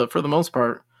show, but for the most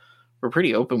part, we're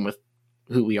pretty open with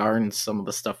who we are and some of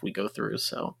the stuff we go through.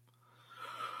 So,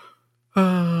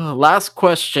 last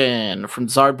question from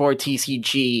Zardboy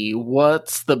TCG.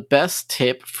 What's the best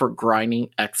tip for grinding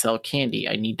XL candy?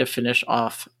 I need to finish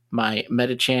off my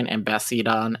Metachan and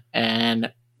Bastiodon,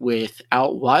 and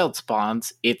without wild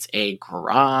spawns, it's a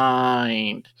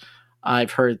grind.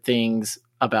 I've heard things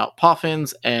about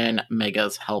Poffins and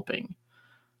Megas helping.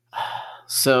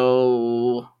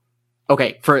 So,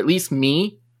 okay, for at least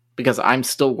me, because I'm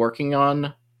still working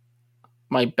on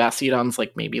my Bastiodon's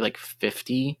like maybe like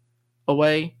 50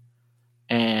 away,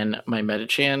 and my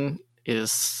Metachan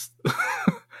is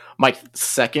my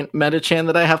second Metachan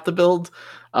that I have to build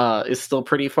is still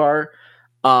pretty far.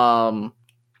 I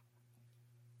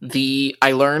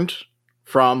learned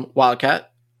from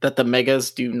Wildcat that the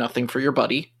Megas do nothing for your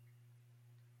buddy,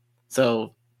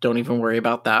 so don't even worry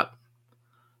about that.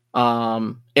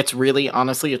 It's really,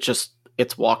 honestly,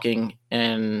 it's walking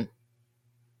and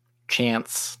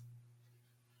chance,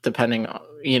 depending on,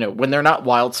 when they're not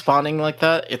wild spawning like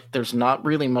that, there's not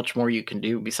really much more you can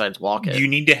do besides walk it. You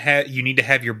need to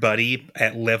have your buddy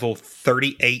at level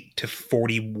 38 to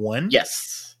 41.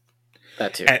 Yes,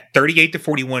 that too. At 38 to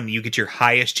 41, you get your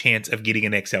highest chance of getting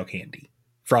an XL candy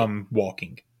from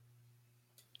walking.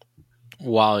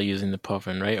 While using the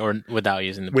puffin, right? Or without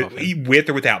using the puffin? With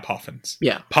or without puffins.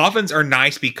 Yeah. Puffins are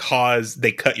nice because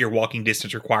they cut your walking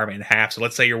distance requirement in half. So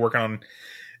let's say you're working on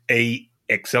a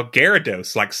XL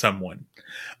Gyarados, like someone.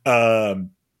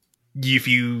 If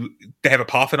you have a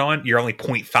puffin on, you're only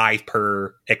 0.5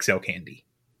 per XL candy.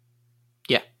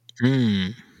 Yeah.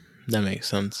 That makes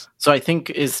sense. So I think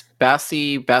is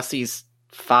Bassie's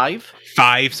 5?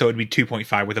 5, so it'd be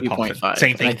 2.5 with a puffin.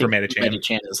 Same thing for Metachan.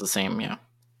 Metachan is the same, yeah.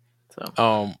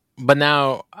 So. But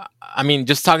now, I mean,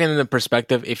 just talking in the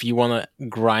perspective, if you want to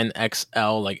grind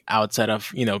XL, like outside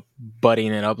of,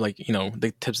 budding it up, like,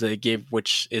 the tips that they gave,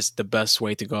 which is the best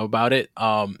way to go about it.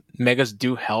 Megas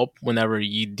do help whenever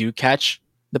you do catch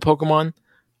the Pokemon.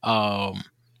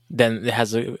 Then it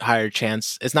has a higher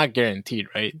chance. It's not guaranteed,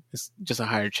 right? It's just a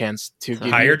higher chance to give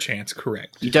higher chance,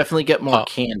 correct. You definitely get more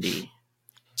candy.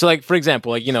 So, like, for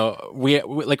example, like, we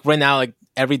like right now, like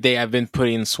every day I've been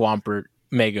putting Swampert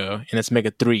Mega, and it's Mega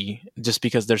 3, just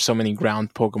because there's so many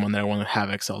ground Pokemon that I want to have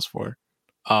XLs for.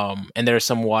 And there are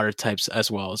some water types as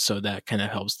well, so that kind of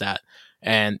helps that.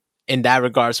 And in that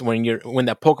regards, when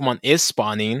that Pokemon is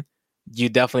spawning, you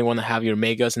definitely want to have your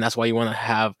Megas, and that's why you want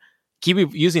to keep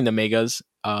using the Megas,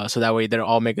 so that way they're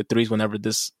all Mega 3s whenever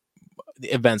this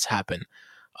events happen.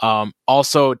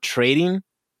 Also trading,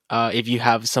 if you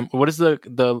have what is the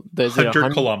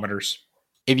 100 kilometers.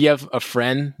 If you have a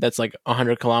friend that's like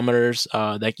 100 kilometers,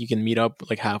 that you can meet up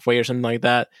like halfway or something like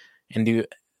that, and do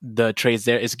the trades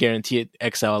there, is guaranteed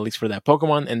XL, at least for that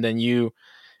Pokemon, and then you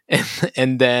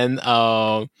can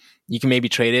maybe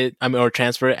trade it, or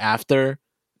transfer it after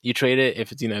you trade it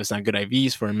if it's it's not good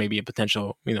IVs for maybe a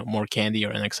potential more candy or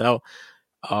an XL.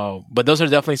 But those are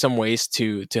definitely some ways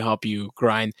to help you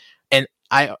grind. And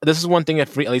this is one thing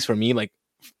that, at least for me, like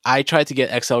I try to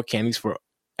get XL candies for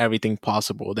everything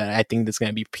possible that I think that's going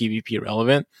to be PvP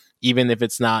relevant, even if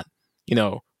it's not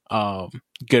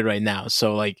good right now.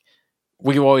 So like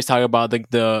we always talk about like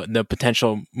the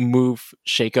potential move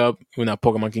shakeup when a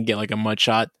Pokemon can get like a mud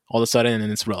shot all of a sudden and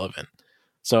then it's relevant.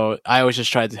 So I always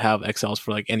just try to have XLs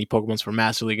for like any Pokemons for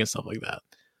Master League and stuff like that.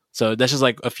 So that's just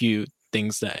like a few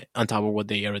things that on top of what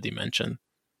they already mentioned.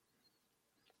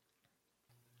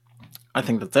 I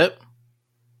think that's it.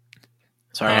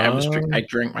 Sorry, I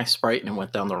drank my Sprite and it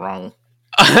went down the wrong.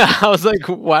 I was like,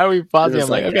 why are we pausing? I'm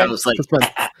like, okay. I was like,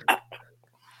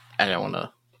 I don't want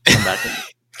to come back and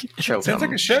choke. Sounds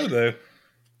like a show, though.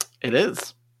 It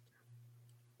is.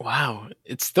 Wow,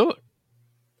 it's still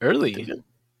early.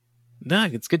 No,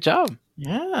 it's good job.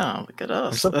 Yeah, look at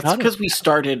us. That's because we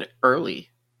started early.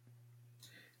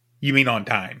 You mean on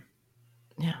time?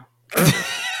 Yeah.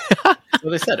 That's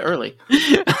what I said, early.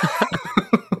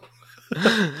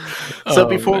 So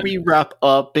before we wrap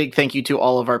up, big thank you to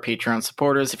all of our Patreon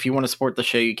supporters. If you want to support the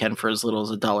show, you can for as little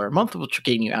as $1 a month, which will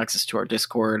gain you access to our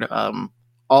Discord.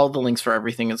 All the links for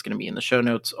everything is going to be in the show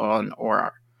notes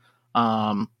our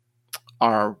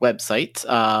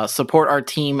website. Support our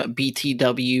team,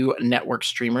 BTW Network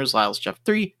streamers, Lyles Jeff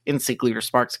 3, Instinct Leader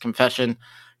Sparks Confession,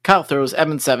 Kyle Throws,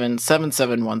 Evan7,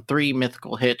 7713,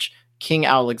 Mythical Hitch, King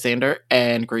Alexander,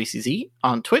 and Gracie Z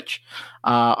on Twitch.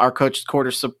 Our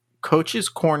Coach's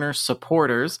Corner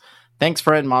supporters. Thanks,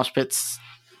 friend. Mosh Pit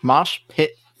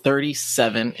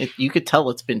 37. You could tell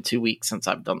it's been 2 weeks since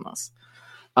I've done this.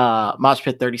 Mosh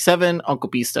Pit 37, Uncle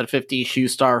Beast at 50, Shoe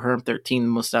Star, Herm 13,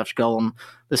 Mustache Golem,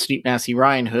 The Sweet Nasty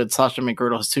Ryan Hood, Sasha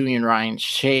McGirdle, Hasuian Ryan,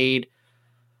 Shade,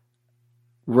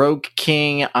 Rogue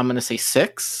King. I'm going to say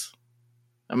 6.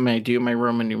 I'm going to do my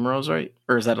Roman numerals right.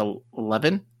 Or is that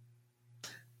 11?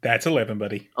 That's 11,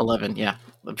 buddy. 11, yeah.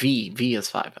 V is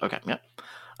 5. Okay, yep.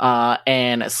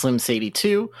 And Slim Sadie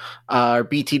 2, our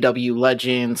BTW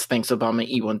Legends, Thanks Obama,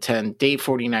 E110, Dave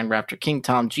 49, Raptor King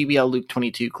Tom, GBL Luke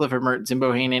 22, Clifford Mert,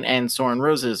 Zimbo Hanen, and Soren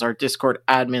Roses, our Discord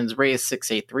admins, Reyes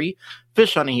 683,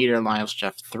 Fish on a Heater, and Lyles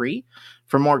Jeff 3.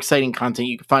 For more exciting content,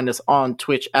 you can find us on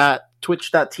Twitch at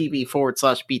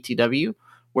twitch.tv/BTW,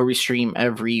 where we stream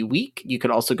every week. You could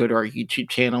also go to our YouTube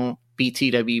channel,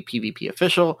 BTW PvP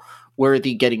Official, where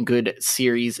the Getting Good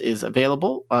series is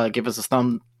available. Give us a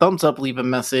thumbs up, leave a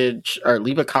message, or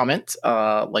leave a comment,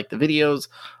 like the videos,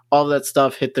 all that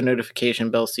stuff. Hit the notification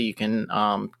bell so you can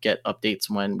get updates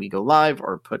when we go live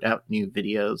or put out new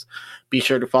videos. Be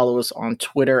sure to follow us on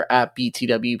Twitter at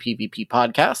BTW PvP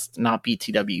Podcast, not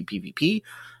BTW PvP.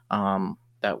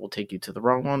 That will take you to the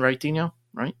wrong one, right, Dino?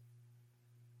 Right?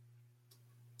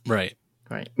 Right.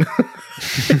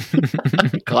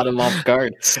 Caught him off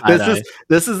guard.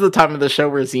 This is the time of the show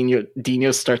where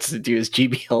Dino starts to do his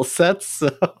GBL sets. So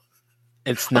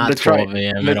it's not 12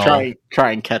 a.m. at all.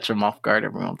 Try and catch him off guard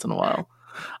every once in a while.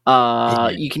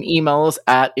 You can email us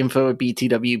at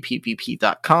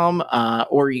info@btwpvp.com,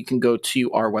 or you can go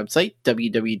to our website,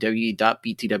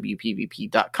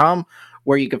 www.btwpvp.com,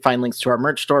 where you can find links to our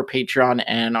merch store, Patreon,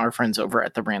 and our friends over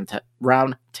at the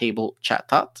Round Table Chat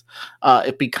Tot.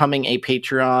 If becoming a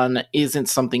Patreon isn't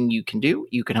something you can do,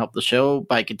 you can help the show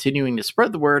by continuing to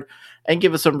spread the word and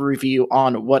give us some review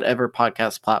on whatever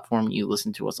podcast platform you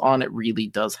listen to us on. It really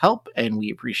does help, and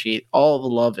we appreciate all the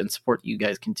love and support you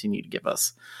guys continue to give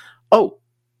us. Oh,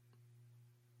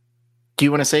 do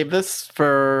you want to save this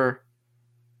for...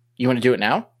 You want to do it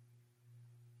now?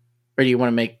 Or do you want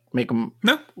to make them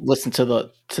listen to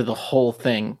the whole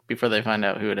thing before they find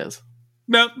out who it is?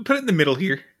 No, put it in the middle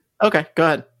here. Okay, go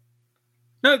ahead.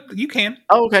 No, you can.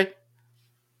 Oh, okay.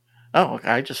 Oh, okay.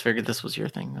 I just figured this was your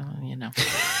thing.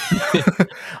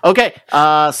 Okay,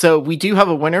 so we do have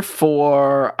a winner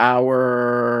for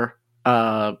our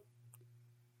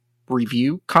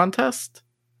review contest.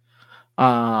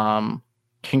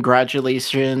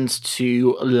 Congratulations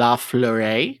to La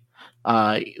Fleuret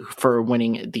for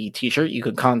winning the t-shirt. You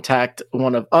can contact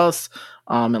one of us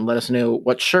and let us know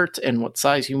what shirt and what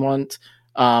size you want.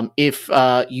 If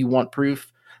you want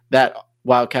proof that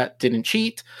Wildcat didn't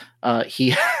cheat,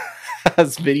 he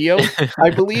has video, I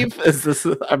believe.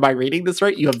 Am I reading this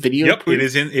right? You have video? Yep, proof? it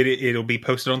is it'll be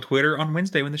posted on Twitter on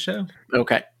Wednesday when the show.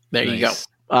 Okay, there you go.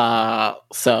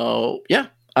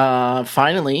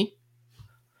 Finally,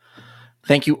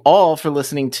 thank you all for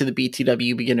listening to the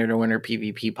BTW Beginner to Winner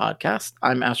PvP podcast.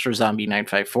 I'm Astro Zombie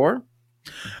 954.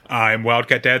 I'm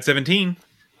Wildcat Dad 17.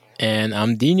 And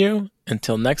I'm Dino.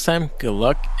 Until next time, good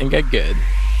luck and get good.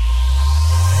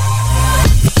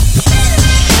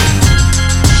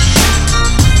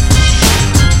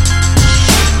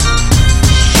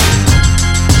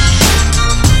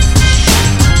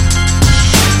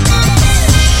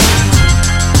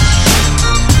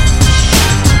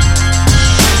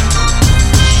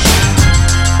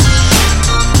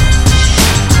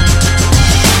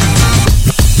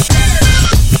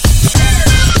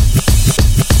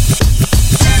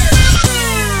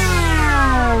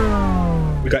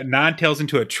 Got 9 tails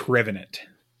into a Trevenant.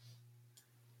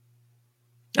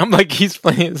 I'm like, he's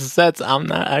playing his sets. I'm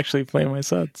not actually playing my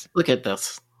sets. Look at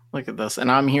this.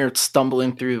 And I'm here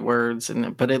stumbling through words.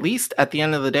 But at least at the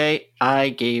end of the day, I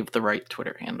gave the right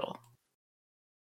Twitter handle.